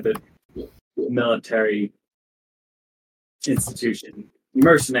private military institution.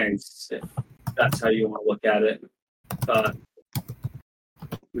 Mercenaries, if that's how you want to look at it.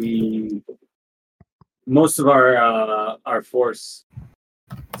 Most of our force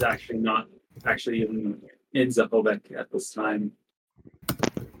is actually not actually in Zahovec at this time.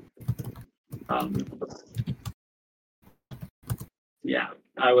 Yeah,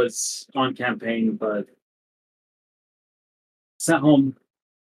 I was on campaign, but sent home.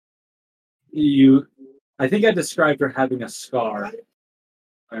 I think I described her having a scar. If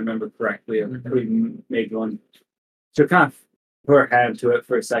I remember correctly. We made one. So kind of put her hand to it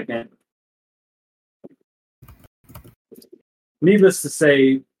for a second. Needless to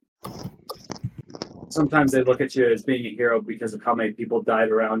say, sometimes they look at you as being a hero because of how many people died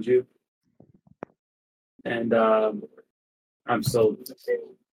around you. And I'm still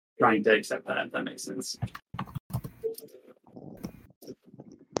trying to accept that, if that makes sense.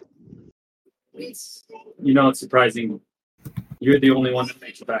 It's surprising. You're the only one that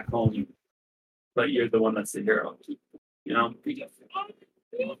makes it back home, but you're the one that's the hero. You know?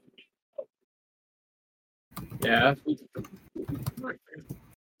 Yeah.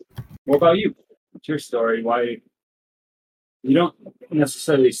 What about you? What's your story? Why you don't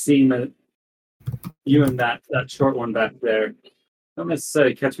necessarily seem that you and that short one back there don't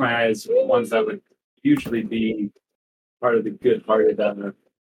necessarily catch my eye as ones that would usually be part of the good-hearted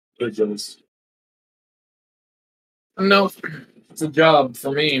vigils. No, it's a job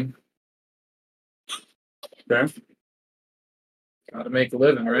for me. Okay. Gotta make a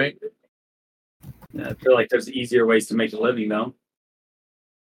living, right? Yeah, I feel like there's easier ways to make a living, though.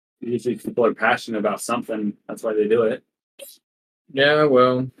 Usually people are passionate about something. That's why they do it. Yeah,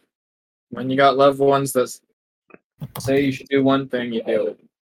 well, when you got loved ones that say you should do one thing, you do it.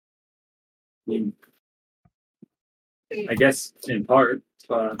 I guess in part,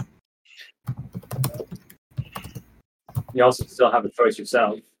 but you also still have a choice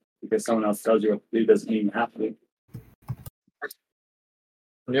yourself because someone else tells you what to do doesn't mean you have to.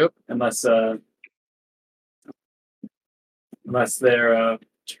 Yep. Unless they're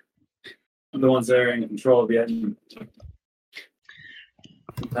the ones that are in control of you. And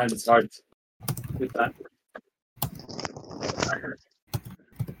sometimes it's hard to do that.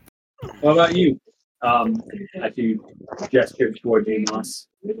 What about you? As you gesture toward Amos.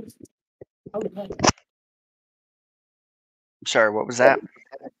 Sorry, what was that?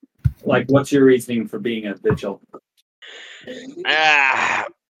 Like, what's your reasoning for being a vigil?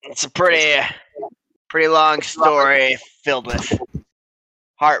 It's a pretty long story filled with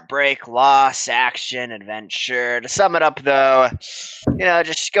heartbreak, loss, action, adventure. To sum it up, though,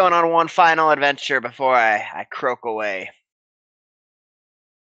 just going on one final adventure before I croak away.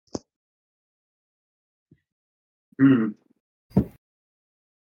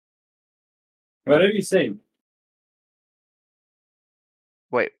 Whatever you say.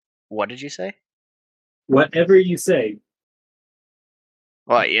 Wait, what did you say? Whatever you say.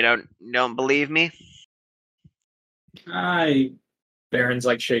 What, you don't believe me? Baron's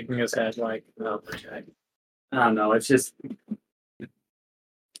like shaking his head like, oh, okay. I don't know. It's just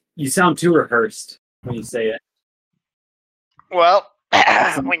you sound too rehearsed when you say it. Well,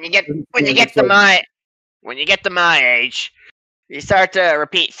 when you get to my age, you start to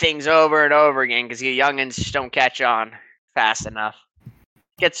repeat things over and over again because you youngins just don't catch on fast enough.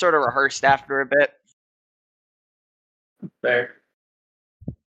 Get sort of rehearsed after a bit. Fair.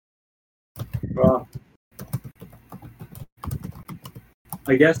 Well,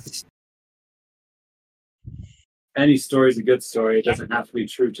 I guess any story is a good story. It doesn't have to be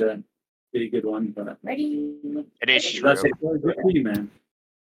true to be a good one, but it is true. That's good for you, man.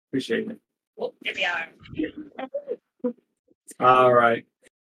 Appreciate it. All right.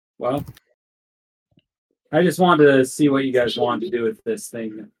 Well, I just wanted to see what you guys wanted to do with this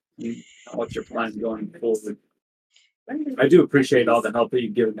thing. What's your plan going forward? I do appreciate all the help that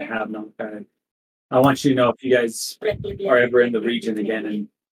you've given to have. I want you to know if you guys are ever in the region again and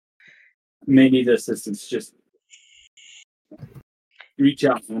may need assistance, just reach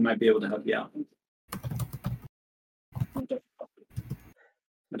out and I might be able to help you out.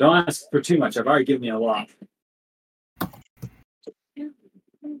 But don't ask for too much. I've already given you a lot.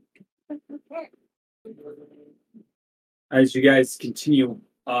 As you guys continue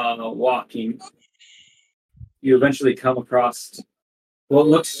walking, you eventually come across what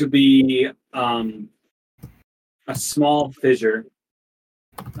looks to be a small fissure,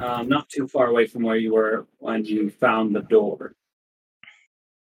 not too far away from where you were when you found the door.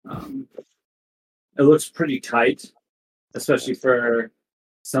 It looks pretty tight, especially for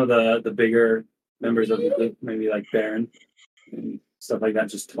some of the bigger members of the group, maybe like Baron and stuff like that,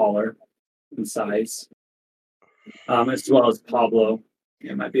 just taller in size. As well as Pablo.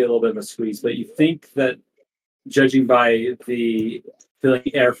 It might be a little bit of a squeeze, but you think that judging by the feeling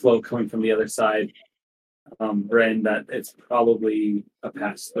airflow coming from the other side, Bren, that it's probably a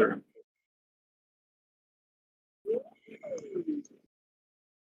pass through.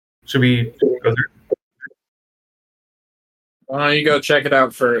 Should we go through? Why don't you go check it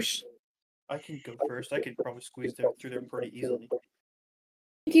out first? I can go first. I could probably squeeze through there pretty easily.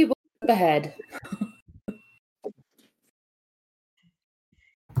 You go ahead.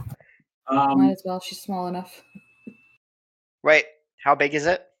 Might as well. She's small enough. Wait, how big is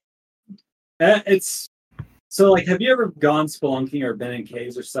it? It's so like, have you ever gone spelunking or been in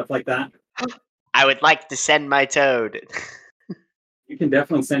caves or stuff like that? I would like to send my toad. You can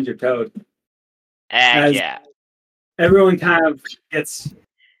definitely send your toad. Yeah. Everyone kind of gets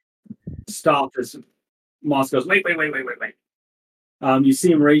stopped as Moss goes, wait. You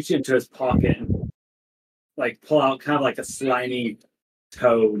see him reach into his pocket and like pull out kind of like a slimy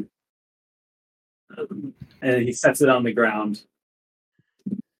toad. And he sets it on the ground.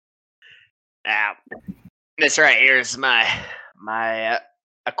 This right here is my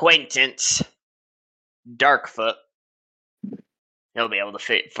acquaintance, Darkfoot. He'll be able to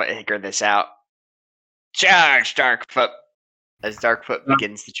figure this out. Charge, Darkfoot! As Darkfoot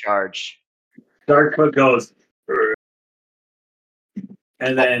begins to charge. Darkfoot goes,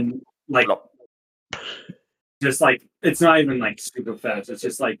 and then like, just like it's not even like super fast. It's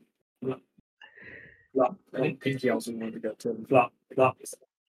just like. Flop. I think Pinky also wanted to go too. Flop.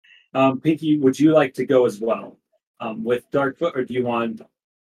 Pinky, would you like to go as well with Darkfoot, or do you want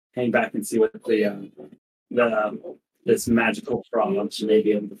hang back and see what this magical frog may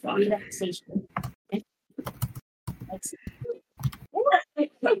be able to find. Relaxation.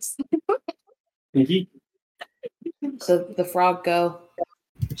 Pinky? So the frog go.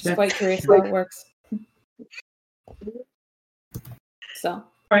 Just Yeah. quite curious how it works. So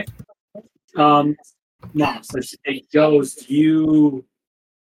Moss, as it goes, do you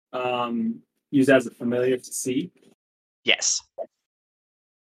use as a familiar to see? Yes.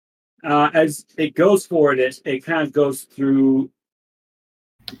 As it goes forward, it kind of goes through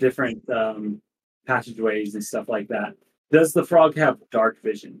different passageways and stuff like that. Does the frog have dark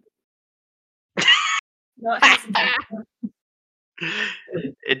vision? No, it hasn't.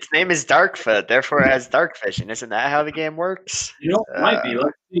 Its name is Darkfoot, therefore it has dark vision. Isn't that how the game works? You know, it might be.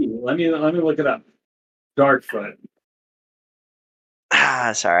 Let's see. Let me look it up. Darkfoot.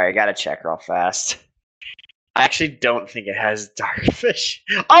 Sorry, I gotta check real fast. I actually don't think it has dark vision.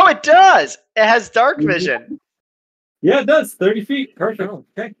 Oh, it does! It has dark vision. Yeah, it does. 30 feet. Perfect.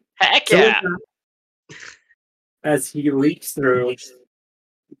 Okay. Heck So yeah! as he leaks through,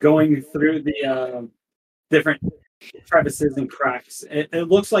 going through the different crevices and cracks, it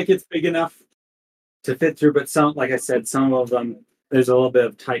looks like it's big enough to fit through, but some, like I said, some of them, there's a little bit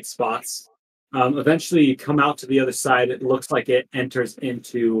of tight spots. Eventually, you come out to the other side. It looks like it enters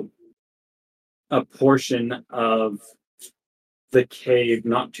into a portion of the cave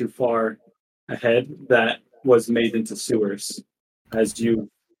not too far ahead that was made into sewers. As you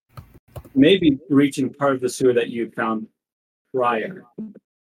maybe reaching part of the sewer that you found prior.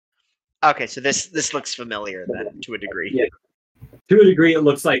 Okay, so this looks familiar then, to a degree. Yeah. To a degree, it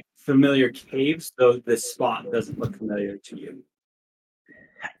looks like familiar caves, though this spot doesn't look familiar to you.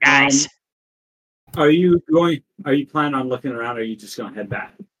 Guys, Are you planning on looking around, or are you just going to head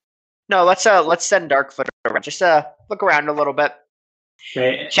back? no, let's send Darkfoot around. Just look around a little bit.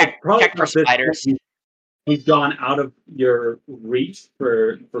 Okay. Check for not this- spiders. He's gone out of your reach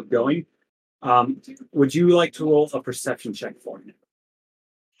for going. Would you like to roll a perception check for him?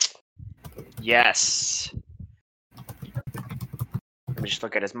 Yes. Let me just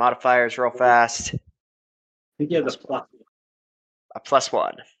look at his modifiers real fast. I think he has a plus. A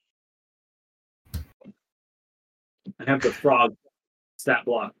 +1. I have the frog stat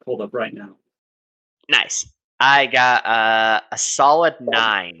block pulled up right now. Nice. I got a solid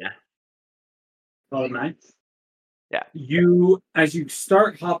 9. Solid 9? Yeah. As you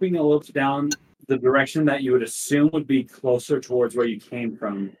start hopping a little bit down the direction that you would assume would be closer towards where you came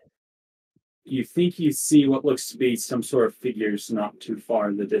from, you think you see what looks to be some sort of figures not too far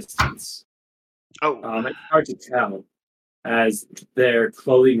in the distance. Oh. It's hard to tell, as their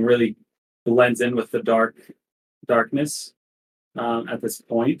clothing really blends in with the darkness at this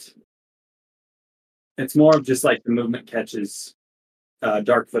point. It's more of just like the movement catches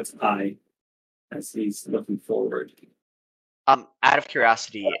Darkfoot's eye as he's looking forward. Out of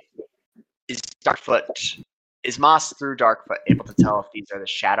curiosity, is Moss through Darkfoot able to tell if these are the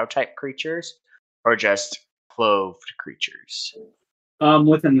shadow type creatures or just clothed creatures?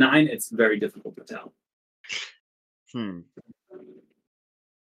 With a 9, it's very difficult to tell.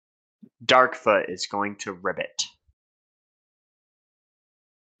 Darkfoot is going to ribbit.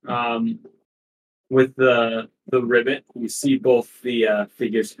 With the ribbit, you see both the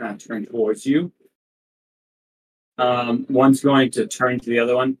figures kind of turn towards you. One's going to turn to the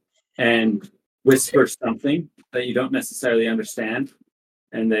other one and whisper something that you don't necessarily understand,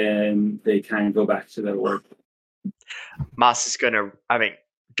 and then they kind of go back to their work.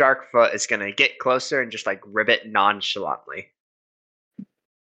 Darkfoot is gonna get closer and just like ribbit nonchalantly.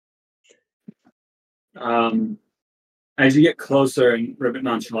 As you get closer and ribbit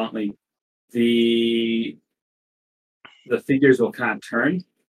nonchalantly, the figures will kind of turn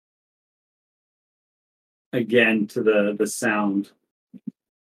again to the sound.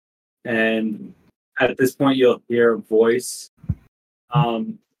 And at this point, you'll hear a voice.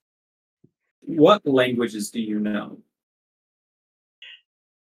 What languages do you know?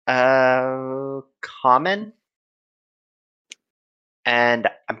 Common. And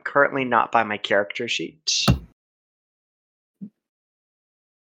I'm currently not by my character sheet.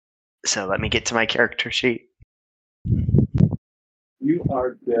 So let me get to my character sheet. You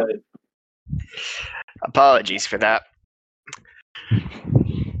are good. Apologies for that.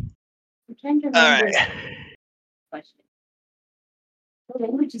 I'm trying to remember. All right. Question. What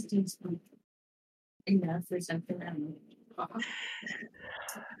languages do you speak? Enough or something? I don't know.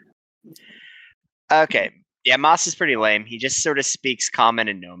 Okay. Yeah, Moss is pretty lame. He just sort of speaks Common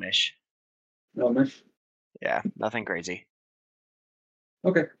and Gnomish. Gnomish? Yeah, nothing crazy.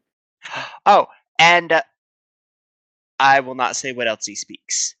 Okay. Oh, and I will not say what else he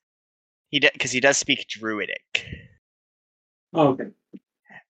speaks. because he does speak Druidic, Oh, okay.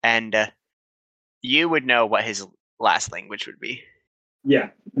 and you would know what his last language would be. Yeah,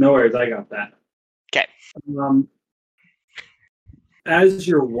 no worries. I got that. Okay. As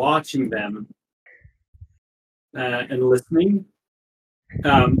you're watching them and listening,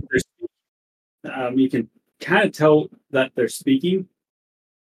 you can kind of tell that they're speaking,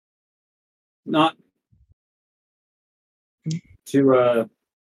 not to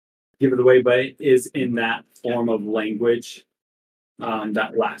give it away, but it is in that form of language,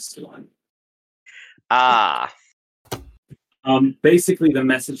 that last one. Ah. Basically, the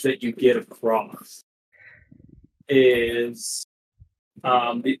message that you get across is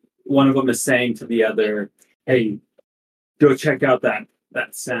one of them is saying to the other, "Hey, go check out that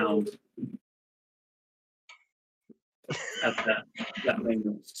sound." At that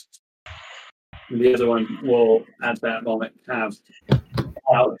language. And the other one will, at that moment, have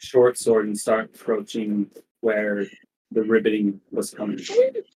out a short sword and start approaching where the ribbiting was coming from.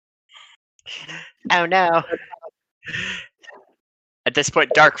 Oh no. At this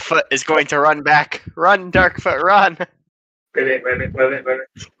point, Darkfoot is going to run back. Run, Darkfoot, run!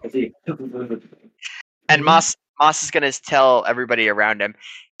 And Moss is going to tell everybody around him.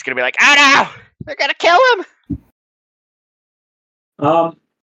 He's going to be like, "Oh no! They're going to kill him!"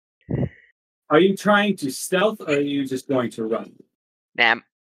 Are you trying to stealth, or are you just going to run? Nah,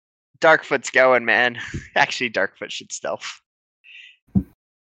 Darkfoot's going, man. Actually, Darkfoot should stealth.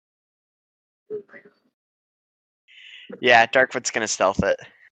 Yeah, Darkfoot's gonna stealth it.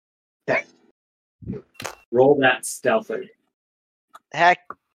 Okay. Roll that stealthy. Heck,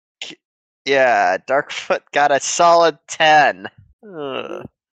 yeah, Darkfoot got a solid 10. Ugh.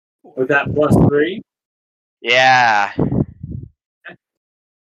 With that +3? Yeah.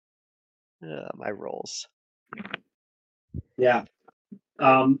 My rolls. Yeah.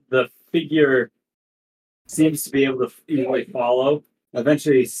 The figure seems to be able to easily follow.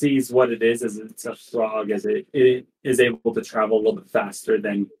 Eventually sees what it is, as it's a frog, as it is able to travel a little bit faster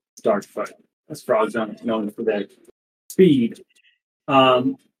than Darkfoot, as frogs aren't known for their speed.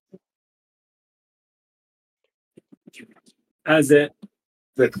 As the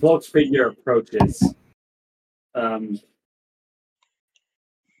cloaked figure approaches,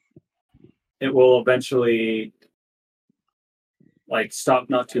 it will eventually stop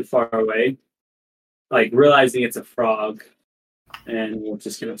not too far away, realizing it's a frog, and we'll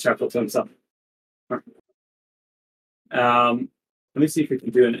just give a chuckle to himself. Let me see if we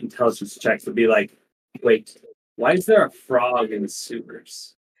can do an intelligence check to be like, wait, why is there a frog in the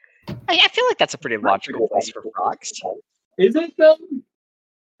sewers? I feel like that's a pretty logical place for frogs. Is it though?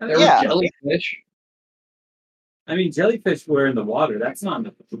 There Yeah. were jellyfish. I mean, jellyfish were in the water. That's not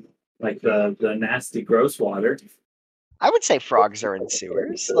the nasty, gross water. I would say frogs are in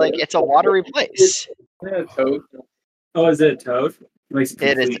sewers. It's a watery place. Yeah, toad. Oh, is it a toad? Makes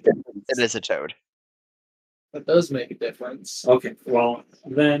It is. complete difference. It is a toad. That does make a difference. Okay, well,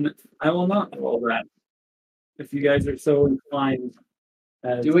 then I will not roll that. If you guys are so inclined.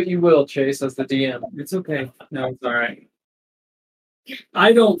 Do what you will, Chase, as the DM. It's okay. No, it's all right.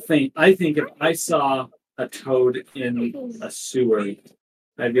 I think if I saw a toad in a sewer,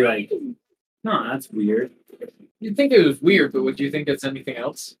 I'd be like, no, that's weird. You'd think it was weird, but would you think it's anything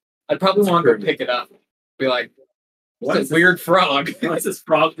else? I'd probably want to go pick it up. Be like, what's this weird frog? What's this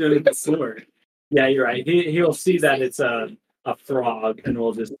frog doing in the sewer? Yeah, you're right. He'll see that it's a frog, and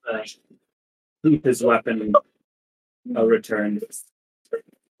will just keep his weapon returned.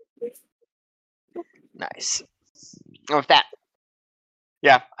 Nice. And with that,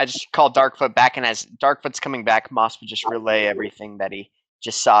 yeah, I just called Darkfoot back, and as Darkfoot's coming back, Moss would just relay everything that he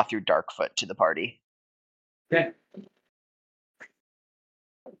just saw through Darkfoot to the party. Okay.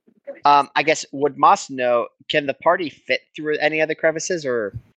 I guess, would Moss know, can the party fit through any other crevices,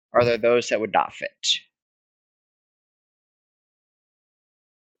 or are there those that would not fit?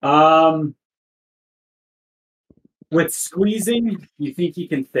 With squeezing, you think he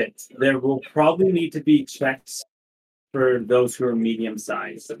can fit. There will probably need to be checks for those who are medium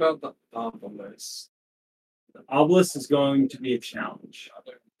sized. It's about the obelisk. The obelisk is going to be a challenge.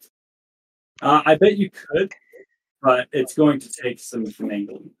 I bet you could, but it's going to take some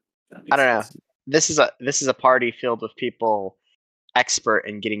finagling. I don't know. This is a party filled with people expert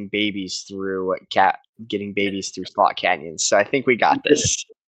in getting babies through slot canyons. So I think we got this.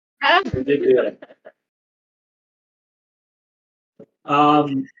 We did do it.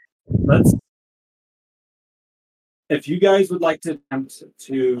 Let's. If you guys would like to attempt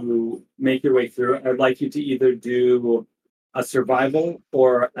to make your way through, I'd like you to either do a survival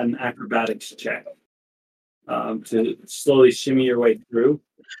or an acrobatics check to slowly shimmy your way through.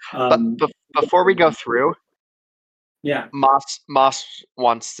 But before we go through, yeah. Moss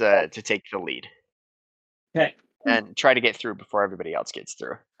wants to take the lead Okay. and try to get through before everybody else gets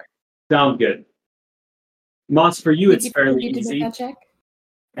through. Sound good. Moss, for you, it's fairly You did easy. that check?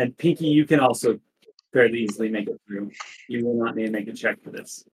 And Pinky, you can also fairly easily make it through. You will not need to make a check for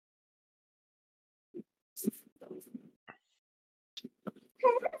this.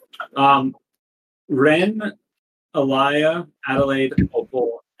 Ren, Alaya, Adelaide,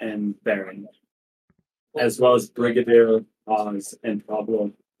 Opal, and Baron, as well as Brigadier, Oz, and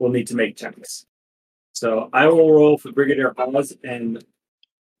Pablo, will need to make checks. So I will roll for Brigadier Oz and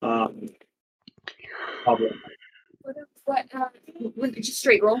Pablo. What just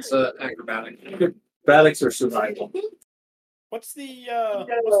straight roll? It's acrobatic. Acrobatics or survival? What's the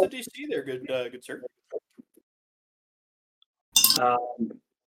DC there, good sir?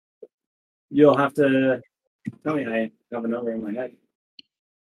 You'll have to tell me. I have a number in my head.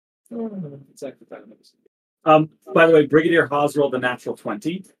 It's acrobatics. By the way, Brigadier Haas rolled a natural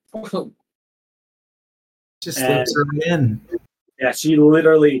 20. Just slips her in. Yeah, she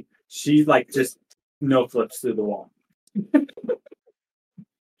like just no flips through the wall.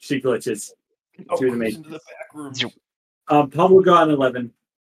 She glitches through the main. Into the back room. Pablo got an 11.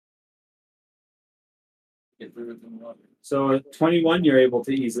 So 21, you're able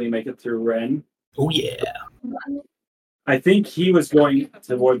to easily make it through Ren. Oh yeah. I think he was going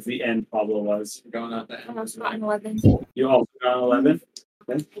towards the end. Pablo was Going out the I end. was got an 11. You also got an 11.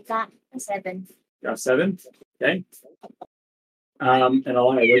 Okay. I got a 7. Got a 7. Okay. And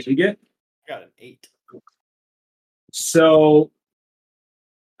Alana, what did you get? Got an 8. So,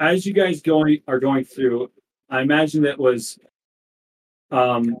 as you guys are going through, I imagine it was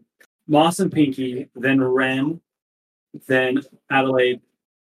Moss and Pinky, then Ren, then Adelaide,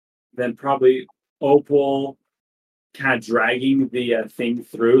 then probably Opal, kind of dragging the thing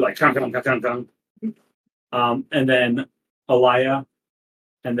through, like and then Alaya,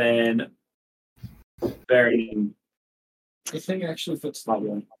 and then Baron. The thing actually fits the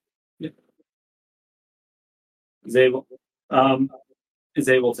Pablo. Yep. Is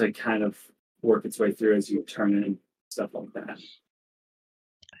able to kind of work its way through as you turn in and stuff like that.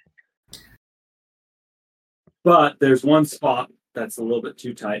 But there's one spot that's a little bit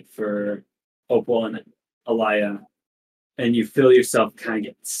too tight for Opal and Alaya, and you feel yourself kind of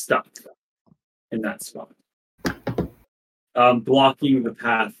get stuck in that spot. Blocking the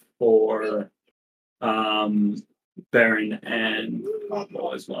path for Baron and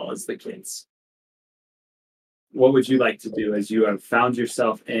Pablo as well as the kids. What would you like to do as you have found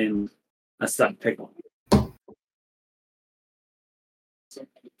yourself in a stuck pickle?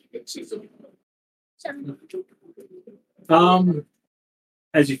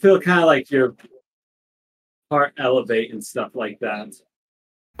 As you feel kind of like your heart elevate and stuff like that,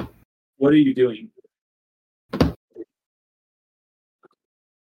 what are you doing?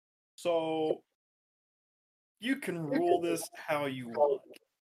 So you can rule this how you want.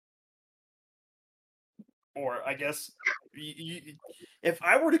 Or I guess if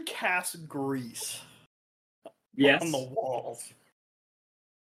I were to cast grease on the walls,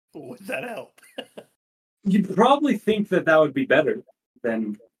 would that help? You'd probably think that would be better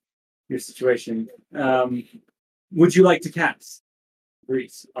than your situation. Would you like to cast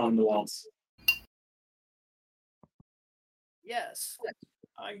grease on the walls? Yes.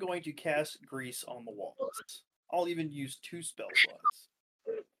 I'm going to cast grease on the walls. I'll even use 2 spell slots.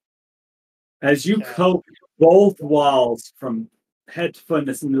 As you coat both walls from head to foot,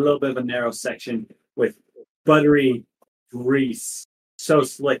 this in a little bit of a narrow section with buttery grease, so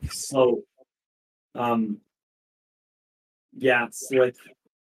slick, so slick.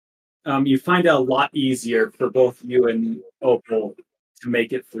 You find it a lot easier for both you and Opal to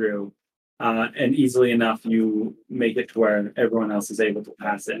make it through, and easily enough you make it to where everyone else is able to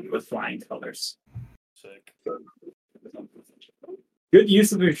pass in with flying colors. Sick. Good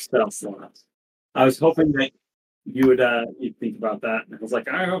use of your spell slots. I was hoping that you would you'd think about that. I was like,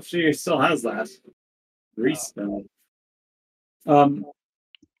 I hope she still has that. Grease spell.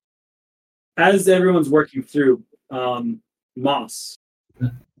 As everyone's working through, Moss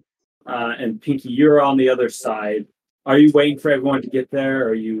and Pinky, you're on the other side. Are you waiting for everyone to get there, or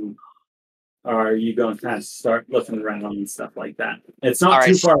are you going to kind of start looking around and stuff like that? It's not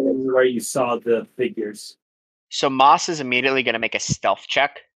too far away where you saw the figures. So Moss is immediately going to make a stealth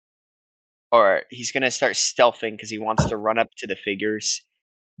check. Or he's going to start stealthing because he wants to run up to the figures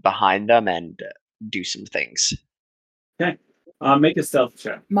behind them and do some things. Okay. Make a stealth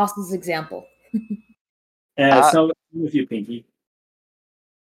check. Moss's example. So with you, Pinky.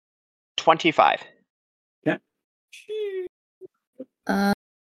 25. Okay.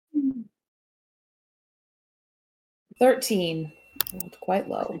 13. Rolled quite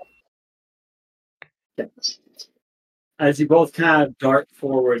low. As you both kind of dart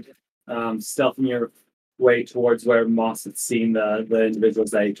forward, stealthing your way towards where Moss had seen the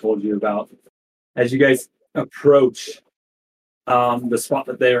individuals that he told you about. As you guys approach the spot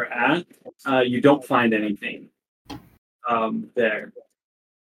that they are at, you don't find anything there.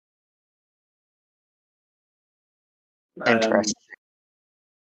 Interesting.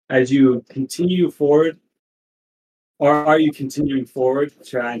 As you continue forward, or are you continuing forward,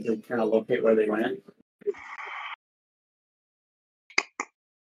 trying to kind of locate where they went?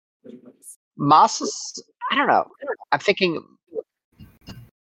 Moss is. I don't know. I'm thinking.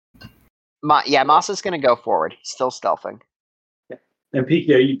 Moss is going to go forward. He's still stealthing. And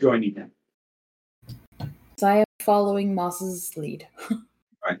Piki, are you joining him? So I am following Moss's lead.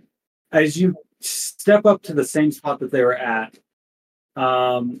 Right. As you step up to the same spot that they were at,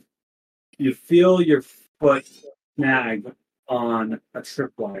 you feel your foot snag on a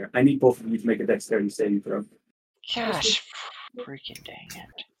tripwire. I need both of you to make a dexterity saving throw. Gosh, freaking dang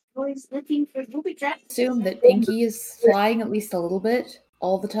it. Boys looking for booby traps. Assume that Pinky is flying at least a little bit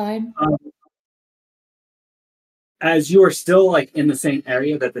all the time. As you are still like in the same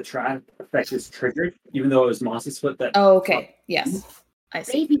area that the trap effect is triggered, even though it was Moss's foot that. Oh, okay. Yes. I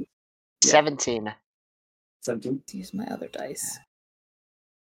see. Baby. 17. 17. Let's use my other dice.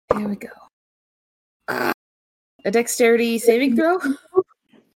 Here we go. A dexterity saving throw?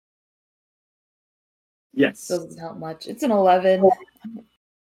 Yes. Doesn't help much. It's an 11.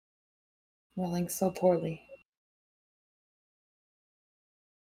 Rolling so poorly.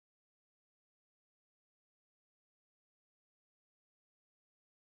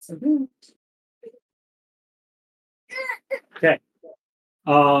 Okay.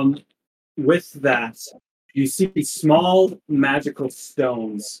 With that, you see small magical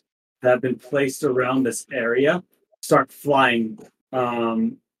stones that have been placed around this area start flying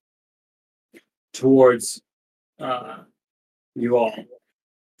towards you all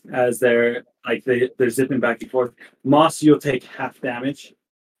as they're zipping back and forth. Moss, you'll take half damage.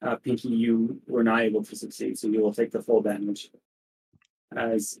 Pinky, you were not able to succeed, so you will take the full damage.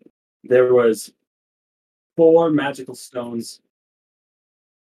 As there was 4 magical stones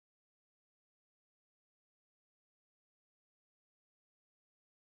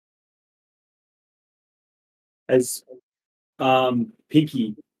as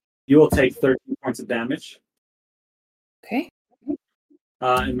Pinky, you will take 13 points of damage. Okay.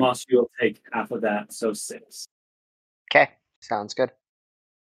 And Moss, you will take half of that, so 6. Okay, sounds good.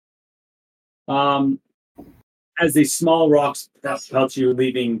 As these small rocks pelt you,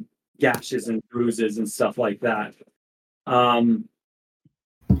 leaving gashes and bruises and stuff like that.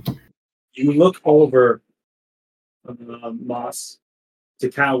 You look over Moss to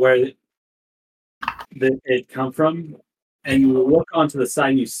kind of where it come from, and you look onto the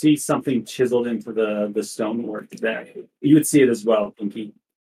side and you see something chiseled into the stonework there. You would see it as well, Pinky.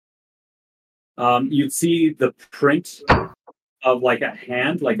 You'd see the print of like a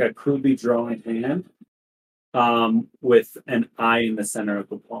hand, like a crudely drawn hand, with an eye in the center of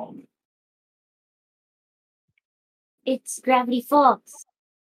the palm. It's Gravity Falls.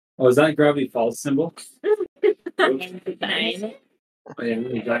 Oh, is that Gravity Falls symbol? Fine. Oh, yeah,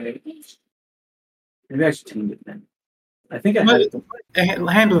 maybe I should change it then. I think I had it. A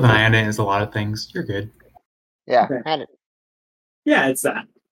hand with an eye on it is a lot of things. You're good. Yeah, Okay. hand it. Yeah, it's that.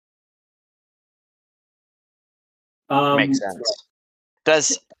 Makes sense.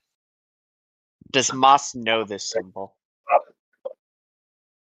 Does Moss know this symbol?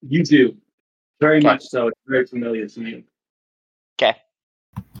 You do. Very Okay. much so. It's very familiar to you. Okay.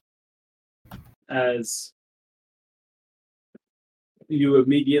 As you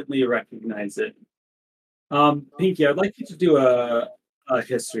immediately recognize it. Pinky, I'd like you to do a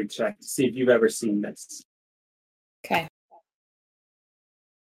history check to see if you've ever seen this. Okay.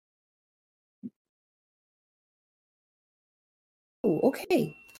 Oh,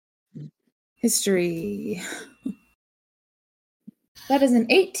 okay. History. That is an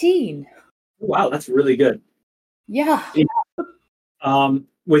 18. Wow, that's really good. Yeah.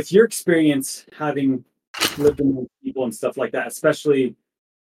 With your experience having lived among people and stuff like that, especially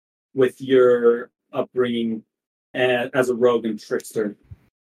with your upbringing as a rogue and trickster,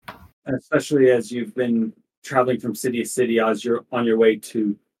 especially as you've been traveling from city to city as you're on your way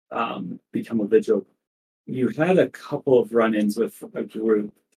to become a vigil, you had a couple of run-ins with a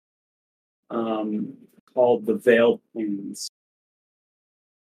group called the Veiled Plains.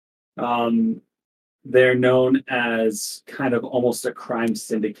 They're known as kind of almost a crime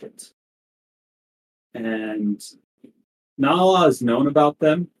syndicate. And not a lot is known about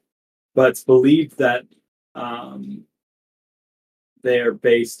them, but it's believed that they're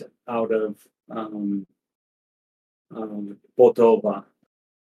based out of Botova.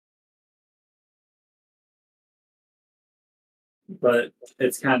 But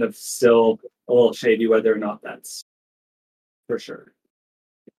it's kind of still a little shady whether or not that's for sure.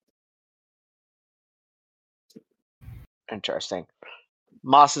 Interesting.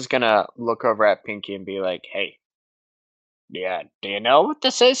 Moss is gonna look over at Pinky and be like, "Hey, yeah, do you know what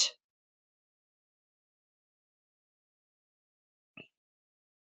this is?"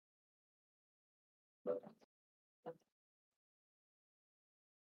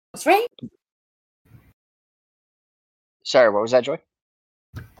 That's right. Sorry, what was that, Joy?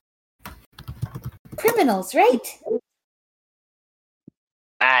 Criminals, right?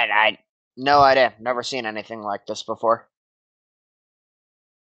 I no idea. Never seen anything like this before.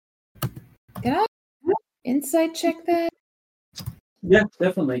 Can I insight check that? Yeah,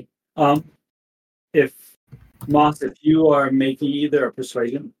 definitely. If Moss, if you are making either a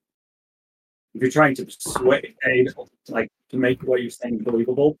persuasion, if you're trying to persuade, like to make what you're saying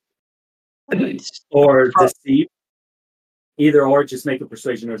believable, or deceive, either or, just make a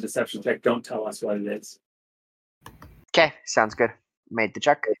persuasion or deception check. Don't tell us what it is. Okay, sounds good. Made the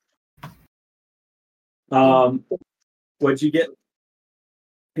check. What'd you get,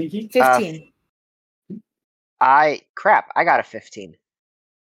 Pinky? 15. I got a 15.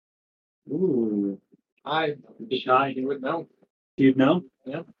 Ooh, I shy. You would know. you'd know?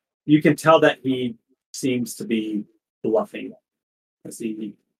 Yeah. You can tell that he seems to be bluffing, as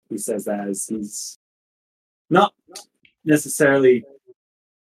he says that as he's not necessarily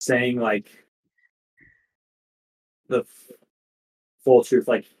saying like the full truth.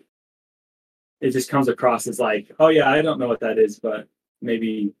 Like it just comes across as like, oh yeah, I don't know what that is, but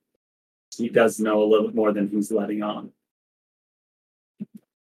maybe he does know a little bit more than he's letting on.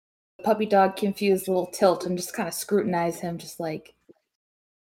 Puppy dog confused, a little tilt, and just kind of scrutinize him, just like,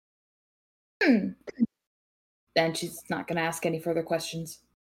 Then she's not going to ask any further questions.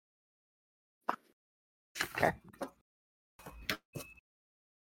 Okay.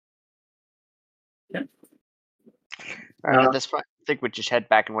 Yeah. All right, at this point, I think we just head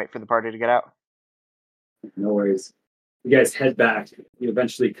back and wait for the party to get out. No worries. You guys head back. You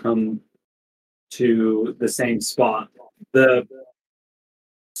eventually come to the same spot. The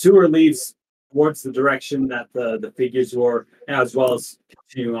sewer leads towards the direction that the figures were, as well as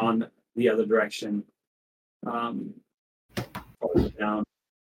continue on the other direction. Down.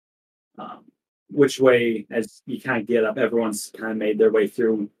 Which way, as you kind of get up, everyone's kind of made their way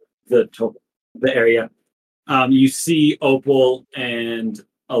through the area. You see Opal and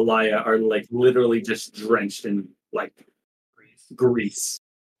Alaya are like literally just drenched in like grease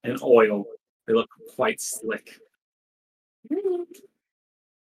and oil. They look quite slick.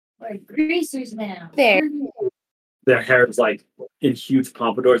 Like greasers now. There. Their hair is like in huge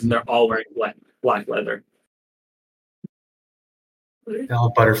pompadours, and they're all wearing black leather. They all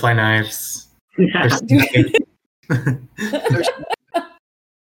have butterfly knives. Yeah.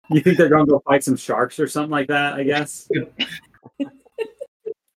 You think they're going to go fight some sharks or something like that? I guess.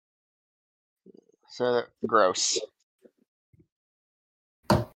 So they're gross.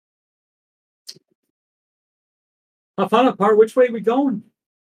 Hafana Par, which way are we going?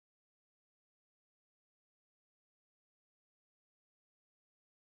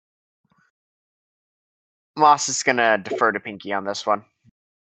 Moss is gonna defer to Pinky on this one.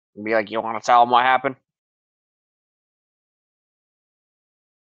 And be like, "You want to tell him what happened?"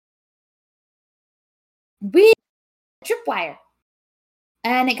 We tripwire.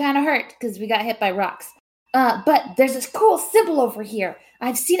 And it kind of hurt because we got hit by rocks. But there's this cool symbol over here.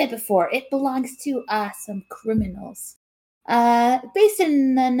 I've seen it before. It belongs to some criminals. Based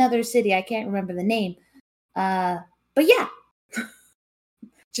in another city. I can't remember the name. But yeah.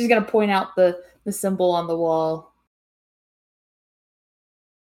 She's going to point out the symbol on the wall.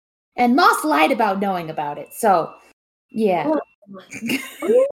 And Moss lied about knowing about it. So, yeah.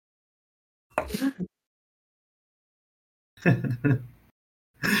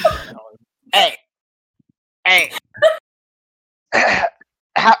 Hey.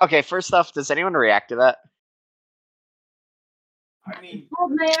 Okay, first off, does anyone react to that? I mean,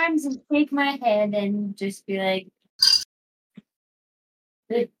 Hold my arms and shake my head and just be like,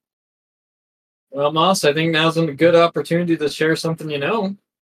 Well, Moss, I think now's a good opportunity to share something you know.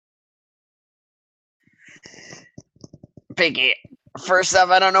 Pinky, first off,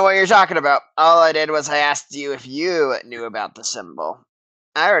 I don't know what you're talking about. All I did was I asked you if you knew about the symbol.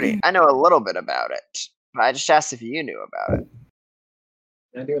 I know a little bit about it, but I just asked if you knew about it.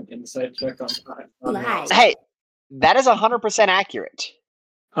 Can I do an insight check on Lie. Hey, that is 100% accurate.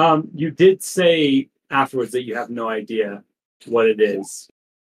 You did say afterwards that you have no idea what it is.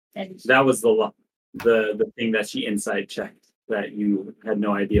 And That was the thing that she inside checked, that you had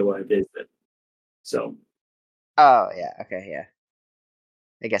no idea what it is. So Oh yeah. Okay. Yeah.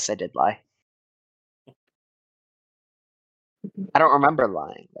 I guess I did lie. I don't remember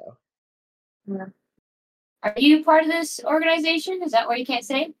lying though. yeah. Are you part of this organization? Is that what you can't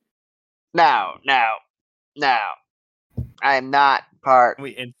say? No. I am not part.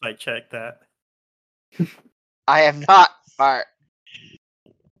 We insight check that. I am not part.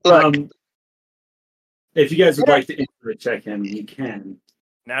 Look, if you guys would like to insert check him, you can.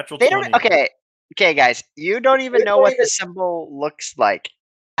 Natural they 20. don't. Okay, guys. You don't even know what the symbol looks like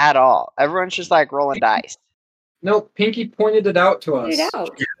at all. Everyone's just like rolling dice. No, Pinky pointed it out to us. Pointed it out.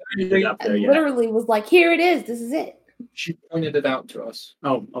 Up I there, yeah. literally was like, here it is. This is it. She pointed it out to us.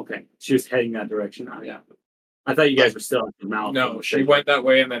 Oh, okay. She was heading that direction. Oh, yeah. I thought you guys were still at the mouth. No, she went that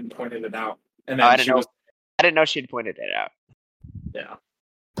way and then pointed it out. And Oh, then I didn't know. I didn't know she'd pointed it out. Yeah.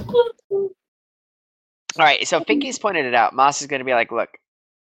 All right, so Pinky's pointed it out. Moss is going to be like, look,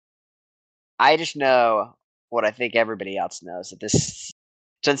 I just know what I think everybody else knows, that this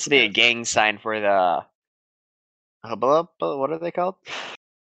tends to be a gang sign for the hubba. What are they called?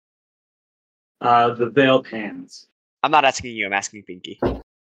 The veiled hands. I'm not asking you. I'm asking Pinky.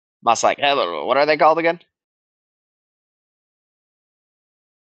 Moss like, hey, what are they called again?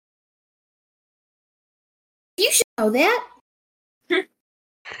 You should know that.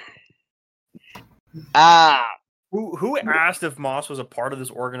 Ah, Who asked if Moss was a part of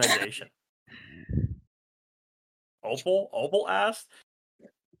this organization? Opal asked,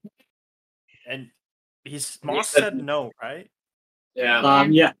 and Moss said no, right? Yeah.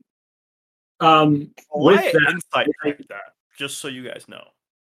 Yeah. With With that, insight checked that, just so you guys know.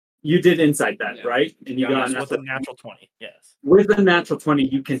 you did insight that, Yeah. right? And you got Yes, with a natural 20. Yes. with the natural 20,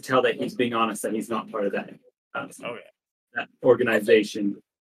 you can tell that he's being honest, that he's not part of that, Okay. that organization.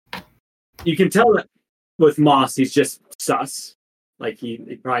 You can tell that with Moss, he's just sus. Like he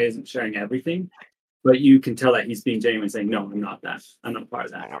probably isn't sharing everything, but you can tell that he's being genuine, saying, "No, I'm not that. I'm not part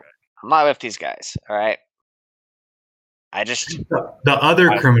of that." I'm not with these guys. All right. I just The other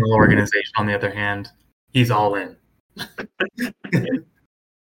criminal organization, on the other hand, he's all in.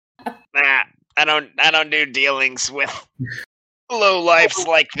 I don't do dealings with low lives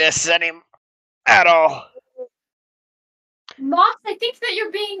like this at all. Moss, I think that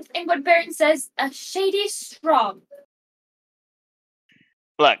you're being, in what Baron says, a shady strong.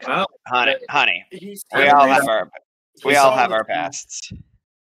 Look, Wow. honey, He's we all have our team. pasts.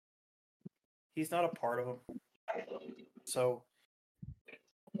 He's not a part of them, so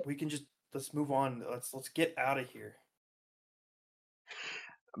we can let's move on. Let's get out of here.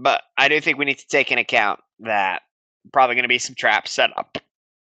 But I do think we need to take into account that probably going to be some traps set up.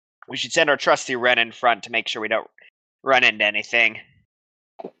 We should send our trusty Ren in front to make sure we don't run into anything.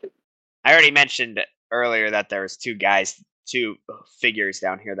 I already mentioned earlier that there's two figures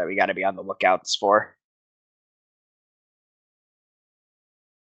down here that we got to be on the lookouts for.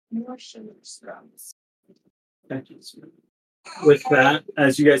 More shady strongs. Thank you. With that,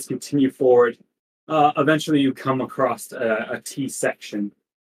 as you guys continue forward, eventually you come across a T section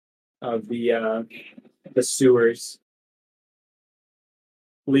of the sewers,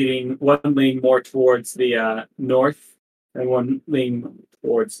 one leading more towards the north and one leading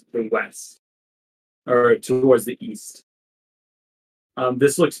towards the west, or towards the east.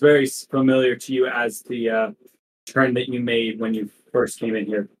 This looks very familiar to you as the turn that you made when you first came in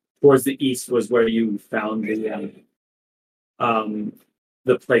here. Towards the east was where you found the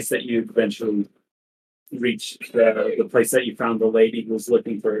place that you eventually reached, the place that you found the lady who was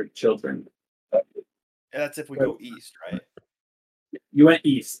looking for children. That's if we go east, right? You went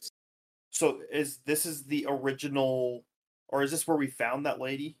east. So this is the original, or is this where we found that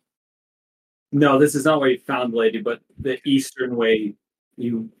lady? No, this is not where you found the lady, but the eastern way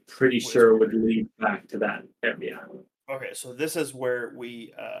you pretty sure would lead back to that area. Okay, so this is where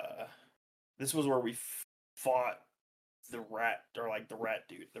we fought the rat, or like the rat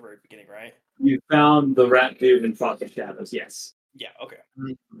dude at the very beginning, right? You found the rat dude and fought the shadows, yes. Yeah, okay.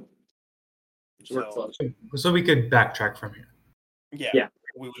 So we could backtrack from here. Yeah.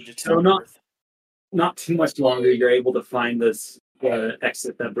 We would just so not too much longer, you're able to find this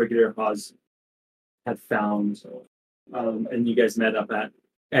exit that Brigadier Hawes had found, and you guys met up at,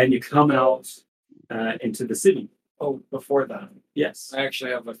 and you come out into the city. Oh, before that, yes, I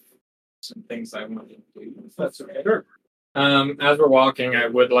actually have some things I want to do. If that's okay. Sure. As we're walking, I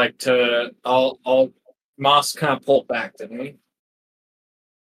would like to. I'll Moss kind of pulled back, didn't he?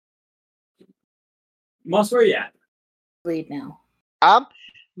 Moss, where are you at? Lead now.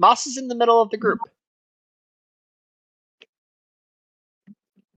 Moss is in the middle of the group.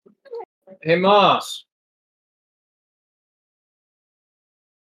 Hey, Moss.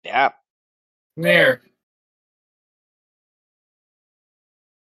 Yeah. Come here.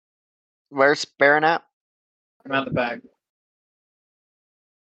 Where's Baron at? I'm at the back.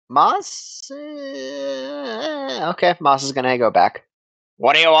 Moss? Okay, Moss is gonna go back.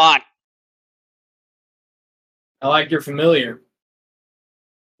 What do you want? I like your familiar.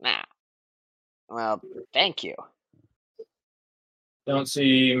 Nah. Well, thank you. Don't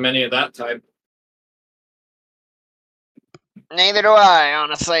see many of that type. Neither do I,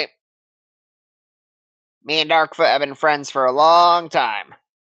 honestly. Me and Darkfoot have been friends for a long time.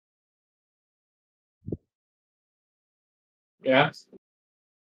 Yeah.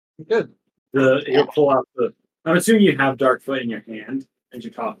 Good. You'll pull out the. I'm assuming you have Darkfoot in your hand as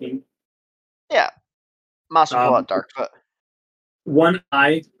you're talking. Yeah. Moss will pull out Darkfoot. One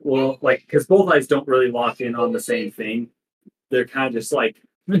eye will because both eyes don't really lock in on the same thing. They're kind of just like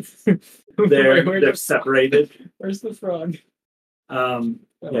they're separated. Where's the frog? Yeah,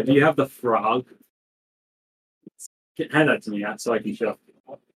 do you have the frog? Hand that to me, so I can show.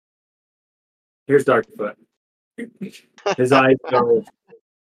 Here's Darkfoot. His eyes go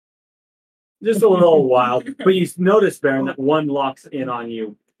just a little wild, but you notice, Baron, that one locks in on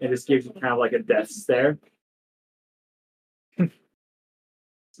you and just gives you kind of like a death stare,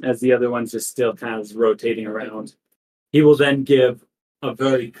 as the other one's just still kind of rotating around. He will then give a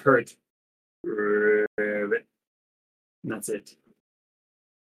very curt, and that's it.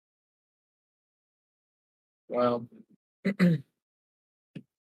 Well,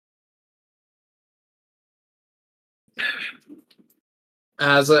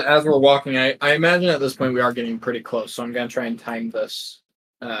 as we're walking, I imagine at this point we are getting pretty close, so I'm gonna try and time this,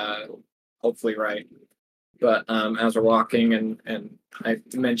 hopefully right. But as we're walking, and I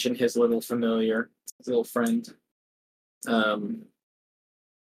mentioned his little familiar, his little friend.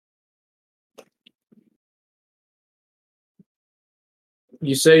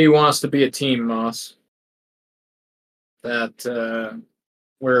 You say you want us to be a team, Moss. That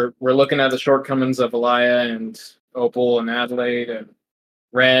we're looking at the shortcomings of Elia and Opal and Adelaide and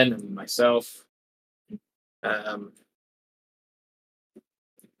Ren and myself. It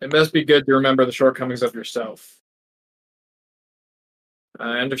must be good to remember the shortcomings of yourself.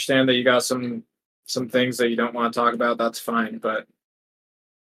 I understand that you got some things that you don't want to talk about. That's fine, but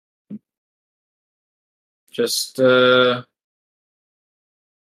just try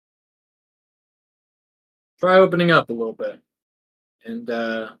opening up a little bit. And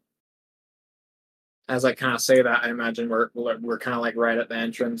as I kind of say that, I imagine we're kind of like right at the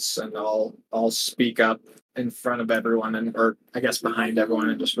entrance, and I'll speak up in front of everyone, or I guess behind everyone,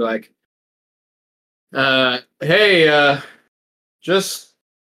 and just be like, "Hey, just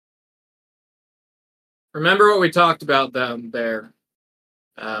remember what we talked about down there.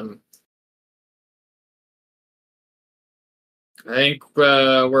 I think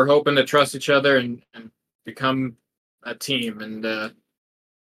we're hoping to trust each other and become a team, and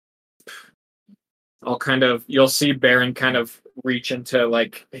you'll see Baron kind of reach into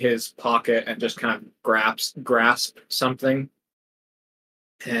like his pocket and just kind of grasp something,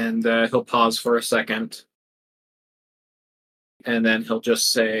 and he'll pause for a second, and then he'll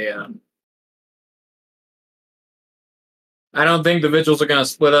just say, I don't think the vigils are going to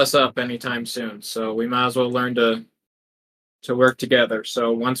split us up anytime soon, so we might as well learn to work together.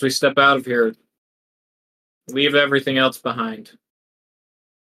 So once we step out of here, leave everything else behind.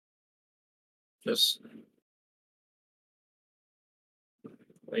 Just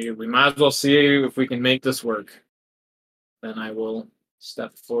we might as well see if we can make this work. Then I will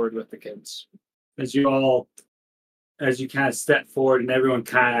step forward with the kids. As you kind of step forward, and everyone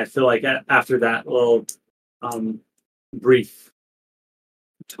kind of, I feel like after that little brief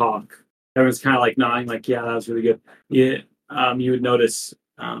talk, everyone's kind of like nodding, like, yeah, that was really good. Yeah, you would notice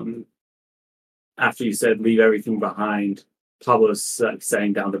after you said leave everything behind, Pablo's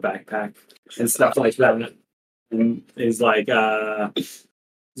setting down the backpack and stuff like that, and is like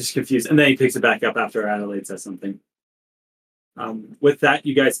just confused, and then he picks it back up after Adelaide says something. With that,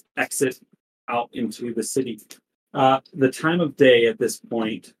 you guys exit out into the city. The time of day at this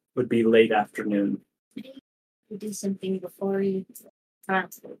point would be late afternoon. We do something before we. I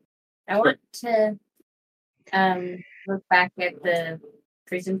want to look back at the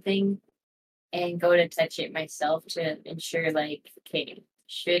prison thing and go to touch it myself to ensure, like, okay,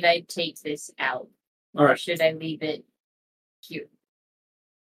 should I take this out? All right. Or should I leave it here?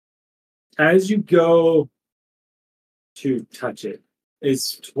 As you go to touch it,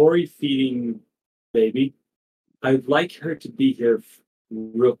 is Tori feeding baby? I'd like her to be here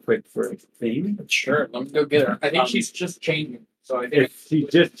real quick for a thing. Sure, let me go get her. I think she's just changing. So if she's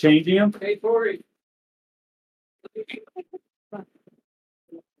just changing them, hey Tori.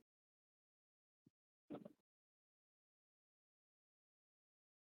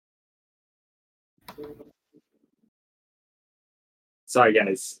 Sorry,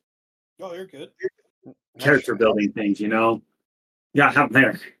 guys. Oh, you're good. Character building things, you know. Yeah, have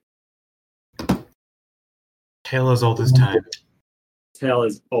there. Tale as old as time. Tale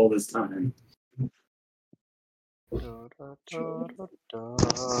is old as time.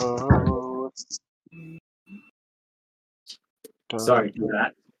 Sorry for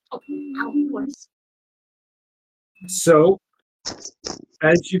that. So,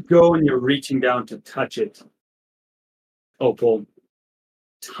 as you go and you're reaching down to touch it, Opal,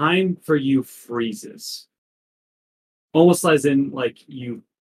 time for you freezes. Almost as in, like, you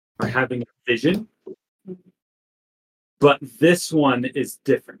are having a vision. But this one is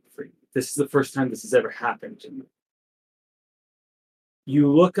different for you. This is the first time this has ever happened.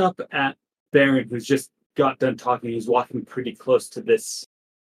 You look up at Baron, who's just got done talking. He's walking pretty close to this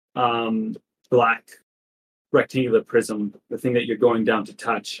black rectangular prism, the thing that you're going down to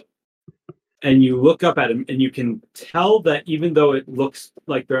touch. And you look up at him, and you can tell that even though it looks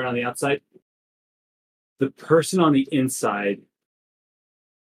like Baron on the outside, the person on the inside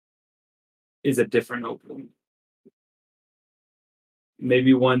is a different Opal.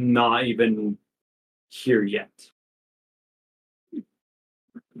 Maybe one not even here yet.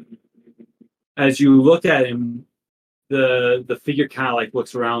 As you look at him, the figure kind of like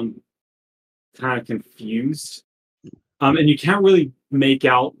looks around, kind of confused, and you can't really make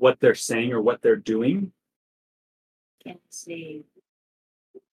out what they're saying or what they're doing. Can't see.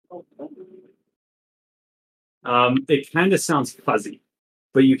 It kind of sounds fuzzy,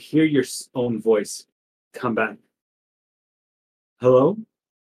 but you hear your own voice come back. Hello?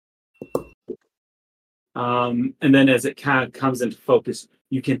 And then as it kind of comes into focus,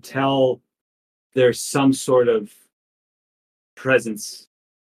 you can tell there's some sort of presence,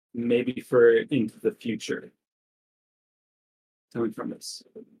 maybe for into the future, coming from this.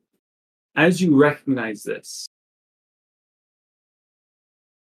 As you recognize this,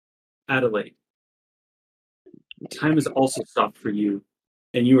 Adelaide, time has also stopped for you,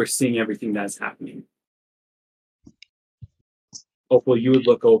 and you are seeing everything that's happening. Opal, you would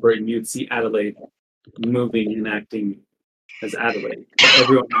look over and you'd see Adelaide moving and acting as Adelaide.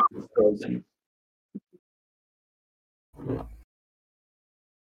 Everyone else is frozen.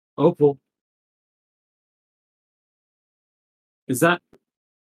 Opal, is that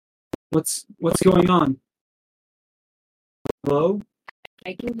what's going on? Hello?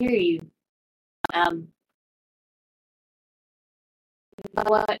 I can hear you.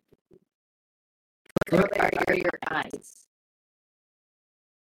 What are your eyes?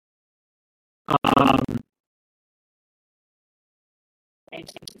 Am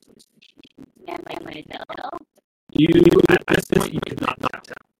I no? You at this point you could not tell.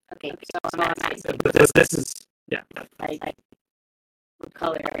 Okay, so I'm asking. But this is Like, what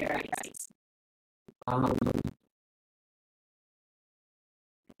color are your eyes?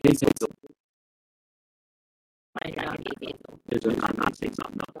 hazel. Mine are not hazel. Is not hazel,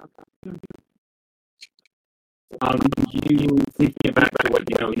 no. You thinking back to what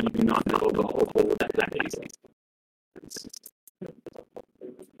you know, you do not know the whole that hazel.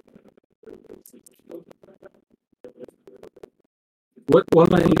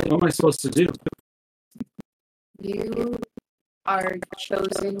 What am I supposed to do? You are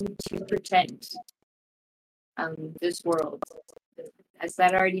chosen to protect this world. Has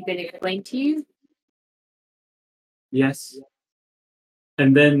that already been explained to you? Yes.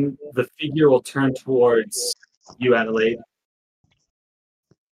 And then the figure will turn towards you, Adelaide.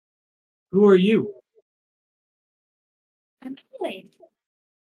 Who are you? I'm Adelaide.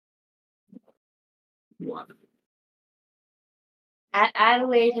 What?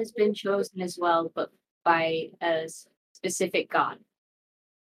 Adelaide has been chosen as well, but by a specific god.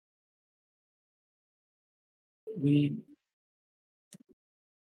 We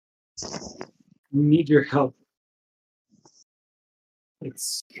need your help.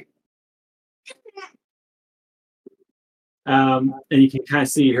 It's and you can kind of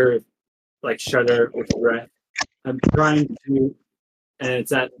see her like shudder with breath. I'm trying to, and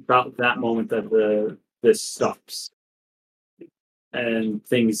it's at about that moment that this stops, and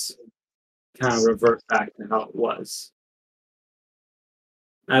things kind of revert back to how it was.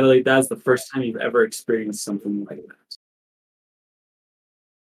 Adelaide, that's the first time you've ever experienced something like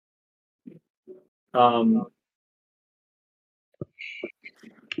that.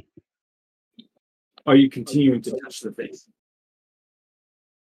 Are you continuing to touch the thing?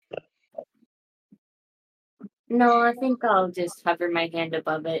 No, I think I'll just hover my hand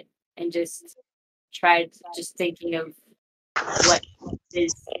above it and just try just thinking of what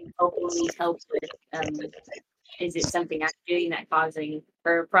does Opal need help with. Is it something I'm doing that causing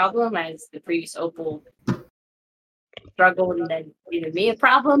her a problem as the previous Opal struggled and then gave me a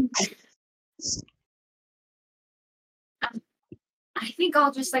problem? I think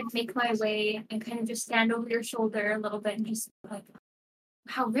I'll just like make my way and kind of just stand over your shoulder a little bit and just like,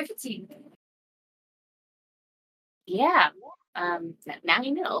 how riveting. Yeah. Now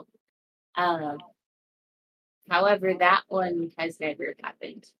you know. However, that one has never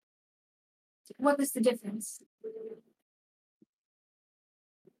happened. What was the difference?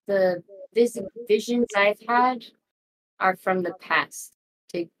 The visions I've had are from the past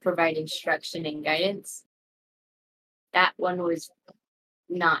to provide instruction and guidance. That one was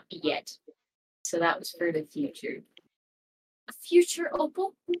not yet. So that was for the future. A future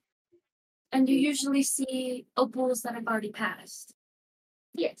opal? And you usually see opals that have already passed.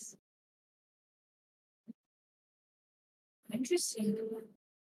 Yes. Interesting.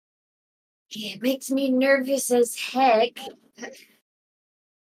 It makes me nervous as heck.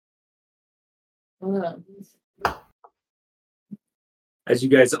 As you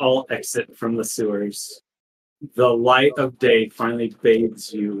guys all exit from the sewers, the light of day finally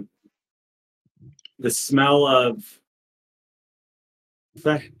bathes you. The smell of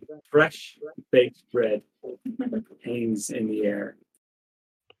fresh baked bread hangs in the air.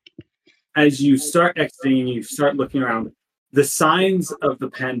 As you start exiting, you start looking around. The signs of the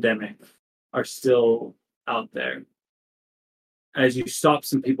pandemic are still out there. As you stop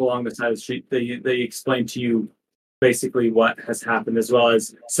some people along the side of the street, they explain to you basically what has happened, as well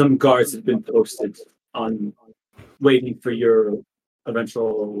as some guards have been posted on waiting for your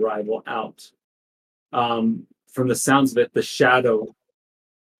eventual arrival out. From the sounds of it, the shadow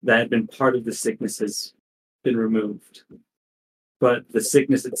that had been part of the sickness has been removed. But the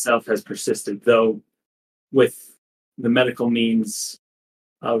sickness itself has persisted, though with the medical means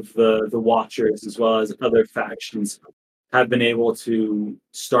of the Watchers, as well as other factions, have been able to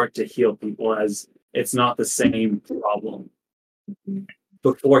start to heal people, as it's not the same problem.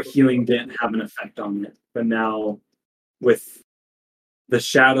 Before, healing didn't have an effect on it, but now with the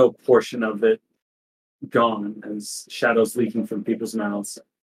shadow portion of it gone, as shadows leaking from people's mouths,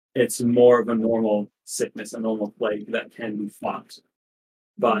 it's more of a normal sickness, a normal plague that can be fought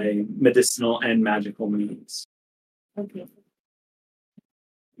by medicinal and magical means. Okay.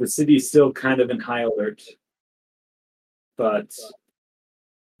 The city is still kind of in high alert, but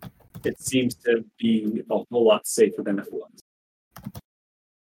it seems to be a whole lot safer than it was.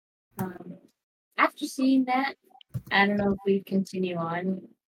 After seeing that, I don't know if we'd continue on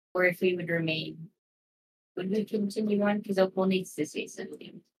or if we would remain. Would we continue on? Because Opal needs to say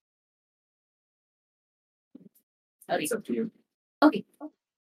something. Okay. It's up to you. Okay.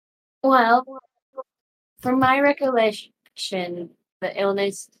 Well, from my recollection, the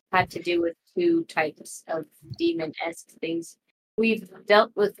illness had to do with two types of demon-esque things. We've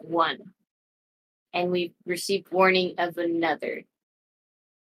dealt with one, and we've received warning of another.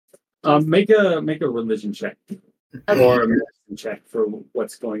 Make a religion check or a medicine check for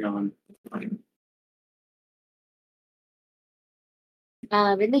what's going on.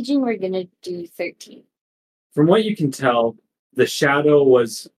 Religion, we're gonna do 13. From what you can tell, the shadow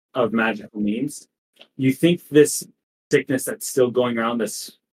was of magical means. You think this sickness that's still going around,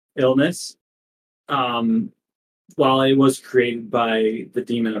 this illness, while it was created by the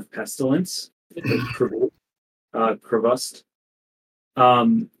demon of pestilence, Krivust,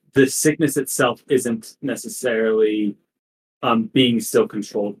 the sickness itself isn't necessarily being still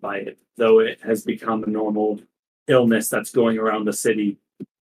controlled by it, though it has become a normal illness that's going around the city.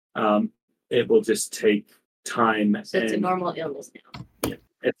 It will just take time. So it's a normal illness now. Yeah,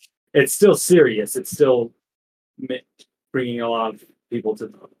 it's still serious. It's still bringing a lot of people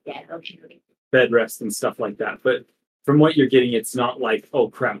to bed rest and stuff like that. But from what you're getting, it's not like, oh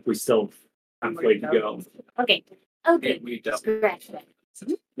crap, we still have a way to go. Okay. Scratch that.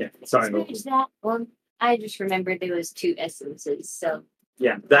 Yeah, sorry. Scratch that one. I just remembered there was two essences, so.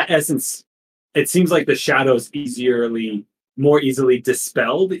 Yeah, that essence, it seems like the shadow's more easily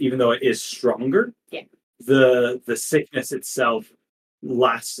dispelled, even though it is stronger. Yeah. The sickness itself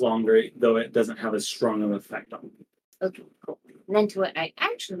lasts longer, though it doesn't have as strong of an effect on it. Okay, cool. And then to what I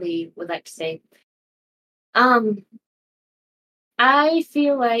actually would like to say. I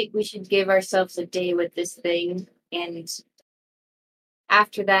feel like we should give ourselves a day with this thing, and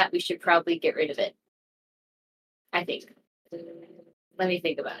after that, we should probably get rid of it. I think. Let me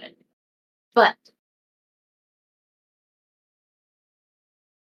think about it. But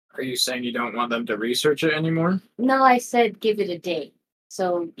Are you saying you don't want them to research it anymore? No, I said give it a day.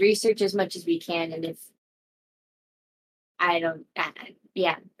 So research as much as we can, and if I don't,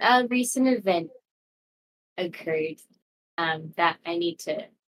 yeah, a recent event occurred that I need to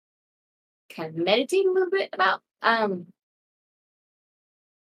kind of meditate a little bit about.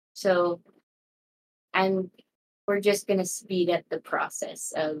 So we're just gonna speed up the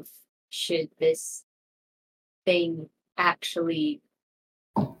process of should this thing actually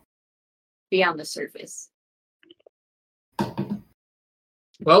be on the surface.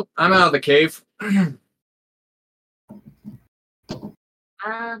 Well, I'm out of the cave. I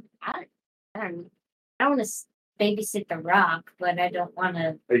don't want to babysit the rock, but I don't want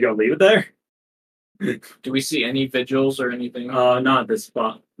to. Are you gonna leave it there? Do we see any vigils or anything? Not at this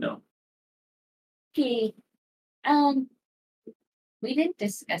spot. No. Okay. We didn't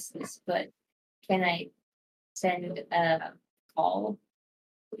discuss this, but can I send a call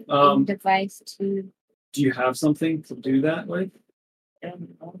device to? Do you have something to do that with? I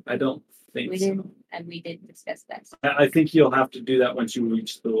don't know. I don't think We so. didn't, and we didn't discuss that. I think you'll have to do that once you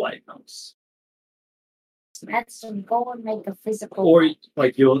reach the lighthouse. That's go and make a physical. Or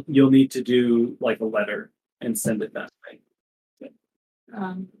like you'll need to do like a letter and send it that way. I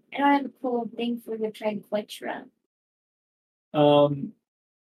don't have a cool thing for the Triquetra.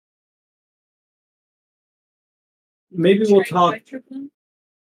 Maybe we'll talk.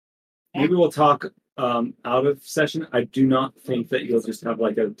 Maybe we'll talk out of session. I do not think that you'll just have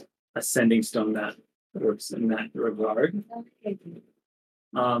like a sending stone that works in that regard. Okay.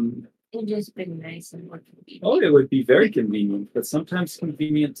 It'd just been nice and more convenient. Oh, it would be very convenient, but sometimes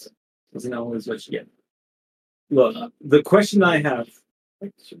convenience isn't always what you get. Look, the question I have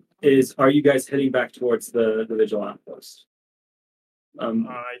is, are you guys heading back towards the vigil outpost?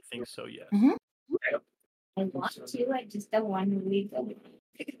 I think so, yes. Mhm. I want to, I just don't want to leave them.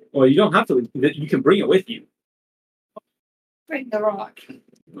 Well, you don't have to. You can bring it with you. Bring the rock.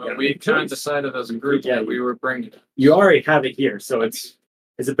 Well, we kind of decided as a group that we were bringing it. You already have it here, so is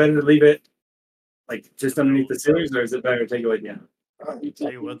it better to leave it like just underneath the ceilings, or is it better to take it with you?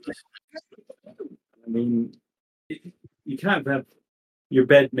 Tell you what, I mean, you kind of have your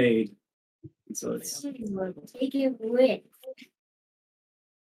bed made, so it's Take it with.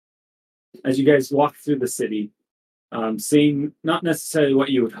 as you guys walk through the city, seeing not necessarily what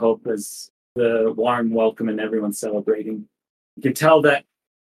you would hope as the warm welcome and everyone celebrating. You can tell that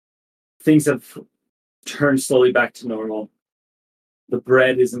things have turned slowly back to normal. The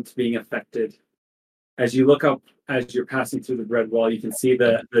bread isn't being affected. As you look up, as you're passing through the bread wall, you can see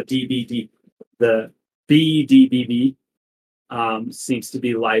the BDBB seems to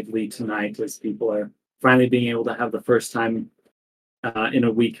be lively tonight as people are finally being able to have the first time in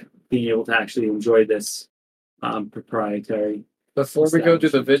a week being able to actually enjoy this proprietary. Before we go to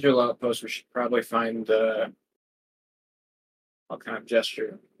the vigil outpost, we should probably find what kind of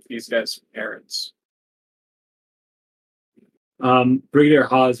gesture these guys' parents. Brigadier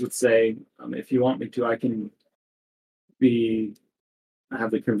Hawes would say, if you want me to, I can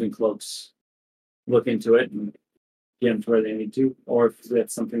have the Crimson Cloaks look into it and get them to where they need to. Or if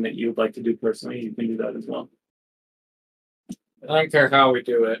that's something that you'd like to do personally, you can do that as well. I don't care how we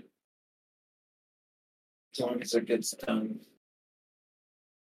do it, as long as it gets done.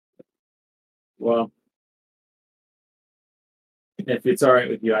 Well, if it's all right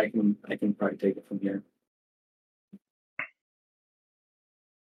with you, I can probably take it from here.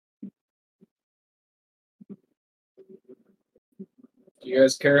 Do you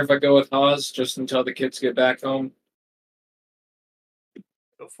guys care if I go with Hawes just until the kids get back home?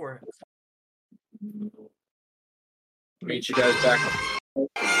 go for it. Meet you guys back home.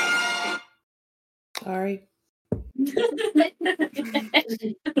 Sorry.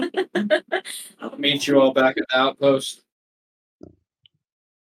 I'll meet you all back at the outpost.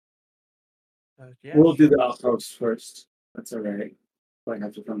 Yeah, We'll do the outpost first. That's all right. I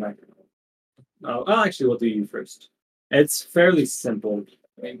have to come back. Oh, actually, we'll do you first. It's fairly simple.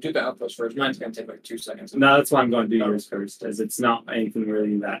 I mean, do the outpost first. Mine's gonna take like 2 seconds. No, that's why I'm going to do yours first, as it's not anything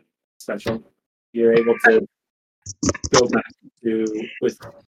really that special. You're able to go back with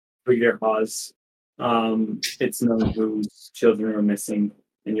Brigadier Hawes. It's known whose children are missing,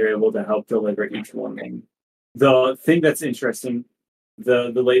 and you're able to help deliver each one. And the thing that's interesting,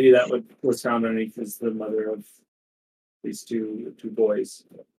 the lady that was found underneath is the mother of these two boys.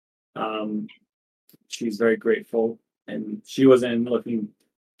 She's very grateful, and she wasn't looking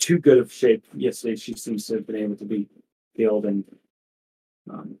too good of shape yesterday. She seems to have been able to be healed, and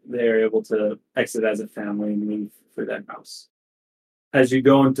they're able to exit as a family and leave for that house. As you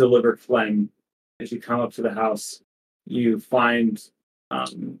go and deliver Clem, as you come up to the house, you find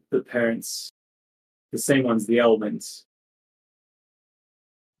the parents, the same ones, the elements.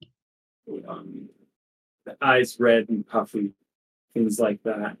 The eyes red and puffy, things like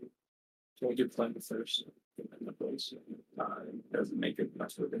that. Can we do plan first? It doesn't make it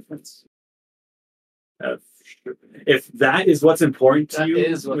much of a difference. If that is what's important to you,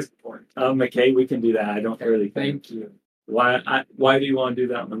 is what's important. McKay, we can do that. I don't really Thank you. Why do you want to do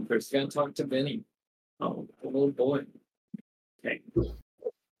that one first? Gonna talk to Vinny. Oh, The little boy. okay.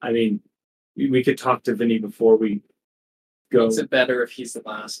 I mean, we could talk to Vinny before we go. Makes it better if he's the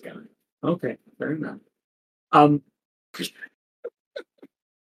last guy. Okay, fair enough. I'm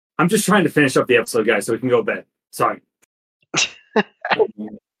just trying to finish up the episode, guys, so we can go to bed. Sorry.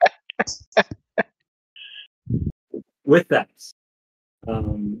 With that,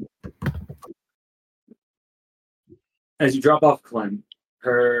 as you drop off Clem,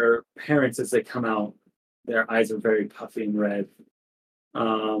 her parents, as they come out, their eyes are very puffy and red.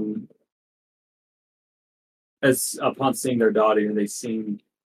 As upon seeing their daughter, they seem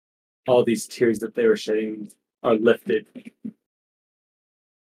all these tears that they were shedding are lifted.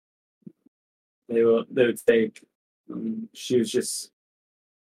 They would say, she was just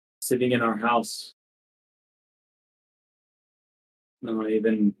sitting in our house. Not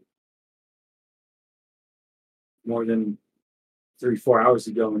even more than 3-4 hours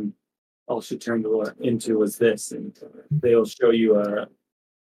ago, and all she turned into was this, and they'll show you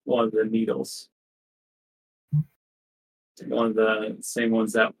one of the needles. One of the same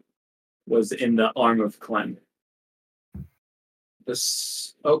ones that was in the arm of Clem.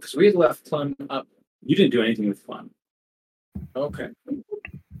 Because we had left Clem up. You didn't do anything with Clem. Okay.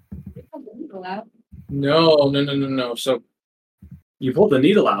 Go out. No. So You pulled the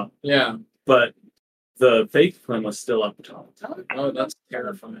needle out, yeah. but the fake Clem was still up top. Oh, that's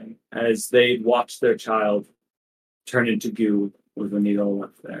terrifying. As they watched their child turn into goo with the needle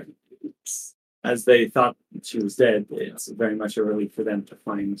left there. As they thought she was dead, it's very much a relief for them to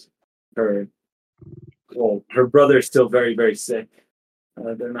find her. Well, her brother is still very, very sick.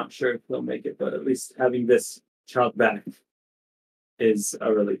 They're not sure if they'll make it, but at least having this child back is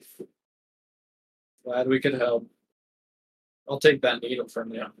a relief. Glad we could help. I'll take that needle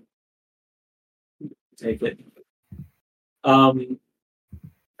from you. Take it.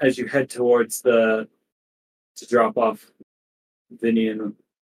 As you head towards to drop off Vinny and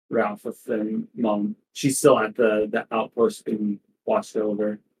Ralph with their mom, she's still at the outpost being watched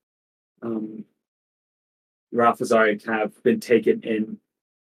over. Ralph has already kind of been taken in,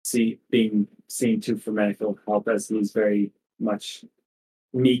 being seen to for medical help, as he's very much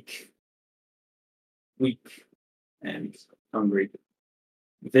weak, and hungry.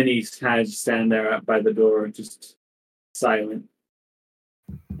 Vinny's kind of just standing there by the door, just silent.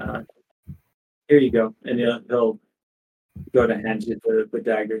 Here you go, and he'll go to hand you the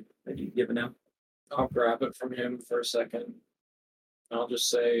dagger that you've given him. I'll grab it from him for a second. I'll just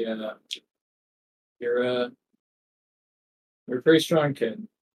say, you're a pretty strong kid.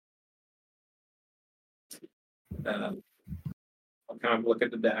 I'll kind of look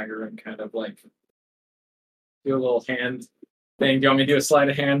at the dagger and kind of like do a little hand thing. Do you want me to do a sleight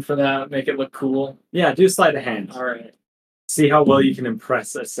of hand for that? Make it look cool? Yeah, do a sleight of hand. All right. See how well you can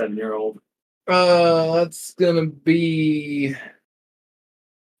impress a 7-year-old. That's gonna be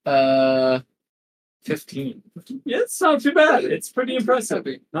 15. Yeah, it's not too bad. It's pretty impressive.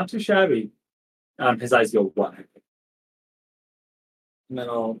 Not too shabby. His eyes go wide. And then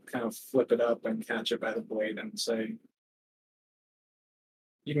I'll kind of flip it up and catch it by the blade and say,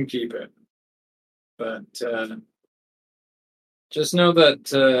 you can keep it. But just know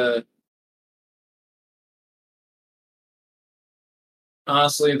that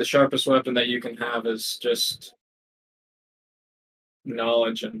honestly, the sharpest weapon that you can have is just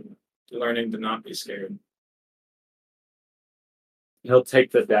knowledge and learning to not be scared. He'll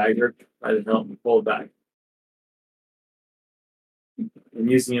take the dagger by the hilt and pull it back. And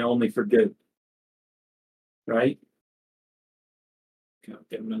using it only for good. Right? Kind of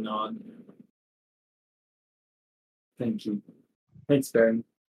give him a nod. Thank you. Thanks, Baron.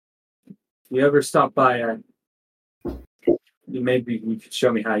 If you ever stop by, maybe you could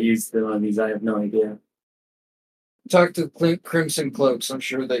show me how to use them on these. I have no idea. Talk to the Crimson Cloaks. I'm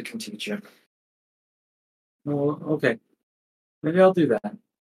sure they can teach you. Oh, okay. Maybe I'll do that.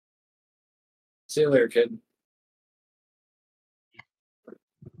 See you later, kid.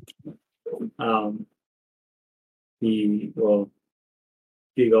 He will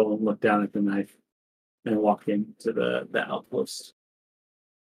giggle and look down at the knife and walk into the outpost.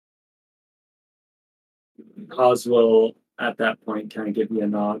 Hawes will, at that point, kind of give you a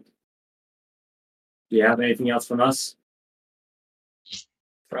nod. Do you have anything else from us?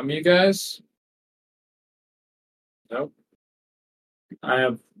 from you guys? Nope. I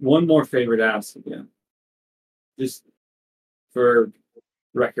have one more favor to ask of you. Just for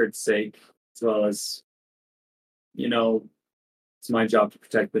record's sake, as well as, it's my job to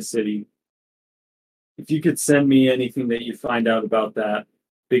protect the city. If you could send me anything that you find out about that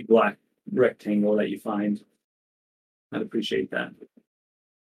big black rectangle that you find, I'd appreciate that.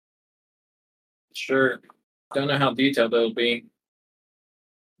 Sure. Don't know how detailed it'll be.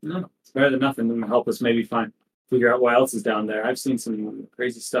 No, it's better than nothing. It'll help us maybe figure out what else is down there. I've seen some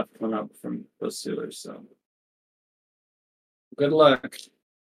crazy stuff come up from those sewers, so. Good luck.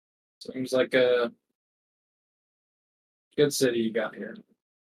 Seems like a good city you got here.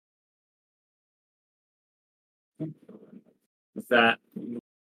 With that,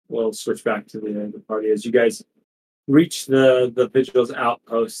 we'll switch back to the party. As you guys reach the vigil's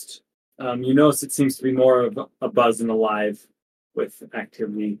outpost, you notice it seems to be more of a buzz and alive with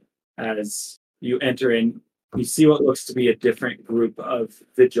activity. As you enter in, you see what looks to be a different group of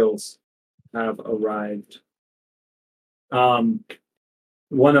vigils have arrived. One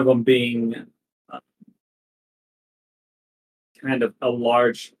of them being kind of a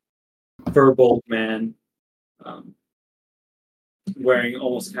large, fur-bowled man, wearing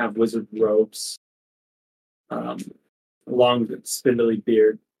almost kind of wizard robes, long, spindly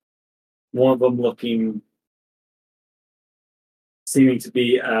beard. One of them seeming to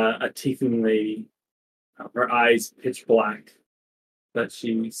be a tiefling lady. Her eyes pitch black, but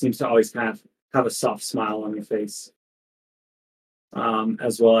she seems to always kind of have a soft smile on her face.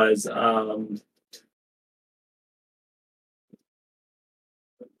 As well as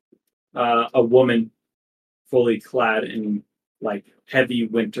a woman fully clad in like heavy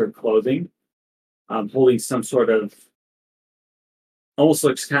winter clothing, holding some sort of, almost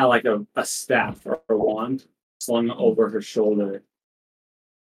looks kind of like a staff or a wand slung over her shoulder.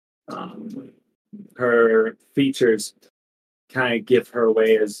 Her features kind of give her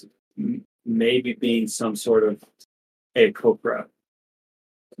away as maybe being some sort of a cobra,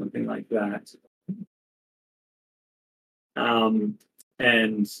 something like that.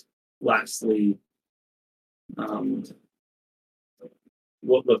 And lastly,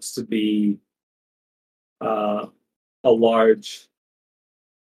 what looks to be a large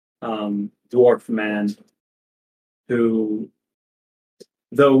dwarf man who,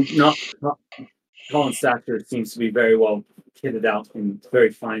 though not tall in stature, seems to be very well kitted out in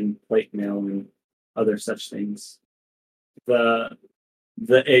very fine plate mail and other such things. The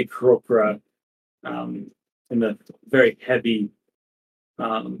egg crocra in the very heavy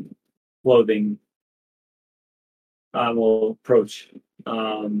clothing will approach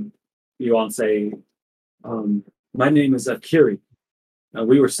you all and say, my name is Akiri.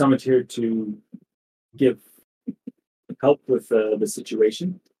 We were summoned here to give help with the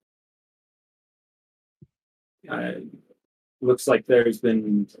situation. Looks like there's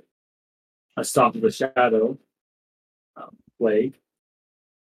been a stop of the shadow plague.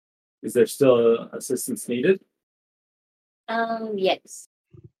 Is there still assistance needed? Yes.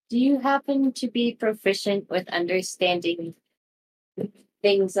 Do you happen to be proficient with understanding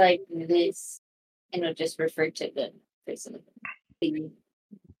things like this? And I'll just refer to the person.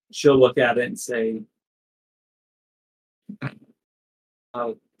 She'll look at it and say,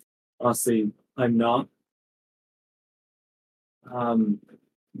 honestly, I'm not.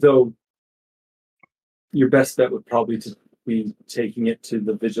 Though your best bet would probably be taking it to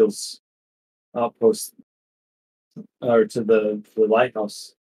the vigil's outpost or to the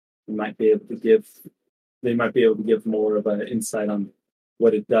lighthouse. They might be able to give more of an insight on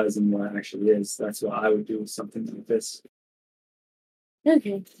what it does and what it actually is. That's what I would do with something like this.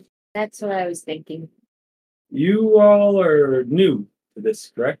 Okay, that's what I was thinking. You all are new to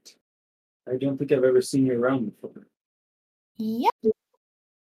this, correct? I don't think I've ever seen you around before. Yep.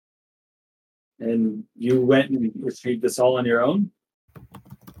 And you went and retrieved this all on your own?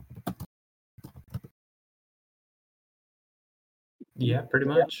 Yeah, pretty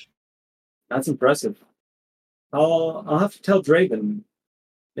much. That's impressive. I'll have to tell Draven.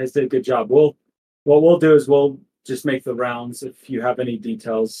 You guys did a good job. What we'll do is we'll just make the rounds. If you have any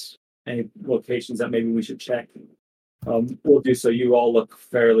details, any locations that maybe we should check, we'll do so. You all look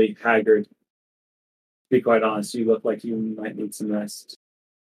fairly haggard. To be quite honest, you look like you might need some rest.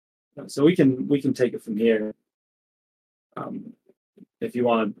 So we can take it from here. If you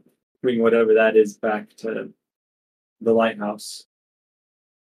want to bring whatever that is back to the lighthouse.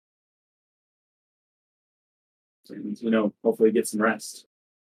 And, hopefully get some rest.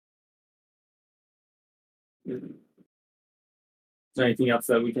 Is there anything else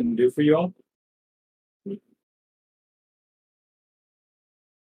that we can do for you all?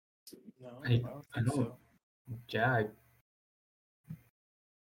 No, I I don't think don't. so. Yeah,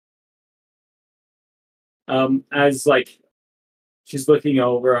 As like she's looking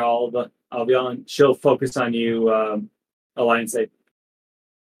over I'll be on. She'll focus on you, Eli, and say, "I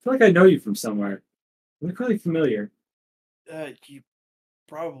feel like I know you from somewhere. You look really familiar." You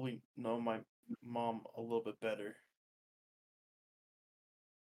probably know my mom a little bit better.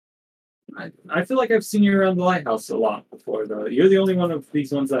 I feel like I've seen you around the lighthouse a lot before, though. You're the only one of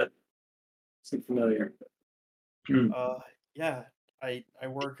these ones that seem familiar. Yeah, I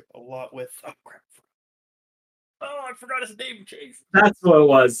work a lot with. Oh crap! Oh, I forgot his name. Chase. That's what it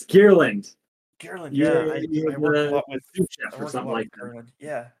was. Gearland. Garland. You're, Yeah, you're I work a the lot with. sous chef I or work a something lot like with that. Garland.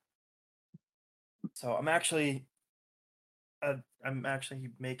 Yeah. So I'm actually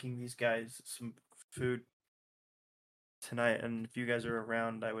making these guys some food tonight, and if you guys are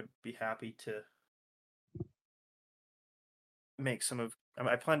around, I would be happy to make some of.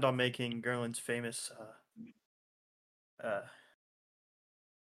 I planned on making Garland's famous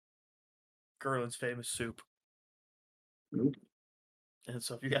Garland's famous soup. Ooh. And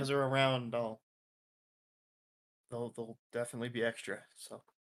so if you guys are around, they'll definitely be extra. So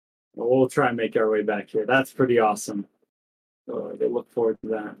Well, we'll try and make our way back here. That's pretty awesome. So they look forward to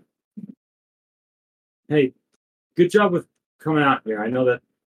that. Hey, good job with coming out here. I know that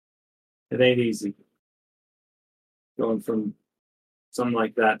it ain't easy going from something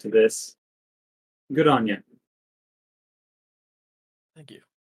like that to this. Good on you. thank you.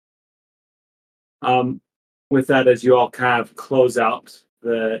 With that, as you all kind of close out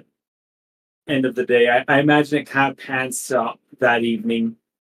the end of the day, I imagine it kind of pans up that evening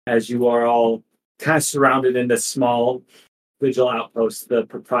as you are all kind of surrounded in this small vigil outpost, the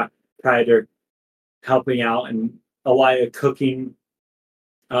proprietor helping out and Elia cooking,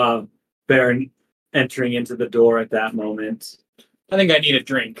 Baron entering into the door at that moment. I think I need a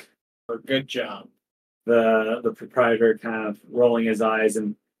drink. Good job. The proprietor kind of rolling his eyes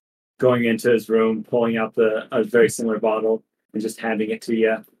and going into his room, pulling out a very similar bottle and just handing it to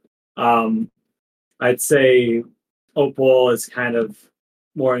you. I'd say Opal is kind of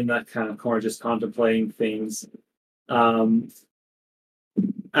more in that kind of corner, just contemplating things.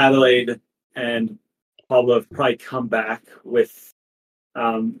 Adelaide and Pablo have probably come back with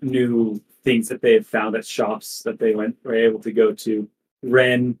new things that they have found at shops that they were able to go to.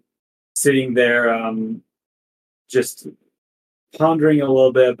 Ren sitting there, just pondering a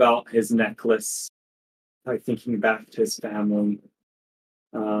little bit about his necklace, like thinking back to his family.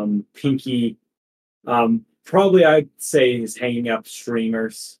 Pinky, probably I'd say he's hanging up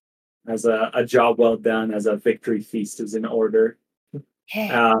streamers as a job well done, as a victory feast is in order.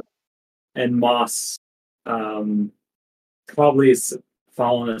 And Moss probably is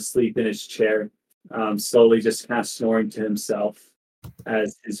fallen asleep in his chair, slowly just kind of snoring to himself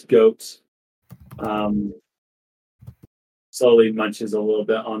as his goat slowly munches a little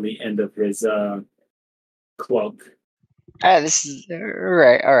bit on the end of his cloak. This is all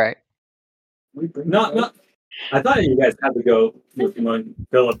right. Not. I thought you guys had to go with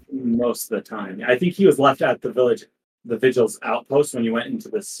Philip most of the time. I think he was left at the vigil's outpost when you went into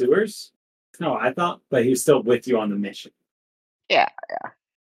the sewers. No, I thought, but he was still with you on the mission. Yeah.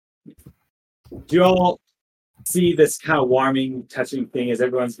 Do you all see this kind of warming, touching thing as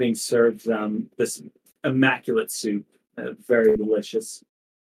everyone's being served this immaculate soup? Very delicious.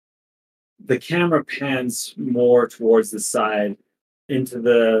 The camera pans more towards the side into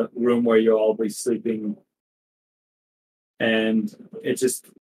the room where you'll all be sleeping. And it just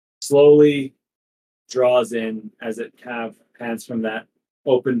slowly draws in as it kind of pans from that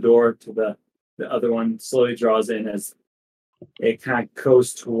open door to the other one, slowly draws in as it kind of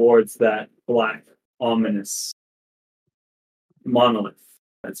goes towards that black, ominous monolith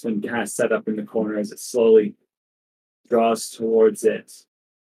that's been kind of set up in the corner as it slowly draws towards it.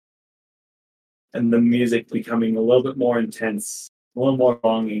 And the music becoming a little bit more intense, a little more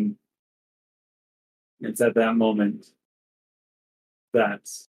longing. It's at that moment that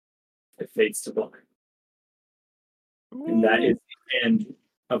it fades to black. And that is the end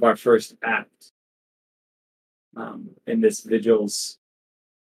of our first act in this vigil's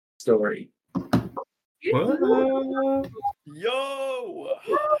story. Yo!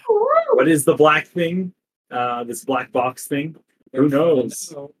 What is the black thing? This black box thing? Who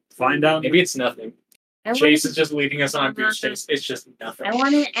knows? Find out. Maybe it's nothing. Chase is just leading us on a goose chase. It's just nothing. I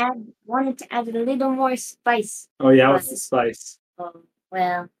wanted to add a little more spice. Oh yeah, what's the spice?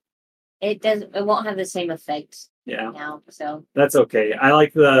 Well, it won't have the same effect. Yeah. Now, so That's okay. I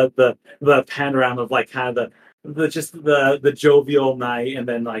like the panorama of like kind of the jovial night and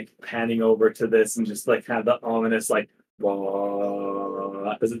then like panning over to this and just like kind of the ominous like whoa.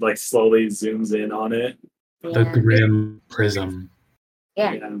 as it like slowly zooms in on it. The grim prism.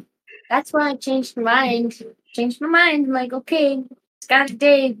 Yeah. That's why I changed my mind. I'm like, okay, it's got a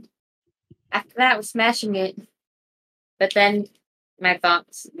day. After that, was smashing it. But then my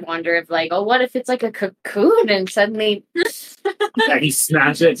thoughts wander of like, oh, what if it's like a cocoon and suddenly Yeah, you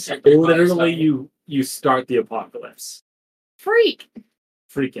smash it. Literally, you start the apocalypse. freak.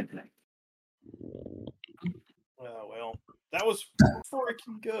 Freaking heck. Oh well, that was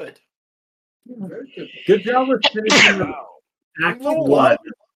freaking good. Good job with finishing Act 1.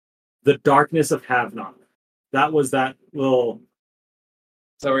 The Darkness of Have-Not. That was that little...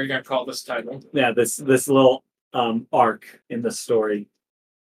 Is that what you're going to call this title? Yeah, this little arc in the story.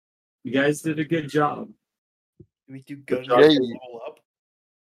 You guys did a good job. Did we do good job. level up?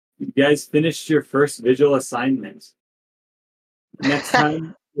 You guys finished your first visual assignment. Next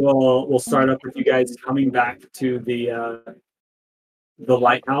time, we'll start up with you guys coming back to the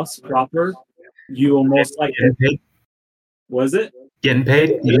lighthouse proper. You will most likely... Was it? Getting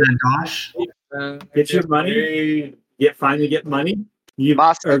paid? Yeah, gosh. Get your money. Finally get money. You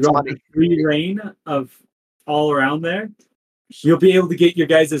are going to free reign of all around there. You'll be able to get your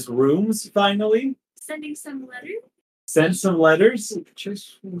guys' rooms finally. Sending some letters. Send some letters.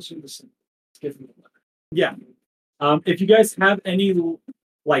 Yeah. If you guys have any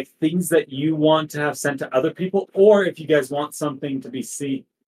like things that you want to have sent to other people, or if you guys want something to be sent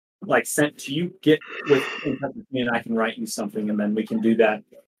to you, get in touch with me and I can write you something, and then we can do that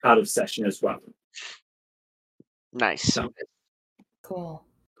out of session as well. Nice. Cool.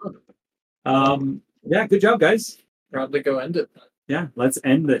 Yeah, good job, guys. Probably go end it. Yeah, let's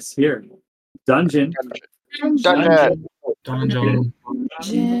end this here. Dungeon. Dungeon. Dungeon.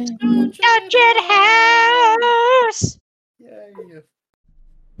 Dungeon house. Yay.